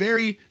 I'm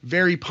very,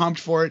 very pumped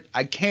for it.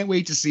 I can't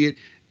wait to see it.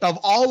 Of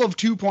all of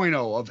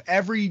 2.0, of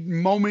every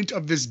moment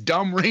of this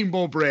dumb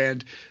Rainbow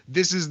brand,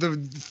 this is the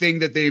thing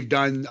that they've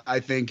done, I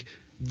think,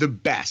 the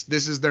best.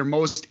 This is their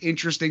most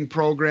interesting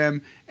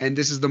program, and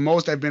this is the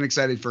most I've been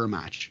excited for a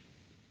match.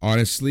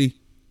 Honestly,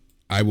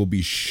 I will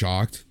be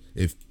shocked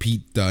if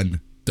Pete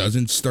Dunne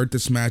doesn't start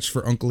this match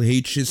for Uncle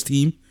H's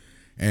team,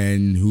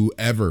 and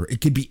whoever,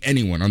 it could be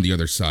anyone on the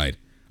other side.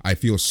 I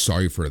feel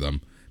sorry for them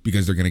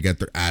because they're going to get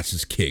their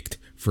asses kicked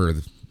for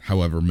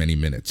however many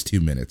minutes, 2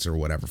 minutes or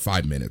whatever,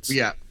 5 minutes.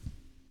 Yeah.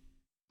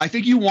 I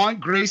think you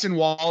want Grayson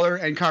Waller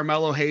and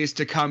Carmelo Hayes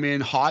to come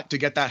in hot to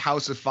get that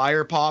House of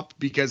Fire pop,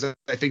 because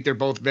I think they're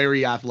both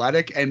very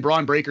athletic, and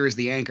Braun Breaker is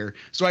the anchor.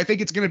 So I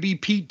think it's going to be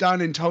Pete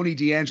Dunne and Tony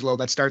D'Angelo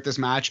that start this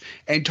match,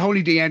 and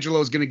Tony D'Angelo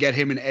is going to get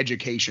him an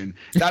education.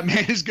 That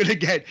man is going to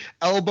get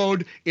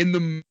elbowed in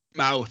the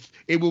mouth.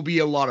 It will be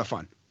a lot of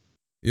fun.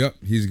 Yep,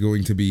 he's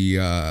going to be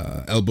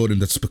elbowed in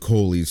the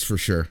Spicolis for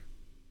sure.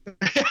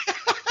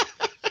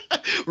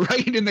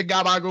 Right in the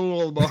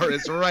gabagool,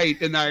 Boris. Right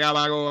in the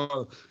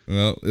gabagool.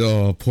 Well,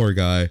 oh, poor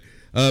guy.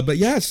 But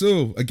yeah,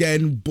 so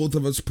again, both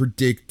of us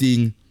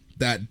predicting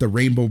that the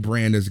Rainbow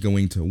brand is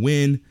going to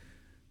win.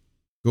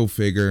 Go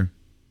figure.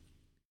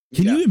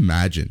 Can you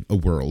imagine a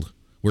world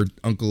where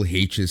Uncle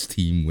H's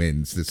team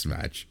wins this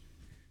match?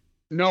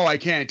 No, I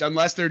can't.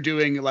 Unless they're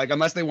doing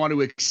unless they want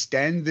to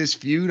extend this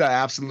feud, I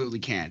absolutely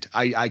can't.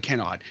 I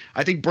cannot.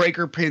 I think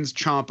Breaker pins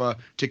Ciampa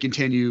to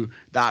continue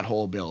that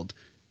whole build.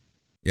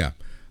 Yeah.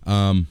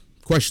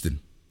 Question.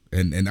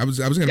 And I was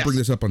going to bring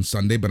this up on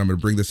Sunday, but I'm going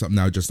to bring this up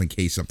now just in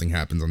case something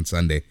happens on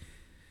Sunday.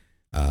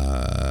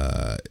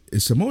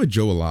 Is Samoa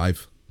Joe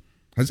alive?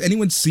 Has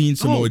anyone seen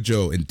Samoa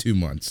Joe in 2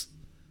 months?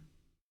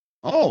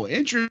 Oh,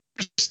 interesting.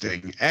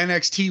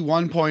 NXT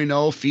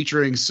 1.0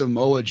 featuring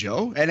Samoa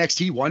Joe.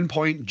 NXT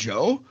 1.0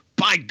 Joe?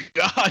 By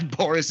God,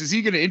 Boris, is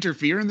he going to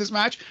interfere in this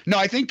match? No,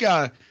 I think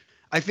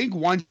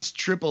once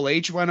Triple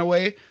H went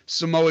away,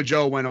 Samoa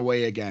Joe went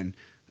away again.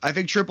 I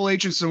think Triple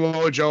H and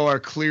Samoa Joe are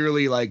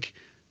clearly like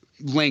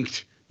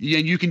linked,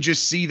 and you can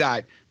just see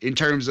that in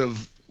terms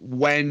of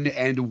when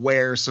and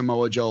where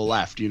Samoa Joe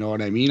left. You know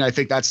what I mean? I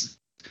think that's,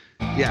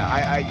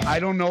 I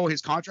don't know his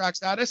contract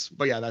status,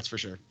 but yeah, that's for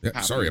sure. Yeah,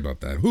 sorry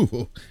about that.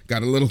 Ooh, got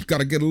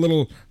to get a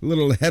little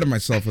ahead of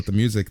myself with the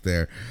music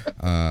there,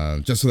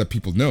 just so that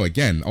people know.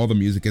 Again, all the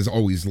music is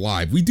always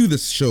live. We do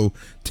this show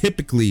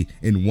typically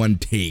in one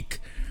take.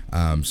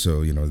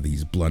 So,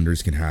 these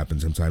blunders can happen.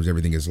 Sometimes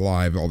everything is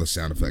live. All the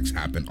sound effects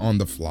happen on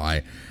the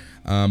fly.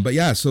 But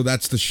yeah, so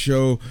that's the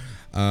show.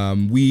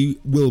 We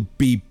will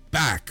be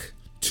back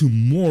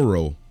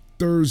tomorrow,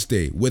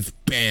 Thursday, with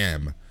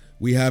BAM.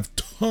 We have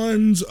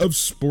tons of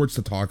sports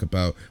to talk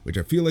about, which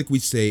I feel like we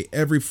say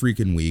every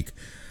freaking week.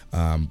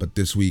 But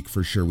this week,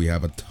 for sure, we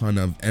have a ton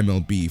of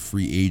MLB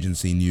free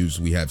agency news.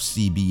 We have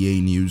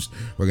CBA news.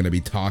 We're going to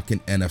be talking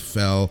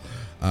NFL.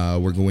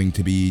 We're going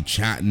to be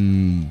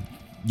chatting,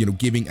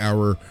 giving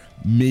our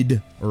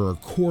mid or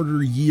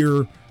quarter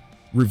year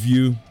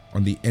review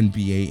on the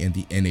NBA and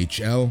the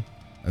NHL.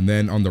 And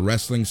then on the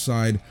wrestling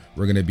side,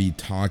 we're going to be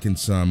talking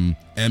some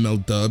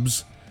ML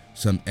dubs,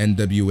 some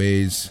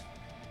NWAs.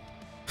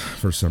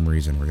 For some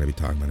reason, we're going to be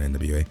talking about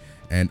NWA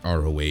and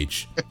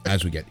ROH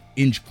as we get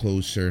inch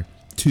closer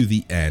to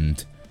the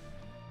end.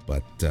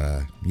 But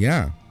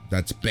yeah,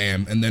 that's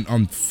BAM. And then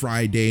on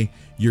Friday,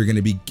 you're going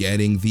to be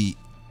getting the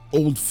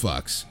old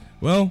fucks.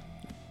 Well,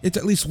 it's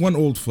at least one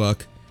old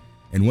fuck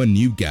and one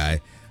new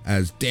guy,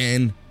 as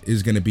Dan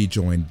is going to be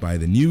joined by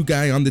the new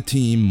guy on the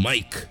team,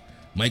 Mike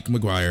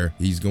McGuire.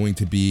 He's going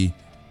to be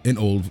an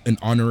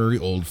honorary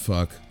old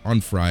fuck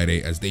on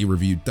Friday as they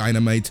review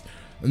Dynamite.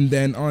 And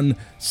then on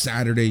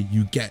Saturday,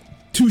 you get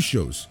 2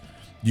 shows.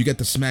 You get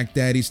the Smack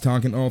Daddies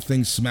talking all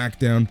things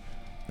SmackDown,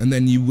 and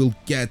then you will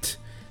get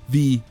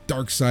the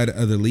Dark Side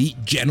of the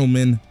Elite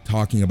Gentlemen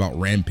talking about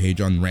Rampage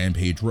on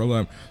Rampage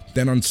Rollout.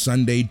 Then on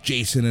Sunday,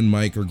 Jason and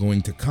Mike are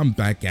going to come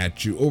back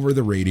at you over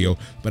the radio,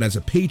 but as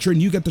a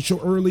patron, you get the show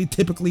early,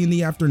 typically in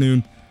the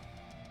afternoon.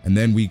 And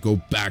then we go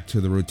back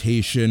to the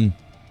rotation.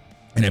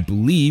 And I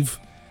believe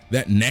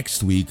that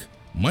next week,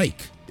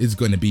 Mike is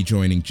going to be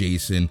joining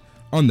Jason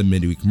on the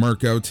midweek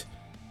markout.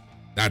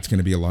 That's going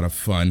to be a lot of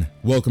fun.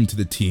 Welcome to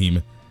the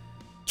team.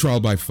 Trial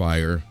by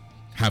fire.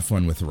 Have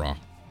fun with Raw.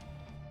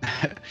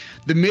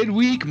 The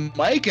midweek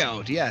Mike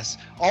out, yes.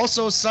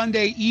 Also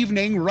Sunday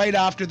evening, right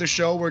after the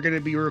show, we're going to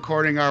be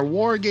recording our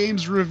War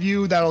Games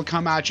review. That'll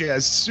come at you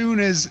as soon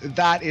as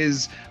that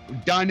is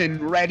done and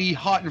ready,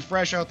 hot and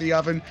fresh out the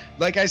oven.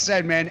 Like I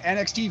said, man,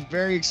 NXT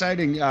very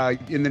exciting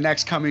in the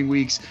next coming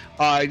weeks.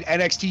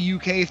 NXT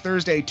UK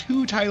Thursday,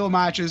 2 title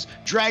matches: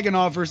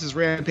 Dragunov versus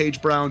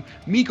Rampage Brown,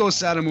 Miko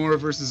Satomura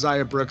versus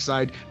Xia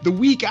Brookside. The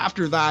week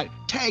after that,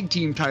 tag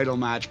team title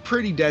match,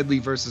 Pretty Deadly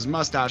versus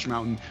Mustache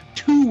Mountain.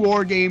 2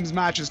 War Games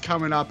matches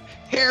coming up: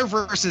 Hair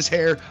versus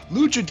Hair,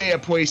 Lucha de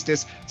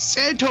Apuestas,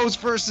 Santos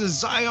versus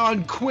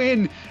Zion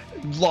Quinn.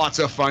 Lots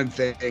of fun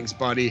things,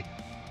 buddy.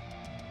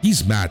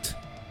 He's Matt.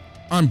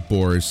 I'm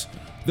Boris.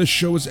 The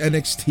show is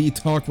NXT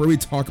Talk, where we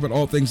talk about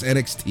all things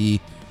NXT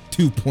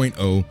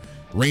 2.0,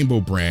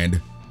 Rainbow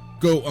Brand.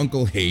 Go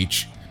Uncle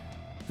H.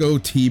 Go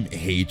Team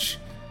H.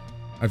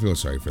 I feel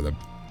sorry for them.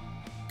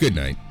 Good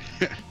night.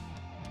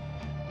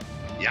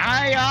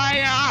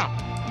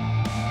 Yeah.